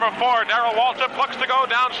turn number 4, Darrell Waltrip looks to go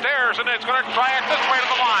downstairs, and it's going to try it this way to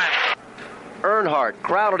the line. Earnhardt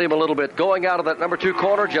crowded him a little bit going out of that number 2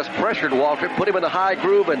 corner, just pressured Waltrip, put him in the high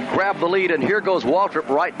groove and grabbed the lead, and here goes Waltrip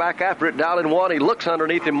right back after it, down in 1. He looks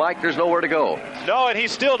underneath him, Mike. There's nowhere to go. No, and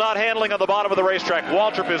he's still not handling on the bottom of the racetrack.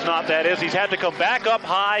 Waltrip is not, that is. He's had to come back up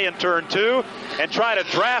high in turn 2 and try to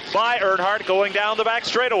draft by Earnhardt going down the back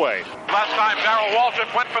straightaway. Last time Darrell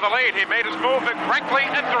Waltrip went for the lead, he made his move correctly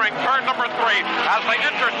entering turn number 3. As they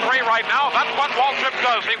enter 3 right now, that's what Waltrip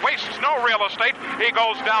does. He wastes no real estate. He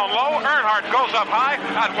goes down low. Earnhardt goes up high,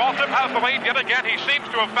 and Waltrip has the lead yet again. He seems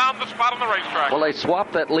to have found the spot on the racetrack. Well, they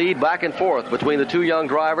swapped that lead back and forth between the 2 young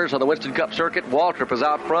drivers on the Winston Cup circuit. Waltrip is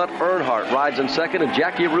out front. Earnhardt rides in second, and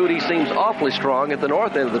Jackie Rudy seems awfully strong at the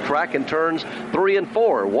north end of the track in turns 3 and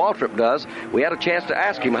 4. Waltrip does. We had a chance to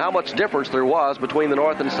ask him how much difference there was between the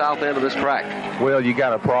north and south end of this track. Well, you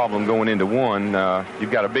got a problem going into 1.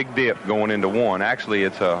 You've got a big dip going into 1. Actually,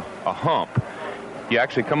 it's a hump. You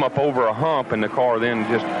actually come up over a hump, and the car then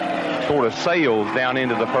just sort of sails down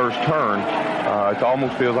into the first turn. It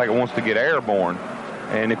almost feels like it wants to get airborne.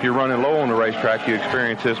 And if you're running low on the racetrack, you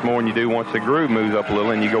experience this more than you do once the groove moves up a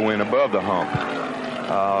little and you go in above the hump.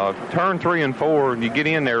 Turn 3 and 4, you get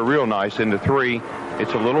in there real nice into 3.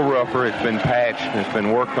 It's a little rougher. It's been patched and it's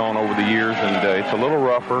been worked on over the years, and it's a little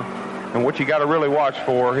rougher. And what you got to really watch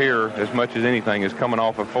for here, as much as anything, is coming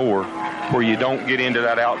off of 4, where you don't get into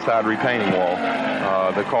that outside retaining wall.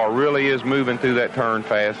 The car really is moving through that turn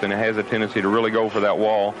fast, and it has a tendency to really go for that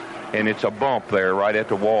wall. And it's a bump there right at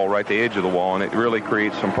the wall, right at the edge of the wall, and it really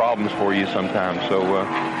creates some problems for you sometimes. So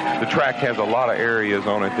the track has a lot of areas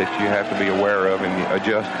on it that you have to be aware of and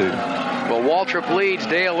adjust to. Well, Waltrip leads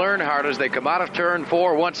Dale Earnhardt as they come out of turn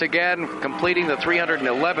 4 once again, completing the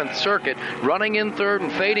 311th circuit. Running in third and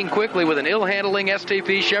fading quickly with an ill-handling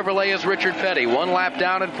STP Chevrolet is Richard Petty. 1 lap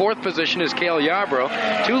down in 4th position is Cale Yarborough.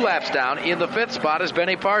 2 laps down in the 5th spot is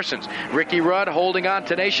Benny Parsons. Ricky Rudd holding on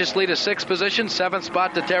tenaciously to 6th position. 7th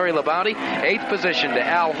spot to Terry Labonte. 8th position to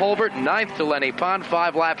Al Holbert. 9th to Lenny Pond.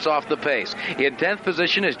 5 laps off the pace. In 10th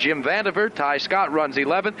position is Jim Vandiver. Ty Scott runs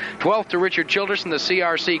 11th. 12th to Richard Childress in the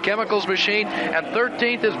CRC Chemicals machine. And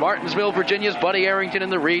 13th is Martinsville, Virginia's Buddy Arrington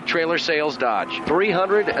in the Reed Trailer Sales Dodge.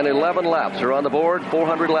 311 laps are on the board.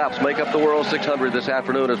 400 laps make up the World 600 this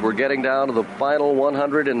afternoon as we're getting down to the final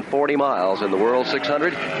 140 miles in the World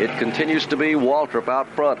 600. It continues to be Waltrip out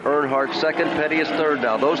front. Earnhardt second. Petty is third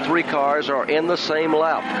now. Those 3 cars are in the same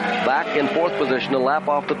lap. Back in 4th position, a lap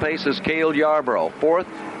off the pace, is Cale Yarborough.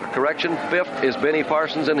 5th is Benny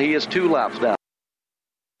Parsons, and he is 2 laps down.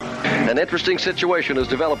 An interesting situation is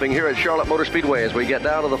developing here at Charlotte Motor Speedway as we get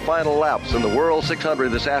down to the final laps in the World 600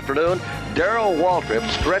 this afternoon. Darrell Waltrip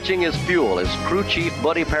stretching his fuel. His crew chief,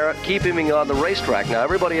 Buddy Parrott, keeping him on the racetrack. Now,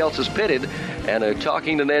 everybody else is pitted, and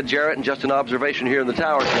talking to Ned Jarrett, and just an observation here in the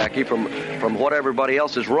tower, Jackie, from what everybody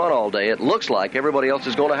else has run all day, it looks like everybody else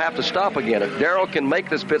is going to have to stop again. If Darrell can make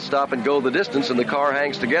this pit stop and go the distance and the car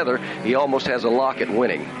hangs together, he almost has a lock at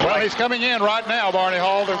winning. Well, he's coming in right now, Barney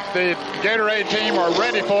Hall. The Gatorade team are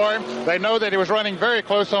ready for him. They know that he was running very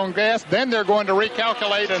close on gas. Then they're going to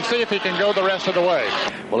recalculate and see if he can go the rest of the way.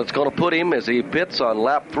 Well, it's going to put him as he pits on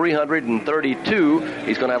lap 332.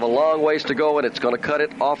 He's going to have a long ways to go, and it's going to cut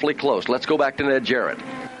it awfully close. Let's go back to Ned Jarrett.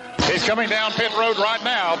 He's coming down pit road right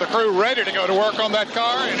now. The crew ready to go to work on that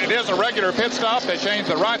car, and it is a regular pit stop. They change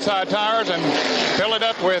the right side tires and fill it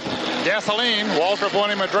up with gasoline. Waltrip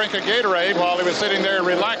wanted him a drink of Gatorade while he was sitting there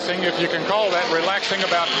relaxing, if you can call that relaxing,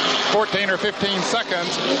 about 14 or 15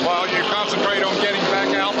 seconds while you concentrate on getting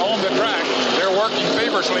back out on the track. They're working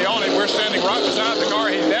feverishly on him. We're standing right beside the car.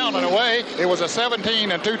 He's down and away. It was a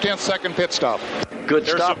 17 and 2/10 second pit stop. Good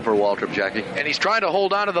stop for Waltrip, Jackie. And he's trying to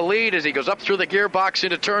hold on to the lead as he goes up through the gearbox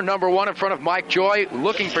into turn number 1 in front of Mike Joy,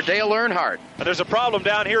 looking for Dale Earnhardt. And there's a problem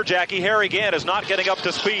down here, Jackie. Harry Gant is not getting up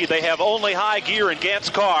to speed. They have only high gear in Gant's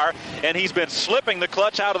car, and he's been slipping the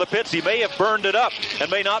clutch out of the pits. He may have burned it up and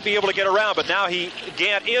may not be able to get around, but now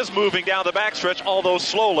Gant is moving down the backstretch, although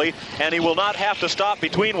slowly, and he will not have to stop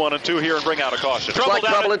between 1 and 2 here and bring out a caution. It's like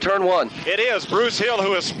trouble in turn 1. It is. Bruce Hill,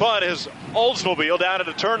 who has spun his Oldsmobile down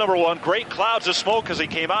into turn number 1. Great clouds of smoke as he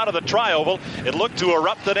came out of the tri-oval. It looked to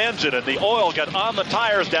erupt an engine, and the oil got on the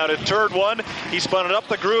tires down in turn 1. He spun it up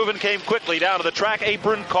the groove and came quickly down to the track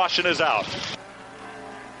apron. Caution is out.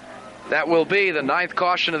 That will be the 9th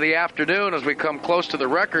caution of the afternoon as we come close to the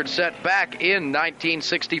record set back in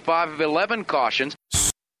 1965 of 11 cautions.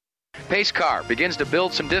 Pace car begins to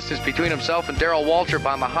build some distance between himself and Darrell Waltrip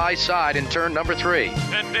on the high side in turn number 3.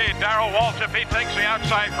 Indeed, Darrell Waltrip, he takes the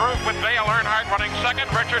outside groove with Dale Earnhardt running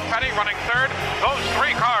second, Richard Petty running third. Those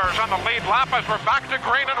 3 cars on the lead lap as we're back to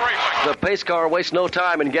green and racing. The pace car wastes no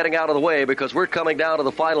time in getting out of the way because we're coming down to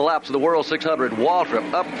the final laps of the World 600.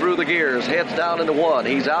 Waltrip up through the gears, heads down into 1.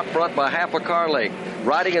 He's out front by half a car length.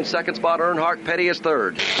 Riding in second spot, Earnhardt. Petty is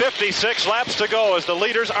third. 56 laps to go as the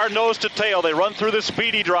leaders are nose to tail. They run through the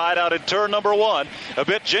speedy dry out in turn number 1. A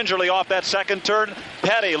bit gingerly off that second turn.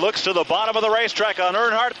 Petty looks to the bottom of the racetrack on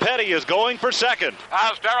Earnhardt. Petty is going for second.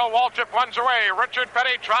 As Darrell Waltrip runs away, Richard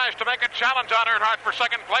Petty tries to make a challenge on Earnhardt for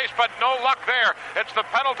second place, but no luck there. It's the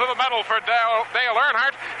pedal to the metal for Dale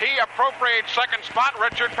Earnhardt. He appropriates second spot.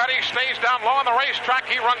 Richard Petty stays down low on the racetrack.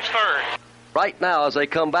 He runs third. Right now, as they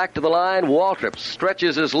come back to the line, Waltrip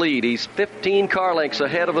stretches his lead. He's 15 car lengths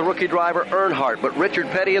ahead of the rookie driver Earnhardt, but Richard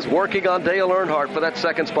Petty is working on Dale Earnhardt for that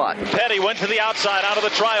second spot. Petty went to the outside out of the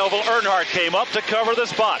tri-oval. Earnhardt came up to cover the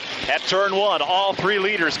spot. At turn 1, all 3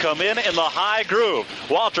 leaders come in the high groove.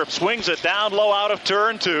 Waltrip swings it down low out of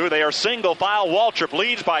turn 2. They are single file. Waltrip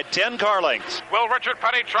leads by 10 car lengths. Will Richard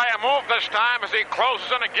Petty try a move this time as he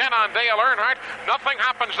closes in again on Dale Earnhardt? Nothing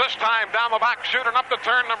happens this time down the back chute and up to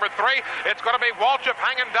turn number 3. It's going to be Waltrip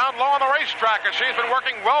hanging down low on the racetrack, and she's been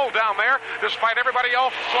working well down there despite everybody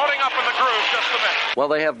else floating up in the groove just a bit. Well,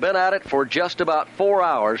 they have been at it for just about 4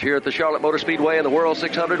 hours here at the Charlotte Motor Speedway in the World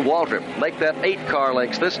 600. Waltrip make that 8 car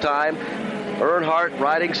lengths this time. Earnhardt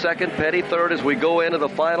riding second, Petty third as we go into the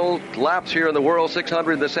final laps here in the World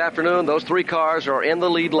 600 this afternoon. Those 3 cars are in the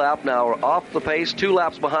lead lap now, off the pace. 2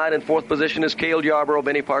 laps behind in 4th position is Cale Yarborough.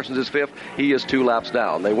 Benny Parsons is 5th. He is 2 laps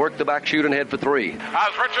down. They work the back chute and head for 3.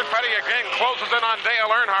 As Richard Petty again closes in on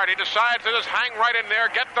Dale Earnhardt, he decides to just hang right in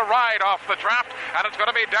there, get the ride off the draft, and it's going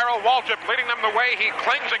to be Darrell Waltrip leading them the way. He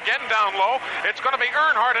clings again down low. It's going to be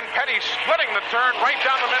Earnhardt and Petty splitting the turn right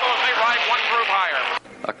down the middle as they ride 1 groove higher.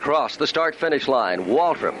 Across the start-finish line,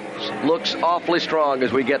 Waltrip looks awfully strong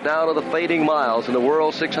as we get down to the fading miles in the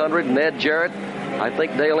World 600. Ned Jarrett, I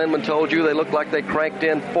think Dale Inman told you they looked like they cranked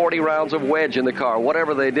in 40 rounds of wedge in the car.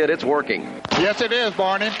 Whatever they did, it's working. Yes, it is,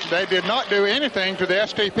 Barney. They did not do anything to the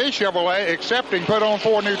STP Chevrolet excepting put on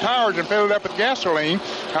 4 new tires and fill it up with gasoline.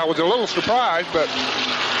 I was a little surprised, but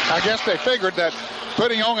I guess they figured that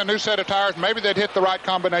putting on a new set of tires, maybe they'd hit the right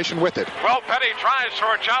combination with it. Well, Petty tries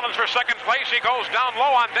for a challenge for second place. He goes down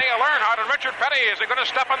low on Dale Earnhardt, and Richard Petty, is he going to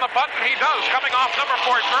step on the button? He does, coming off number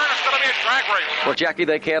 4 turn. It's going to be a drag race. Well, Jackie,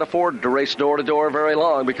 they can't afford to race door to door very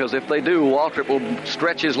long because if they do, Waltrip will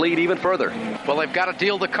stretch his lead even further. Well, they've got to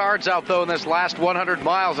deal the cards out, though, in this last 100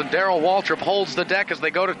 miles, and Darrell Waltrip holds the deck as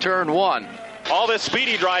they go to turn 1. All this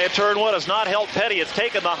speedy dry at turn 1 has not helped Petty. It's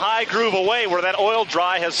taken the high groove away where that oil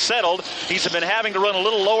dry has settled. He's been having to run a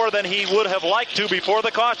little lower than he would have liked to before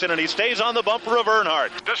the caution, and he stays on the bumper of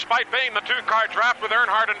Earnhardt. Despite being the 2-car draft with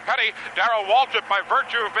Earnhardt and Petty, Darrell Waltrip, by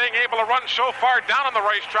virtue of being able to run so far down on the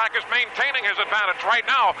racetrack, is maintaining his advantage right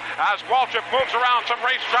now as Waltrip moves around some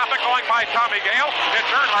race traffic going by Tommy Gale.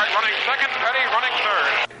 It's Earnhardt running second, Petty running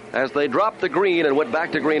third. As they dropped the green and went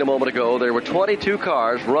back to green a moment ago, there were 22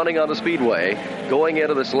 cars running on the speedway going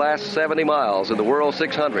into this last 70 miles in the World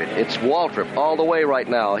 600. It's Waltrip all the way right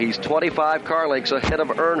now. He's 25 car lengths ahead of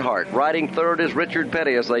Earnhardt. Riding third is Richard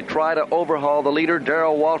Petty as they try to overhaul the leader,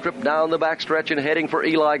 Darrell Waltrip, down the backstretch and heading for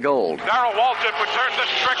Eli Gold. Darrell Waltrip returned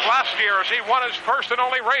this trick last year as he won his first and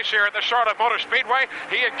only race here at the Charlotte Motor Speedway.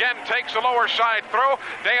 He again takes the lower side through.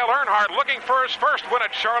 Dale Earnhardt looking for his first win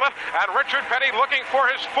at Charlotte, and Richard Petty looking for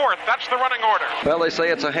his fourth. That's the running order. Well, they say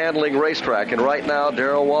it's a handling racetrack, and right now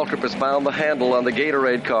Darrell Waltrip has found the handle on the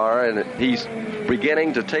Gatorade car, and he's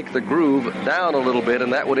beginning to take the groove down a little bit,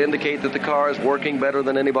 and that would indicate that the car is working better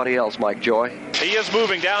than anybody else, Mike Joy. He is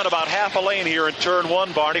moving down about half a lane here in turn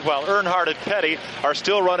one, Barney, while Earnhardt and Petty are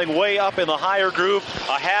still running way up in the higher groove,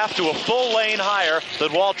 a half to a full lane higher than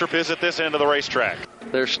Waltrip is at this end of the racetrack.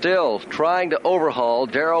 They're still trying to overhaul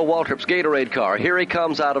Darrell Waltrip's Gatorade car. Here he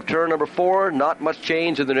comes out of turn number 4. Not much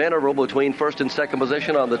change in the interval between first and second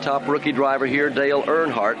position on the top rookie driver here, Dale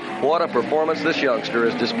Earnhardt. What a performance this youngster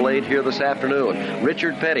has displayed here this afternoon.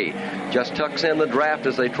 Richard Petty just tucks in the draft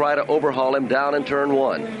as they try to overhaul him down in turn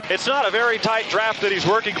 1. It's not a very tight draft that he's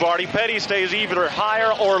working, Barney. Petty stays either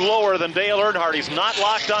higher or lower than Dale Earnhardt. He's not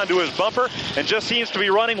locked onto his bumper and just seems to be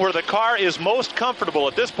running where the car is most comfortable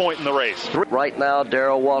at this point in the race. Right now,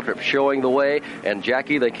 Darrell Waltrip showing the way, and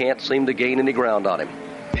Jackie, they can't seem to gain any ground on him.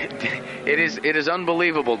 It is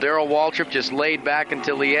unbelievable. Darrell Waltrip just laid back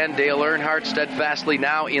until the end. Dale Earnhardt steadfastly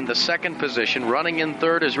now in the second position. Running in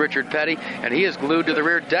third is Richard Petty, and he is glued to the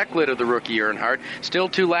rear deck lid of the rookie Earnhardt. Still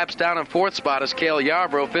 2 laps down in fourth spot is Cale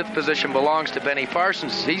Yarborough. Fifth position belongs to Benny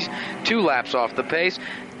Parsons. He's 2 laps off the pace.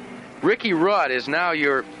 Ricky Rudd is now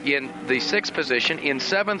in the sixth position. In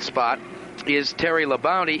seventh spot is Terry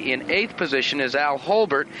LaBounty. In 8th position is Al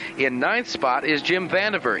Holbert. In 9th spot is Jim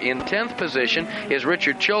Vandiver. In 10th position is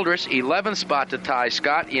Richard Childress. 11th spot to Ty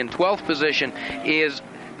Scott. In 12th position is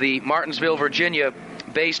the Martinsville, Virginia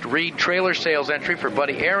based Reed trailer sales entry for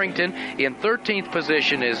Buddy Arrington. In 13th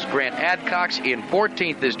position is Grant Adcox. In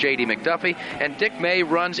 14th is J.D. McDuffie. And Dick May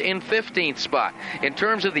runs in 15th spot. In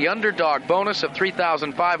terms of the underdog bonus of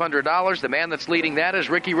 $3,500, the man that's leading that is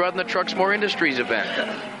Ricky Rudd in the Truxmore Industries event.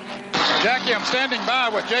 Jackie, I'm standing by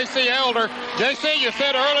with J.C. Elder. J.C., you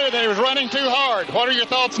said earlier that he was running too hard. What are your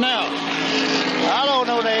thoughts now? I don't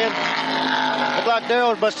know, Ned. Looks like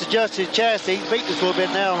Darrell must have adjusted his chassis. He's beating us a little bit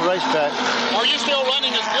now on the racetrack. Are you still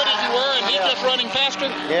running as good as you were, and he's just running faster?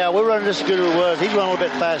 Yeah, we're running just as good as we was. He's running a little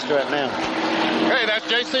bit faster right now. Hey, that's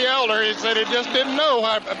J.C. Elder. He said he just didn't know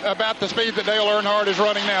about the speed that Dale Earnhardt is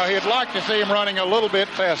running now. He'd like to see him running a little bit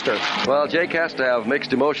faster. Well, Jake has to have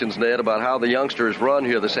mixed emotions, Ned, about how the youngsters run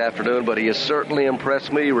here this afternoon, but he has certainly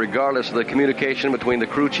impressed me regardless of the communication between the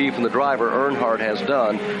crew chief and the driver. Earnhardt has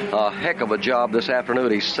done a heck of a job this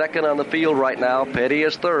afternoon. He's second on the field right now. Petty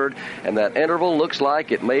is third, and that interval looks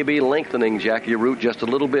like it may be lengthening, Jackie Root, just a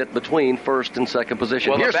little bit between first and second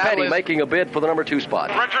position. Well, here's Petty making a bid for the number 2 spot.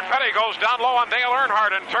 Richard Petty goes down low on Dale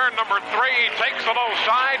Earnhardt in turn number 3. He takes the low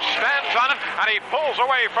side, stands on it, and he pulls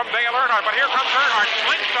away from Dale Earnhardt. But here comes Earnhardt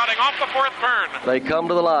slingshotting off the 4th turn. They come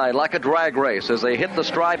to the line like a drag race. As they hit the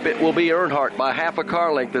stripe, it will be Earnhardt by half a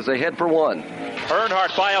car length as they head for 1.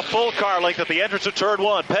 Earnhardt by a full car length at the entrance of turn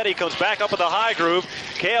 1. Petty comes back up in the high groove.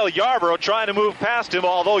 Cale Yarborough trying to move past him,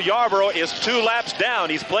 although Yarborough is 2 laps down.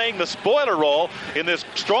 He's playing the spoiler role in this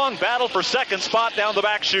strong battle for second spot down the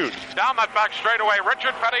back chute. Down that back straightaway,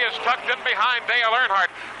 Richard Petty is tucked in behind Dale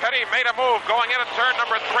Earnhardt. Petty made a move going in at turn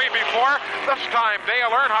number 3 before. This time,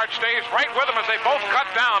 Dale Earnhardt stays right with him as they both cut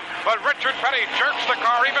down. But Richard Petty jerks the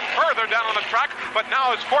car even further down on the track, but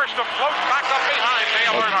now is forced to float back up behind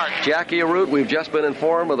Dale Earnhardt. Jackie Arute, we've just been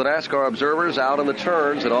informed of the NASCAR observers out in the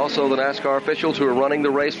turns and also the NASCAR officials who are running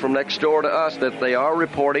the race from next door to us that they are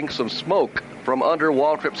reporting some smoke from under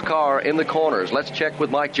Waltrip's car in the corners. Let's check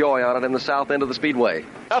with Mike Joy on it in the south end of the speedway.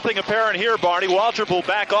 Nothing apparent here, Barney. Waltrip will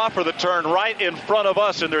back off for the turn right in front of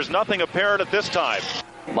us, and there's nothing apparent at this time.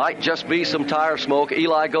 Might just be some tire smoke.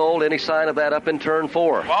 Eli Gold, any sign of that up in turn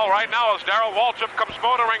 4? Well, right now as Darrell Waltrip comes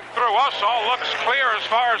motoring through us, all looks clear as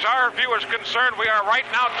far as our view is concerned. We are right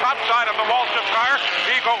now top side of the Waltrip car.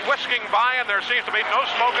 He go whisking by, and there seems to be no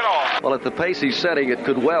smoke at all. Well, at the pace he's setting, it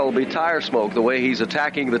could well be tire smoke the way he's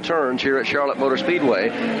attacking the turns here at Charlotte Motor Speedway.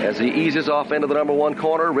 As he eases off into the number 1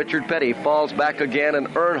 corner, Richard Petty falls back again, and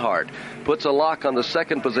Earnhardt puts a lock on the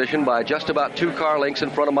second position by just about 2 car lengths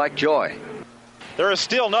in front of Mike Joy. There is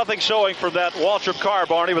still nothing showing from that Waltrip car,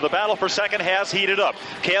 Barney, but the battle for second has heated up.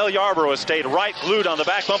 Cale Yarborough has stayed right glued on the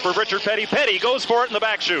back bumper of Richard Petty. Petty goes for it in the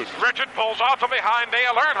back chute. Richard pulls out from behind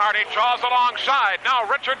Dale Earnhardt. He jaws alongside. Now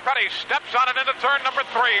Richard Petty steps on it into turn number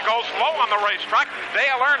 3. Goes low on the racetrack.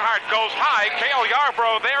 Dale Earnhardt goes high. Cale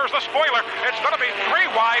Yarborough, there's the spoiler. It's going to be 3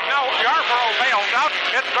 wide. Now Yarborough bails out.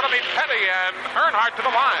 It's going to be Petty and Earnhardt to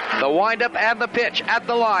the line. The windup and the pitch at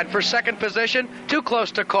the line for second position. Too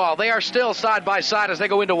close to call. They are still side by side as they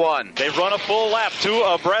go into 1. They've run a full lap, 2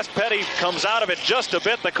 abreast. Petty comes out of it just a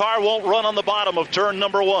bit. The car won't run on the bottom of turn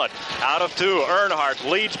number 1. Out of 2, Earnhardt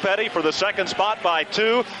leads Petty for the second spot by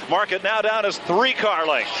 2. Mark it now down as 3 car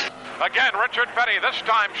lengths. Again, Richard Petty, this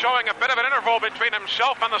time showing a bit of an interval between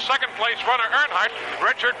himself and the second place runner, Earnhardt.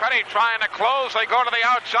 Richard Petty trying to close. They go to the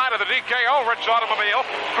outside of the DKO Rich automobile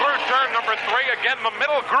through turn number 3. Again, the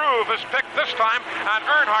middle groove is picked this time, and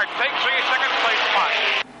Earnhardt takes the second place spot.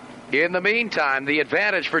 In the meantime, the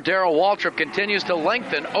advantage for Darrell Waltrip continues to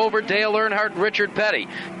lengthen over Dale Earnhardt and Richard Petty.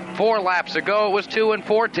 4 laps ago, it was 2 and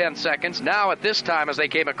 4/10 seconds. Now, at this time, as they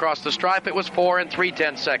came across the stripe, it was 4 and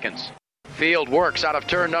 3/10 seconds. Field works out of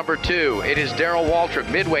turn number 2. It is Darrell Waltrip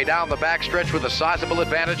midway down the backstretch with a sizable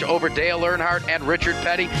advantage over Dale Earnhardt and Richard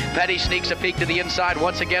Petty. Petty sneaks a peek to the inside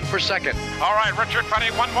once again for second. All right, Richard Petty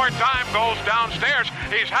one more time goes downstairs.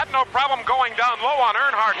 He's had no problem going down low on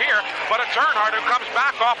Earnhardt here, but it's Earnhardt who comes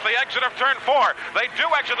back off the exit of turn 4. They do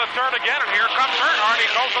exit the turn again, and here comes Earnhardt. He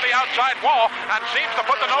goes to the outside wall and seems to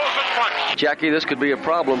put the nose in front. Jackie, this could be a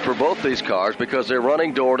problem for both these cars because they're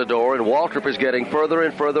running door to door, and Waltrip is getting further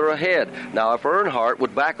and further ahead. Now, if Earnhardt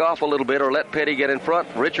would back off a little bit or let Petty get in front,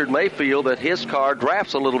 Richard may feel that his car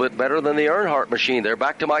drafts a little bit better than the Earnhardt machine. They're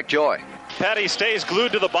back to Mike Joy. Petty stays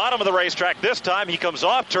glued to the bottom of the racetrack. This time he comes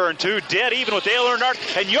off turn 2, dead even with Dale Earnhardt,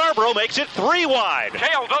 and Yarborough makes it 3 wide.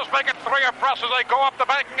 Cale does make it 3 abreast as they go up the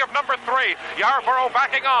banking of number 3. Yarborough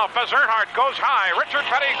backing off as Earnhardt goes high. Richard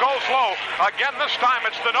Petty goes low. Again, this time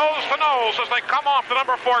it's the nose to nose as they come off the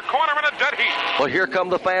number 4 corner in a dead heat. Well, here come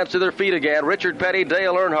the fans to their feet again. Richard Petty,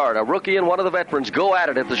 Dale Earnhardt, a rookie and one of the veterans, go at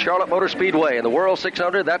it at the Charlotte Motor Speedway. In the World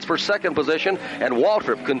 600, that's for second position, and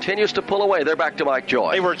Waltrip continues to pull away. They're back to Mike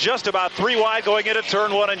Joy. They were just about 3 wide going into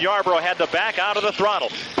turn 1, and Yarborough had to back out of the throttle.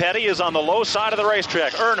 Petty is on the low side of the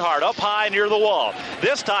racetrack. Earnhardt up high near the wall.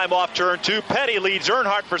 This time off turn 2, Petty leads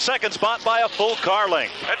Earnhardt for second spot by a full car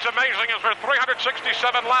length. It's amazing as we're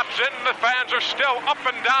 367 laps in, the fans are still up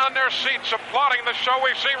and down their seats applauding the show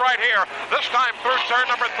we see right here. This time through turn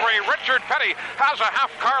number 3, Richard Petty has a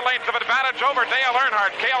half car length of advantage over Dale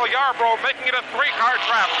Earnhardt. Cale Yarborough making it a 3-car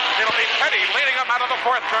trap. It'll be Petty leading him out of the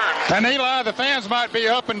 4th turn. And Eli, the fans might be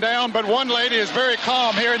up and down, but one lady is very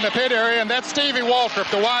calm here in the pit area, and that's Stevie Waltrip,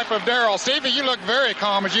 the wife of Darrell. Stevie, you look very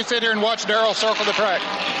calm as you sit here and watch Darrell circle the track.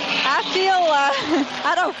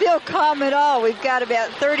 I don't feel calm at all. We've got about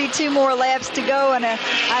 32 more laps to go, and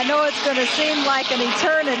I know it's going to seem like an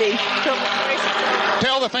eternity.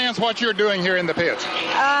 Tell the fans what you're doing here in the pits.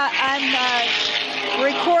 I'm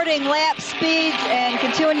recording lap speeds and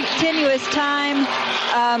continuous time,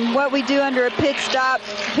 what we do under a pit stop,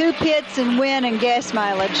 who pits and when, and gas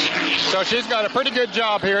mileage. So she's got a pretty good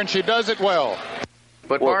job here, and she does it well.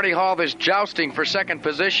 But Barney Hall, this jousting for second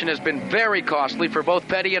position has been very costly for both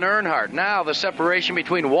Petty and Earnhardt. Now the separation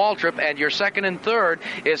between Waltrip and your second and third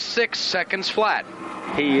is 6 seconds flat.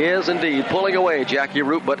 He is indeed pulling away, Jackie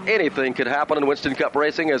Root, but anything could happen in Winston Cup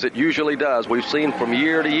racing, as it usually does. We've seen from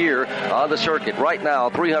year to year on the circuit. Right now,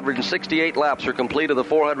 368 laps are complete of the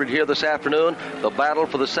 400 here this afternoon. The battle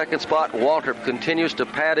for the second spot. Waltrip continues to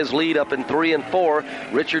pad his lead up in 3 and 4.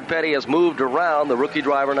 Richard Petty has moved around the rookie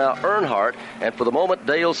driver now, Earnhardt, and for the moment,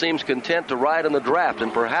 Dale seems content to ride in the draft,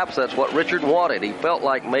 and perhaps that's what Richard wanted. He felt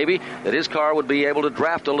like maybe that his car would be able to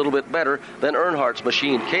draft a little bit better than Earnhardt's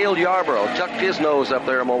machine. Cale Yarborough tucked his nose up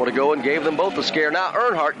there a moment ago and gave them both a scare. Now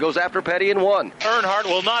Earnhardt goes after Petty and won. Earnhardt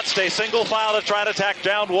will not stay single file to try to tack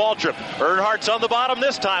down Waltrip. Earnhardt's on the bottom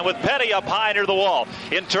this time with Petty up high near the wall.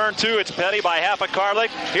 In turn 2, it's Petty by half a car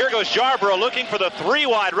length. Here goes Yarborough looking for the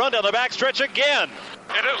 3-wide run down the backstretch again.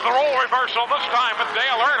 It is the role reversal this time with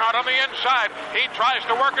Dale Earnhardt on the inside. He tries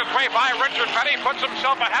to work his way by Richard Petty, puts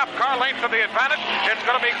himself a half car length to the advantage. It's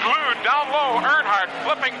going to be glued down low. Earnhardt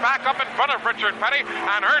flipping back up in front of Richard Petty,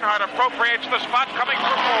 and Earnhardt appropriates the spot coming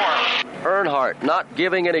through 4. Earnhardt not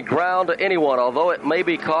giving any ground to anyone, although it may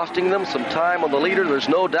be costing them some time on the leader. There's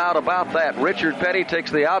no doubt about that. Richard Petty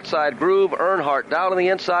takes the outside groove. Earnhardt down on the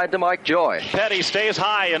inside to Mike Joy. Petty stays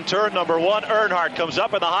high in turn number 1. Earnhardt comes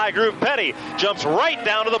up in the high groove. Petty jumps right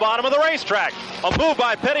down to the bottom of the racetrack. A move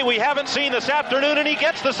by Petty we haven't seen this afternoon, and he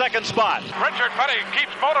gets the second spot. Richard Petty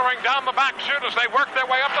keeps motoring down the back chute as they work their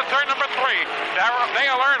way up to turn number 3.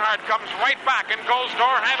 Dale Earnhardt comes right back and goes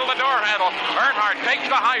door handle to door handle. Earnhardt takes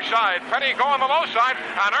the high side. Petty go on the low side,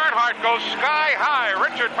 and Earnhardt goes sky high.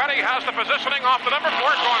 Richard Petty has the positioning off the number 4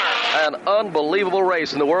 corner. An unbelievable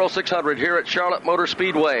race in the World 600 here at Charlotte Motor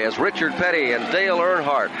Speedway as Richard Petty and Dale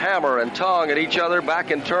Earnhardt hammer and tong at each other back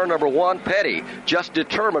in turn number 1. Petty just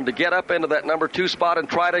determined to get up into that number 2 spot and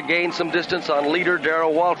try to gain some distance on leader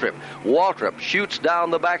Darrell Waltrip. Waltrip shoots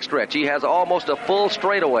down the backstretch. He has almost a full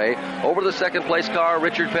straightaway over the second place car,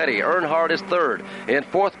 Richard Petty. Earnhardt is 3rd. In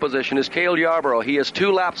 4th position is Cale Yarborough. He is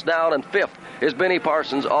 2 laps down, and 5th is Benny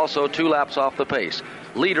Parsons, also 2 laps off the pace.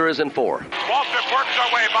 Leader is in 4. Waltrip works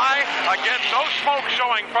our way by. Again, no smoke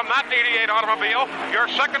showing from that 88 automobile. Your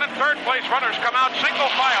second and third place runners come out single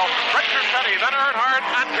file. Richard Petty, then Earnhardt,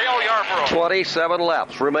 and Cale Yarborough. 27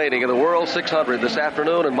 laps remaining in the World 600 this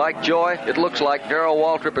afternoon, and Mike Joy, it looks like Darrell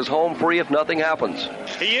Waltrip is home free if nothing happens.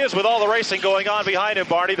 He is, with all the racing going on behind him,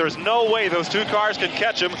 Barney. There's no way those two cars can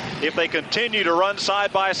catch him if they continue to run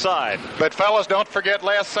side by side. But fellas, don't forget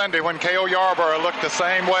last Sunday when Cale Yarborough looked the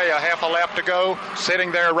same way, a half a lap to go,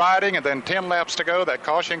 sitting there riding, and then 10 laps to go, that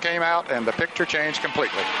caution came out and the picture changed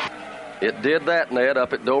completely. It did that, Ned,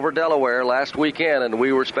 up at Dover, Delaware last weekend, and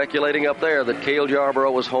we were speculating up there that Cale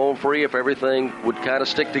Yarborough was home free if everything would kind of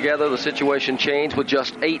stick together. The situation changed with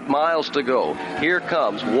just 8 miles to go. Here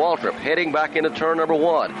comes Waltrip heading back into turn number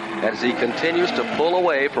 1 as he continues to pull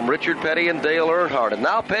away from Richard Petty and Dale Earnhardt. And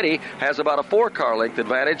now Petty has about a 4-car length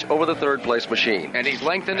advantage over the third-place machine. And he's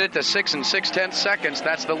lengthened it to 6 6/10 seconds.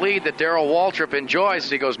 That's the lead that Darrell Waltrip enjoys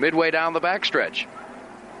as he goes midway down the backstretch.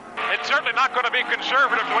 It's certainly not going to be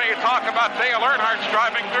conservative the way you talk about Dale Earnhardt's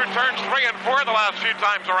driving through turns 3 and 4 the last few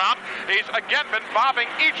times around. He's again been bobbing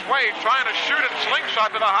each way, trying to shoot and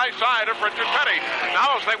slingshot to the high side of Richard Petty.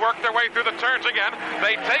 Now as they work their way through the turns again,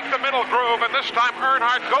 they take the middle groove, and this time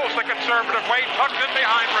Earnhardt goes the conservative way, tucked in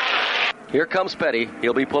behind Richard. Here comes Petty.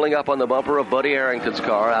 He'll be pulling up on the bumper of Buddy Arrington's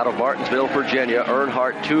car out of Martinsville, Virginia.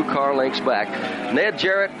 Earnhardt 2 car lengths back. Ned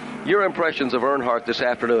Jarrett, your impressions of Earnhardt this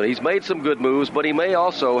afternoon. He's made some good moves, but he may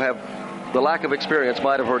also have the lack of experience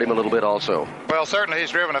might have hurt him a little bit also. Well, certainly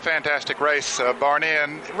he's driven a fantastic race, Barney,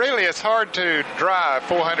 and really it's hard to drive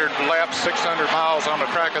 400 laps, 600 miles on a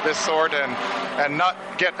track of this sort and not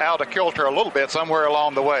get out of kilter a little bit somewhere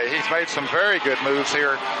along the way. He's made some very good moves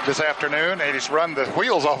here this afternoon, and he's run the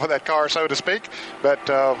wheels off of that car, so to speak, but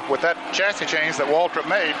with that chassis change that Waltrip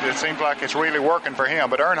made, it seems like it's really working for him.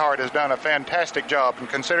 But Earnhardt has done a fantastic job, and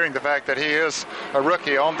considering the fact that he is a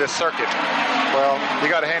rookie on this circuit, well, you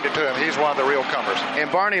got to hand it to him. He's one of the real comers.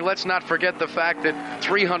 And Barney, let's not forget the fact that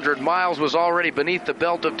 300 miles was already beneath the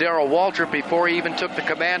belt of Darrell Waltrip before he even took the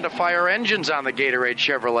command to fire engines on the Gatorade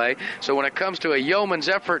Chevrolet. So when it comes to a yeoman's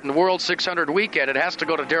effort in the World 600 weekend, it has to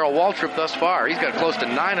go to Darrell Waltrip thus far. He's got close to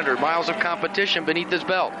 900 miles of competition beneath his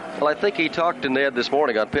belt. Well, I think he talked to Ned this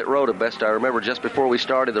morning on pit road, at best I remember, just before we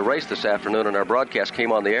started the race this afternoon and our broadcast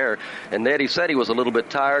came on the air. And Ned, he said he was a little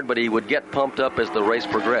bit tired, but he would get pumped up as the race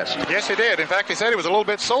progressed. Yes, he did. In fact, he said he was a little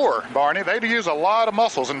bit sore, Barney. They do use a lot of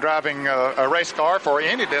muscles in driving a race car for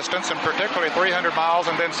any distance, and particularly 300 miles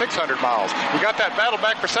and then 600 miles. We got that battle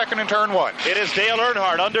back for second in turn 1. It is Dale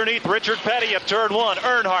Earnhardt underneath Richard Petty at turn 1.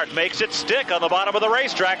 Earnhardt makes it stick on the bottom of the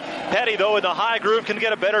racetrack. Petty, though, in the high groove can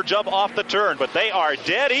get a better jump off the turn, but they are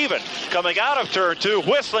dead even coming out of turn 2,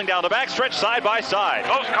 whistling down the backstretch side by side.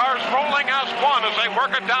 Those cars rolling as one as they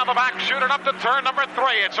work it down the back, shooting up to turn number 3.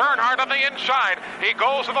 It's Earnhardt on the inside. He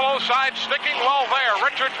goes to the low side, sticking low there.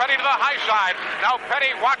 Richard Petty to the high side. Now Petty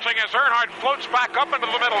watching as Earnhardt floats back up into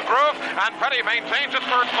the middle groove, and Petty maintains a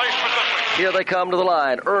third place position. Here they come to the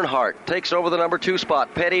line. Earnhardt takes over the number 2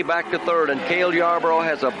 spot. Petty back to third, and Cale Yarborough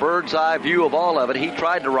has a bird's eye view of all of it. He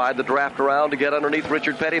tried to ride the draft around to get underneath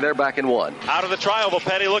Richard Petty. They're back in 1. Out of the trioval,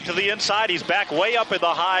 Petty looked to the inside. He's back way up in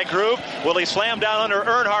the high groove. Will he slam down under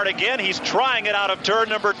Earnhardt again? He's trying it out of turn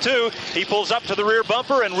number 2. He pulls up to the rear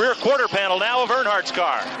bumper and rear quarter panel now of Earnhardt's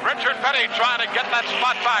car. Richard Petty trying to get that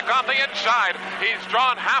spot back on the inside. He's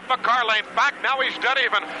drawn half a car length back. Now he's dead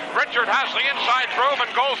even. Richard has the inside groove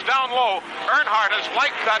and goes down low. Earnhardt has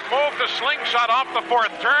liked that move to slingshot off the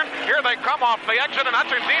 4th turn. Here they come off the exit, and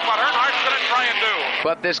that's indeed what Earnhardt's going to try and do.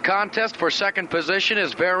 But this contest for second position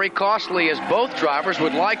is very costly, as both drivers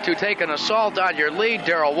would like to take an assault on your lead,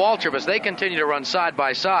 Darrell Waltrip, as they continue to run side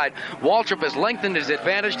by side. Waltrip has lengthened his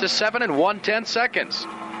advantage to 7 1/10 seconds.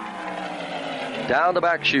 Down the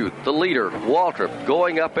back chute, the leader, Waltrip,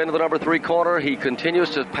 going up into the number 3 corner. He continues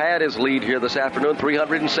to pad his lead here this afternoon.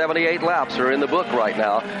 378 laps are in the book right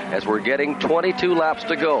now as we're getting 22 laps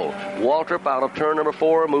to go. Waltrip out of turn number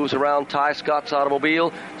 4, moves around Ty Scott's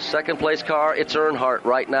automobile. Second place car, it's Earnhardt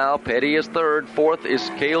right now. Petty is third. Fourth is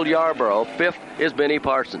Cale Yarborough. Fifth is Benny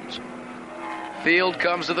Parsons. Field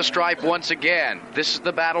comes to the stripe once again. This is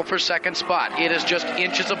the battle for second spot. It is just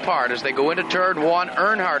inches apart as they go into turn 1.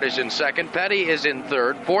 Earnhardt is in second. Petty is in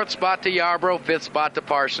third. 4th spot to Yarborough. 5th spot to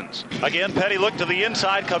Parsons. Again, Petty looked to the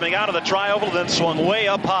inside coming out of the trioval, then swung way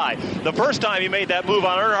up high. The first time he made that move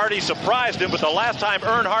on Earnhardt, he surprised him, but the last time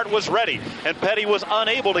Earnhardt was ready, and Petty was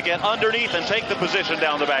unable to get underneath and take the position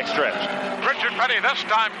down the backstretch. Richard Petty this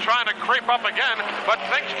time trying to creep up again, but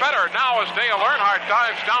thinks better now as Dale Earnhardt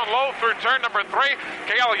dives down low through turn number 3.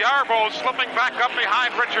 Cale Yarborough slipping back up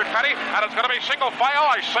behind Richard Petty, and it's going to be single file.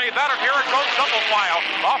 I say that, and here it goes double file.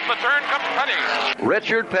 Off the turn comes Petty.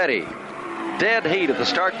 Richard Petty. Dead heat at the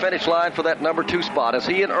start-finish line for that number 2 spot as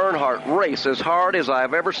he and Earnhardt race as hard as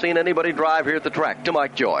I've ever seen anybody drive here at the track. To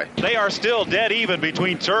Mike Joy. They are still dead even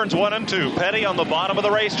between turns 1 and 2. Petty on the bottom of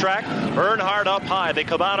the racetrack, Earnhardt up high. They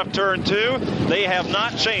come out of turn 2. They have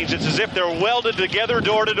not changed. It's as if they're welded together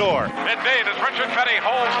door to door. Indeed, as Richard Petty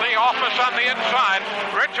holds the office on the inside,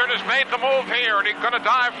 Richard has made the move here, and he's going to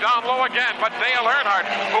dive down low again. But Dale Earnhardt,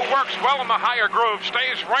 who works well in the higher groove,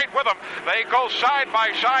 stays right with him. They go side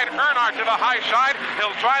by side. Earnhardt to the high side.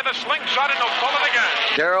 He'll try the slingshot, and he'll pull it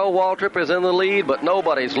again. Darrell Waltrip is in the lead, but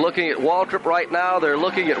nobody's looking at Waltrip right now. They're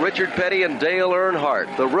looking at Richard Petty and Dale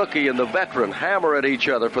Earnhardt. The rookie and the veteran hammer at each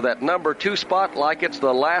other for that number 2 spot like it's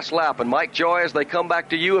the last lap. And Mike Joy, as they come back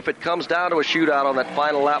to you, if it comes down to a shootout on that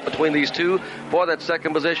final lap between these two for that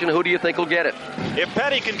second position, who do you think will get it? If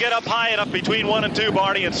Petty can get up high enough between 1 and 2,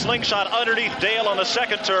 Barney, and slingshot underneath Dale on the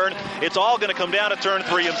second turn, it's all going to come down to turn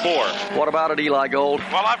 3 and 4. What about it, Eli Gold?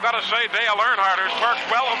 Well, I've got to say Dale Earnhardt has worked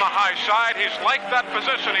well on the high side. He's liked that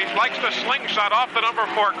position. He likes the slingshot off the number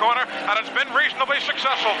 4 corner, and it's been reasonably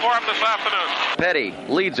successful for him this afternoon. Petty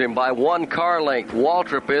leads him by 1 car length.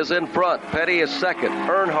 Waltrip is in front. Petty is second.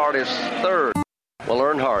 Earnhardt is third. Well,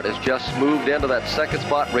 Earnhardt has just moved into that second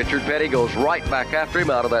spot. Richard Petty goes right back after him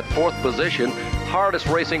out of that 4th position. Hardest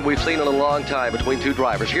racing we've seen in a long time between two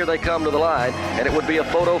drivers. Here they come to the line, and it would be a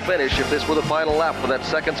photo finish if this were the final lap for that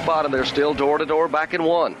second spot, and they're still door-to-door back in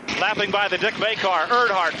 1. Lapping by the Dick May car,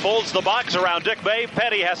 Earnhardt folds the box around Dick May.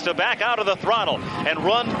 Petty has to back out of the throttle and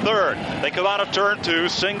run third. They come out of turn 2,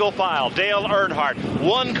 single file. Dale Earnhardt,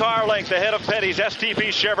 1 car length ahead of Petty's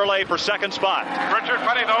STP Chevrolet for second spot. Richard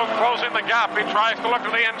Petty, though, closing the gap. He tries to look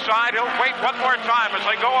to the inside. He'll wait one more time as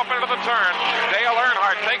they go up into the turn. Dale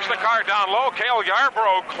Earnhardt takes the car down low. Cale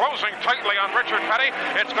Yarborough closing tightly on Richard Petty.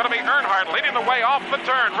 It's going to be Earnhardt leading the way off the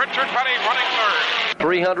turn. Richard Petty running third.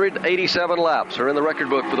 387 laps are in the record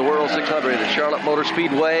book for the World 600 at Charlotte Motor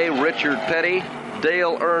Speedway. Richard Petty,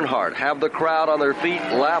 Dale Earnhardt have the crowd on their feet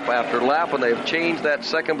lap after lap, and they've changed that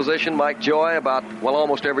second position, Mike Joy, about, well,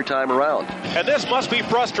 almost every time around. And this must be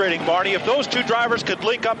frustrating, Barney. If those two drivers could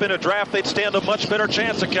link up in a draft, they'd stand a much better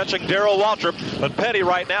chance of catching Darrell Waltrip. But Petty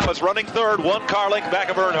right now is running third, 1 car length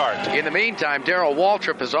back of Earnhardt. In the meantime, Darrell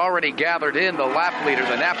Waltrip has already gathered in the lap leader,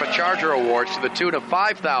 the Napa Charger Awards, to the tune of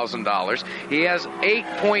 $5,000. He has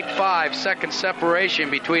 8.5 second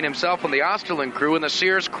separation between himself and the Osterlin crew in the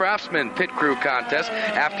Sears Craftsman Pit Crew Contest.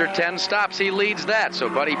 After 10 stops, he leads that. So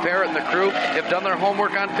Buddy Parrott and the crew have done their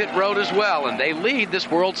homework on pit road as well, and they lead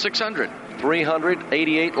this World 600.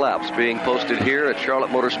 388 laps being posted here at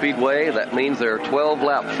Charlotte Motor Speedway. That means there are 12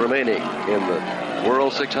 laps remaining in the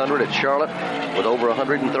World 600 at Charlotte with over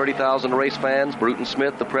 130,000 race fans. Bruton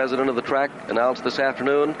Smith, the president of the track, announced this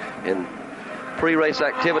afternoon in pre-race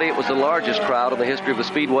activity it was the largest crowd in the history of the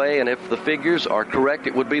Speedway, and if the figures are correct,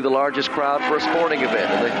 it would be the largest crowd for a sporting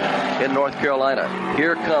event in North Carolina.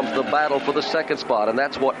 Here comes the battle for the second spot, and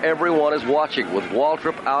that's what everyone is watching, with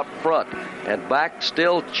Waltrip out front. And back,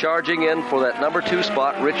 still charging in for that number 2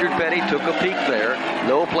 spot, Richard Petty took a peek there.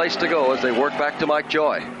 No place to go as they work back to Mike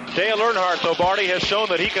Joy. Dale Earnhardt, though, Barney, has shown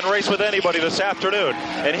that he can race with anybody this afternoon.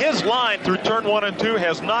 And his line through turn 1 and 2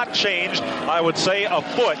 has not changed, I would say, a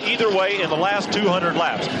foot either way in the last 200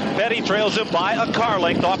 laps. Petty trails him by a car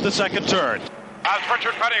length off the second turn. As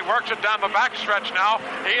Richard Petty works it down the backstretch now,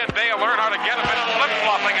 he and Dale Earnhardt again have been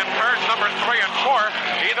flip-flopping in turns number 3 and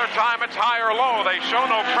 4. Either time it's high or low. They show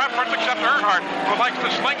no preference except Earnhardt, who likes the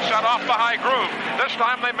slingshot off the high groove. This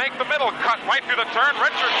time they make the middle cut right through the turn.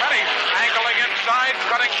 Richard Petty angling inside,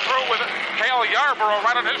 cutting through with Cale Yarborough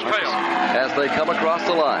right on his tail. As they come across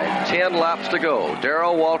the line, 10 laps to go.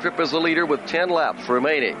 Darrell Waltrip is the leader with 10 laps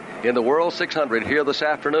remaining in the World 600 here this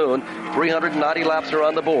afternoon. 390 laps are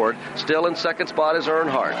on the board. Still in second spot is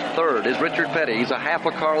Earnhardt. Third is Richard Petty. He's a half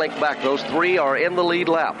a car length back. Those 3 are in the lead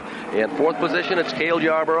lap. In 4th position, it's Cale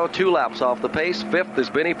Yarborough, 2 laps off the pace. 5th is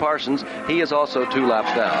Benny Parsons. He is also 2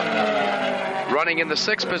 laps down. Running in the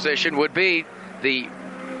 6th position would be the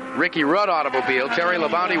Ricky Rudd automobile. Terry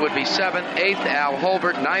Labonte would be 7th, 8th Al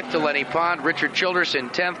Holbert, 9th to Lenny Pond, Richard Childress in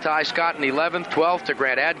 10th, Ty Scott in 11th, 12th to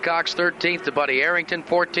Grant Adcox, 13th to Buddy Arrington,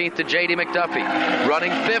 14th to J.D. McDuffie.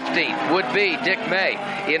 Running 15th would be Dick May.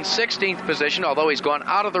 In 16th position, although he's gone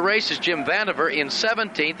out of the race, is Jim Vandiver. In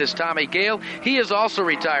 17th is Tommy Gale. He is also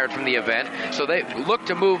retired from the event, so they look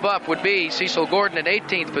to move up would be Cecil Gordon in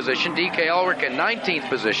 18th position, D.K. Ulrich in 19th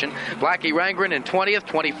position, Blackie Rangren in 20th,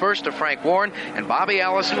 21st to Frank Warren, and Bobby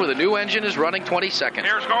Allison with a new engine is running 22nd.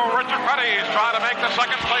 Here's go Richard Petty. He's trying to make the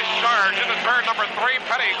second place charge into turn number 3.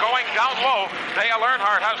 Petty going down low. Dale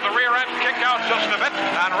Earnhardt has the rear end kick out just a bit,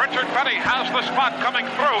 and Richard Petty has the spot coming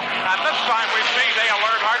through. And this time we see Dale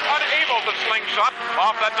Earnhardt unable to slingshot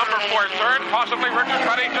off that number 4 turn. Possibly Richard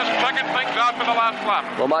Petty just checking things out for the last lap.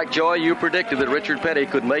 Well, Mike Joy, you predicted that Richard Petty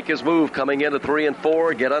could make his move coming into 3 and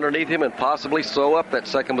 4, get underneath him, and possibly sew up that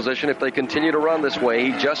second position if they continue to run this way.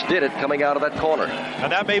 He just did it coming out of that corner.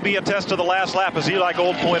 And that may be a test of the last lap, as Eli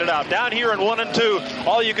Gold pointed out. Down here in 1 and 2,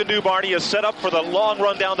 all you can do, Barney, is set up for the long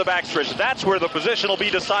run down the backstretch. That's where the position will be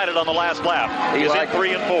decided on the last lap. He's in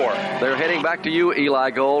 3 and 4. They're heading back to you,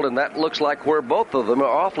 Eli Gold, and that looks like where both of them are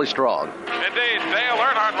awfully strong. Indeed, Dale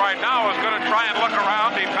Earnhardt right now is going to try and look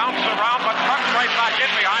around. He bounces around, but tucks right back in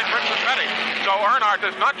behind Richard Petty. So Earnhardt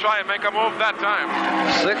does not try and make a move that time.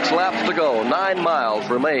 6 laps to go. 9 miles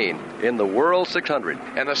remain in the World 600.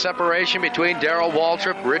 And the separation between Darrell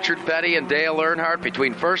Waltrip, Richard Petty, and Dale Earnhardt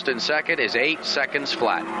between first and second is 8 seconds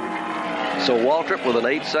flat. So Waltrip with an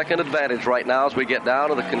 8-second advantage right now as we get down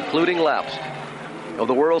to the concluding laps of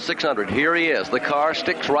the World 600. Here he is. The car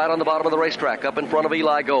sticks right on the bottom of the racetrack up in front of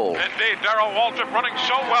Eli Gold. Indeed, Darrell Waltrip running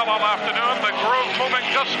so well all afternoon. The groove moving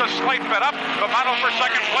just a slight bit up. The battle for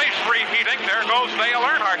second place reheating. There goes Dale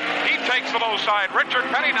Earnhardt. He takes the low side. Richard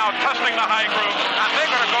Petty now testing the high groove, and they're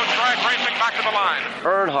going to go drag racing back to the line.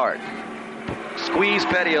 Earnhardt squeezed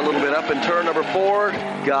Petty a little bit up in turn number 4.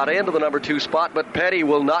 Got into the number 2 spot, but Petty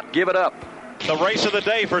will not give it up. The race of the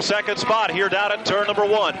day for second spot here down at turn number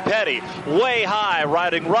 1. Petty way high,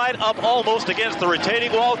 riding right up almost against the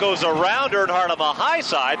retaining wall, goes around Earnhardt on the high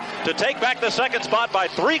side to take back the second spot by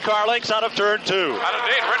 3 car lengths out of turn 2. And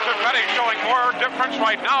indeed, Richard Petty showing more difference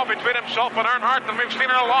right now between himself and Earnhardt than we've seen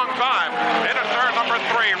in a long time. Into turn number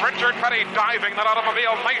 3, Richard Petty diving that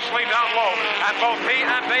automobile nicely down low, and both he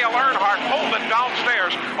and Dale Earnhardt hold it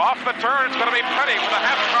downstairs. Off the turn, it's going to be Petty with a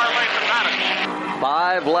half car length advantage.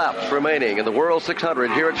 5 laps remaining in the World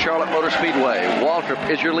 600 here at Charlotte Motor Speedway.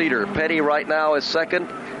 Waltrip is your leader. Petty right now is second.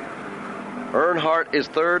 Earnhardt is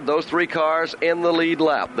third. Those 3 cars in the lead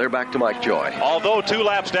lap. They're back to Mike Joy. Although 2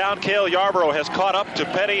 laps down, Cale Yarborough has caught up to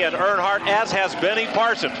Petty and Earnhardt, as has Benny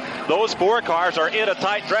Parsons. Those 4 cars are in a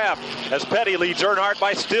tight draft as Petty leads Earnhardt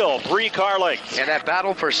by still 3 car lengths. And that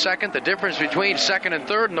battle for second, the difference between second and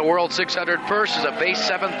third in the World 600 purse is a base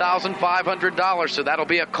 $7,500, so that'll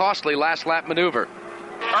be a costly last lap maneuver.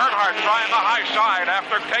 Earnhardt trying the high side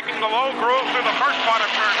after taking the low groove through the first part of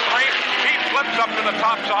turn 3. He flips up to the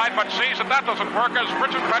top side, but sees that doesn't work as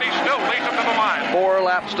Richard Petty still leads him to the line. 4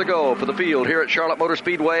 laps to go for the field here at Charlotte Motor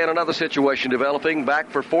Speedway, and another situation developing back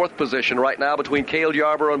for 4th position right now between Cale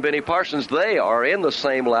Yarborough and Benny Parsons. They are in the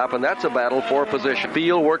same lap, and that's a battle for position.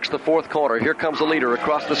 Field works the 4th corner. Here comes the leader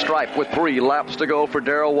across the stripe with 3 laps to go for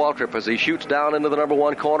Darrell Waltrip as he shoots down into the number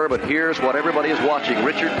 1 corner, but here's what everybody is watching.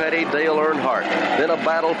 Richard Petty, Dale Earnhardt. Then a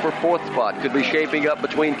battle for 4th spot could be shaping up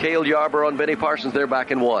between Cale Yarborough and Benny Parsons. They're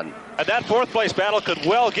back in 1. And that 4th place battle could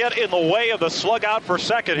well get in the way of the slug out for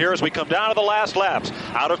second here as we come down to the last laps.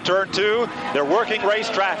 Out of turn 2, they're working race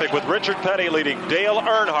traffic with Richard Petty leading Dale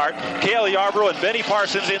Earnhardt, Cale Yarborough, and Benny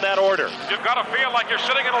Parsons in that order. You've got to feel like you're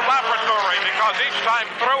sitting in a laboratory because each time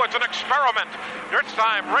through it's an experiment. This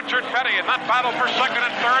time, Richard Petty in that battle for second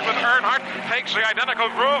and third with Earnhardt takes the identical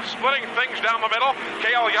groove, splitting things down the middle.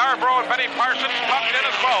 Cale Yarborough and Benny Parsons tucked in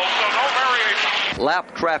as well, so no variation.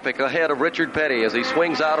 Lap traffic ahead of Richard Petty as he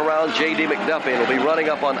swings out around J.D. McDuffie and will be running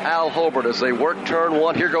up on Al Holbert as they work turn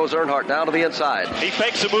 1. Here goes Earnhardt down to the inside. He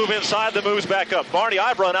fakes a move inside, the moves back up. Barney,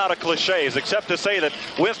 I've run out of cliches except to say that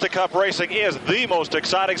Winston Cup racing is the most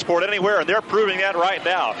exciting sport anywhere, and they're proving that right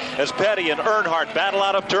now as Petty and Earnhardt battle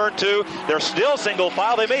out of turn 2. They're still single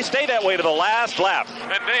file. They may stay that way to the last lap.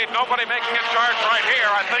 Indeed, nobody making a charge right here.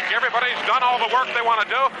 I think everybody's done all the work they want to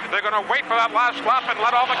do. They're going to wait for that last lap and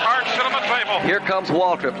let all the cards sit on the table. Here comes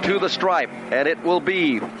Waltrip to the stripe, and it will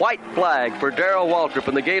be white flag for Darrell Waltrip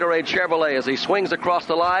in the Gatorade Chevrolet as he swings across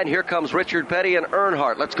the line. Here comes Richard Petty and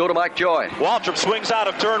Earnhardt. Let's go to Mike Joy. Waltrip swings out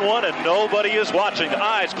of turn 1, and nobody is watching.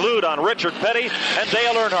 Eyes glued on Richard Petty and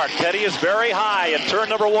Dale Earnhardt. Petty is very high in turn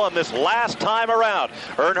number 1 this last time around.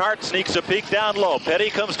 Earnhardt sneaks a peek down low. Petty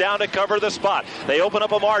comes down to cover the spot. They open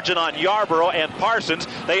up a margin on Yarborough and Parsons.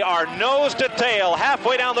 They are nose to tail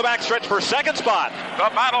halfway down the backstretch for second spot.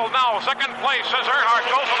 The battle now, second place as Earnhardt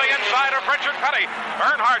goes to the inside of Richard Petty.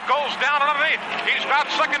 Earnhardt goes down underneath. He's got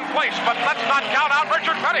second place, but let's not count out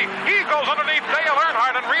Richard Petty. He goes underneath Dale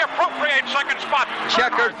Earnhardt and reappropriates second spot.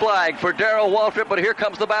 Checkered flag for Darrell Waltrip, but here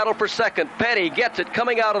comes the battle for second. Petty gets it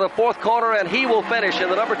coming out of the 4th corner, and he will finish in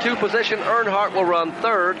the number 2 position. Earnhardt will run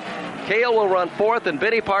 3rd. Cale will run 4th, and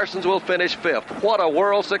Benny Parsons will finish 5th. What a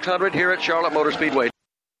World 600 here at Charlotte Motor Speedway.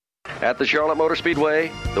 At the Charlotte Motor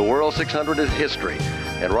Speedway, the World 600 is history.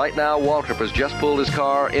 And right now, Waltrip has just pulled his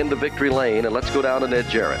car into victory lane, and let's go down to Ned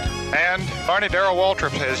Jarrett. And Barney, Darrell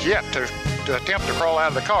Waltrip has yet to attempt to crawl out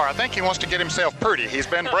of the car. I think he wants to get himself pretty. He's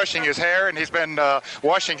been brushing his hair, and he's been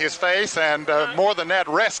washing his face, and more than that,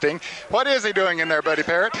 resting. What is he doing in there, Buddy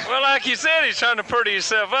Parrott? Well, like you said, he's trying to pretty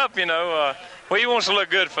himself up, you know. Well, he wants to look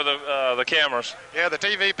good for the cameras. Yeah, the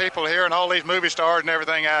TV people here and all these movie stars and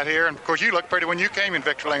everything out here. And, of course, you look pretty when you came in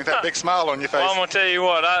victory lane with that big smile on your face. Well, I'm going to tell you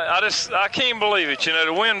what, I can't believe it. You know,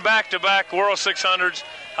 to win back-to-back World 600s,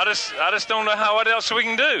 I just don't know what else we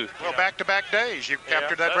can do. Well, back-to-back days. You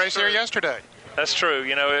captured that race here yesterday. That's true.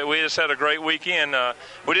 You know, we just had a great weekend.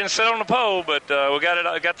 We didn't sit on the pole, but we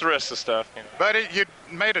got the rest of the stuff. You know. Buddy, you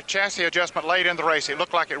made a chassis adjustment late in the race. It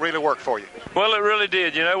looked like it really worked for you. Well, it really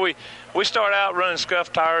did. You know, we started out running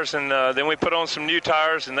scuff tires, and then we put on some new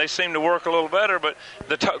tires, and they seemed to work a little better, but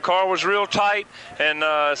the car was real tight,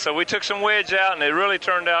 and so we took some wedge out, and it really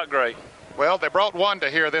turned out great. Well, they brought Wanda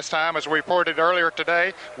here this time, as we reported earlier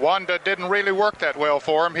today. Wanda didn't really work that well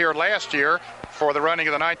for him here last year for the running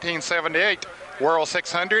of the 1978 World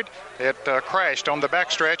 600. It crashed on the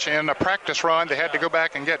backstretch in a practice run. They had to go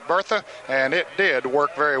back and get Bertha, and it did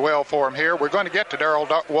work very well for him here. We're going to get to Darrell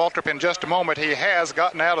Waltrip in just a moment. He has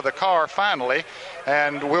gotten out of the car finally,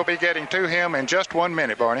 and we'll be getting to him in just 1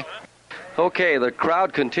 minute, Barney. Okay, the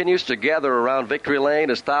crowd continues to gather around Victory Lane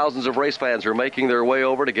as thousands of race fans are making their way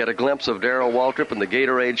over to get a glimpse of Darrell Waltrip and the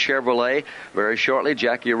Gatorade Chevrolet. Very shortly,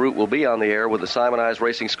 Jackie Root will be on the air with the Simonized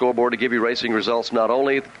Racing Scoreboard to give you racing results, not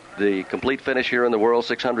only the complete finish here in the World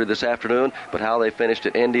 600 this afternoon, but how they finished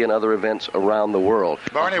at Indy and other events around the world.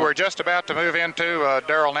 Barney, we're just about to move into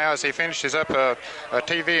Darrell now as he finishes up a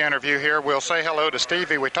TV interview here. We'll say hello to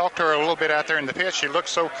Stevie. We talked to her a little bit out there in the pit. She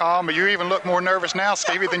looks so calm. You even look more nervous now,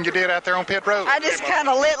 Stevie, than you did out there on pit road. I just kind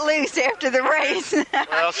of let loose after the race.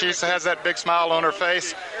 Well, she has that big smile on her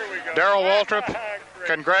face. Darrell Waltrip,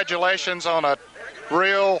 congratulations on a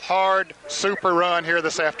real hard, super run here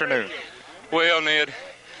this afternoon. Well, Ned,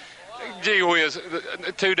 gee whiz,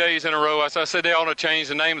 2 days in a row. I said they ought to change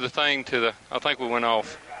the name of the thing to I think we went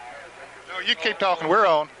off. No, you keep talking. We're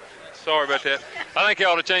on. Sorry about that. I think they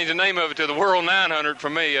ought to change the name of it to the World 900 for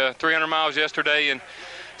me. 300 miles yesterday and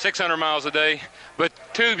 600 miles a day. But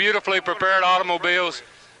two beautifully prepared automobiles,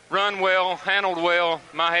 run well, handled well.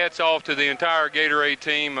 My hat's off to the entire Gatorade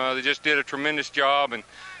team. They just did a tremendous job, and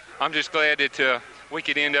I'm just glad that we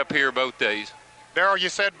could end up here both days. Darrell, you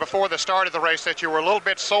said before the start of the race that you were a little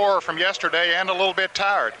bit sore from yesterday and a little bit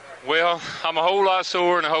tired. Well, I'm a whole lot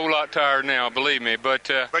sore and a whole lot tired now, believe me. But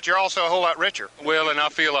you're also a whole lot richer. Well, and I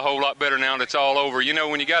feel a whole lot better now that it's all over. You know,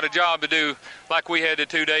 when you got a job to do like we had the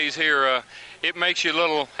 2 days here, it makes you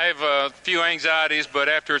have a few anxieties, but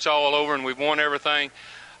after it's all over and we've won everything,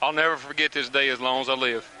 I'll never forget this day as long as I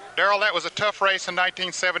live. Darrell, that was a tough race in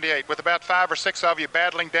 1978 with about 5 or 6 of you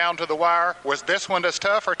battling down to the wire. Was this one as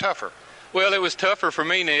tough or tougher? Well, it was tougher for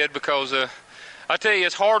me, Ned, because I tell you,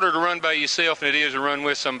 it's harder to run by yourself than it is to run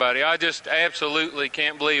with somebody. I just absolutely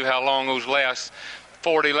can't believe how long those last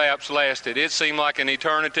 40 laps lasted. It seemed like an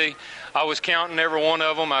eternity. I was counting every one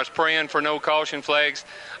of them. I was praying for no caution flags.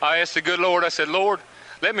 I asked the good Lord, I said, Lord,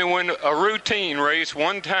 let me win a routine race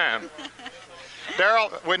one time. Darrell,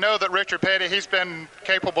 we know that Richard Petty, he's been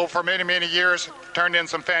capable for many, many years, turned in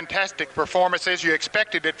some fantastic performances. You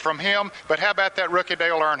expected it from him, but how about that rookie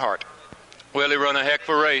Dale Earnhardt? Well, he run a heck of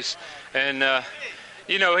a race, and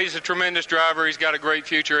you know, he's a tremendous driver. He's got a great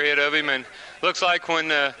future ahead of him, and looks like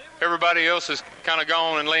when everybody else is kind of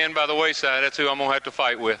gone and laying by the wayside, that's who I'm going to have to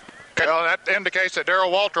fight with. Well, that indicates that Darrell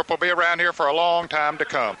Waltrip will be around here for a long time to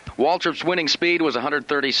come. Waltrip's winning speed was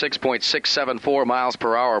 136.674 miles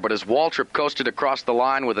per hour, but as Waltrip coasted across the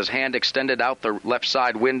line with his hand extended out the left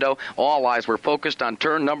side window, all eyes were focused on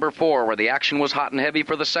turn number 4, where the action was hot and heavy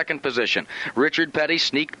for the second position. Richard Petty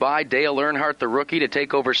sneaked by Dale Earnhardt, the rookie, to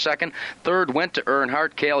take over second. Third went to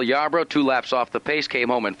Earnhardt. Cale Yarborough, 2 laps off the pace, came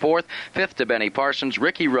home in fourth. Fifth to Benny Parsons.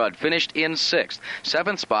 Ricky Rudd finished in sixth.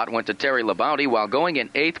 Seventh spot went to Terry LaBounty, while going in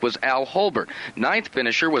eighth was Al Holbert. Ninth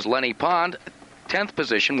finisher was Lenny Pond. 10th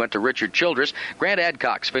position went to Richard Childress. Grant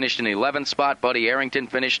Adcox finished in 11th spot. Buddy Arrington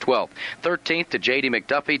finished 12th. 13th to J.D.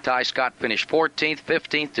 McDuffie. Ty Scott finished 14th.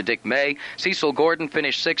 15th to Dick May. Cecil Gordon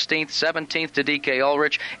finished 16th. 17th to D.K.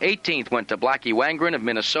 Ulrich. 18th went to Blackie Wangren of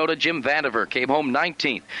Minnesota. Jim Vandiver came home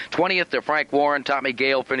 19th. 20th to Frank Warren. Tommy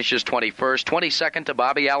Gale finishes 21st. 22nd to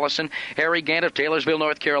Bobby Allison. Harry Gant of Taylorsville,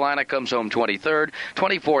 North Carolina comes home 23rd.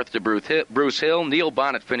 24th to Bruce Hill. Neil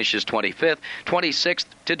Bonnet finishes 25th. 26th,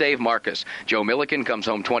 to Dave Marcus. Joe Milliken comes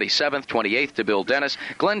home 27th, 28th to Bill Dennis.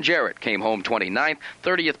 Glenn Jarrett came home 29th.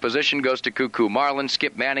 30th position goes to Cuckoo Marlin.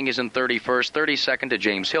 Skip Manning is in 31st. 32nd to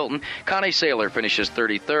James Hilton. Connie Saylor finishes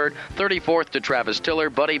 33rd. 34th to Travis Tiller.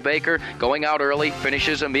 Buddy Baker going out early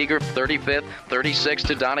finishes a meager 35th. 36th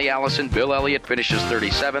to Donnie Allison. Bill Elliott finishes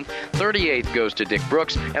 37th. 38th goes to Dick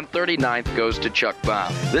Brooks. And 39th goes to Chuck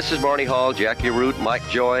Baum. This is Barney Hall, Jackie Root, Mike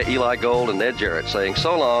Joy, Eli Gold, and Ned Jarrett saying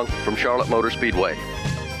so long from Charlotte Motor Speedway.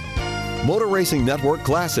 Motor Racing Network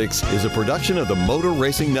Classics is a production of the Motor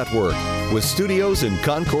Racing Network with studios in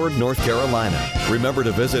Concord, North Carolina. Remember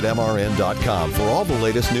to visit MRN.com for all the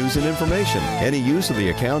latest news and information. Any use of the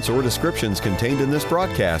accounts or descriptions contained in this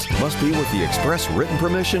broadcast must be with the express written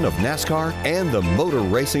permission of NASCAR and the Motor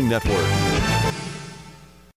Racing Network.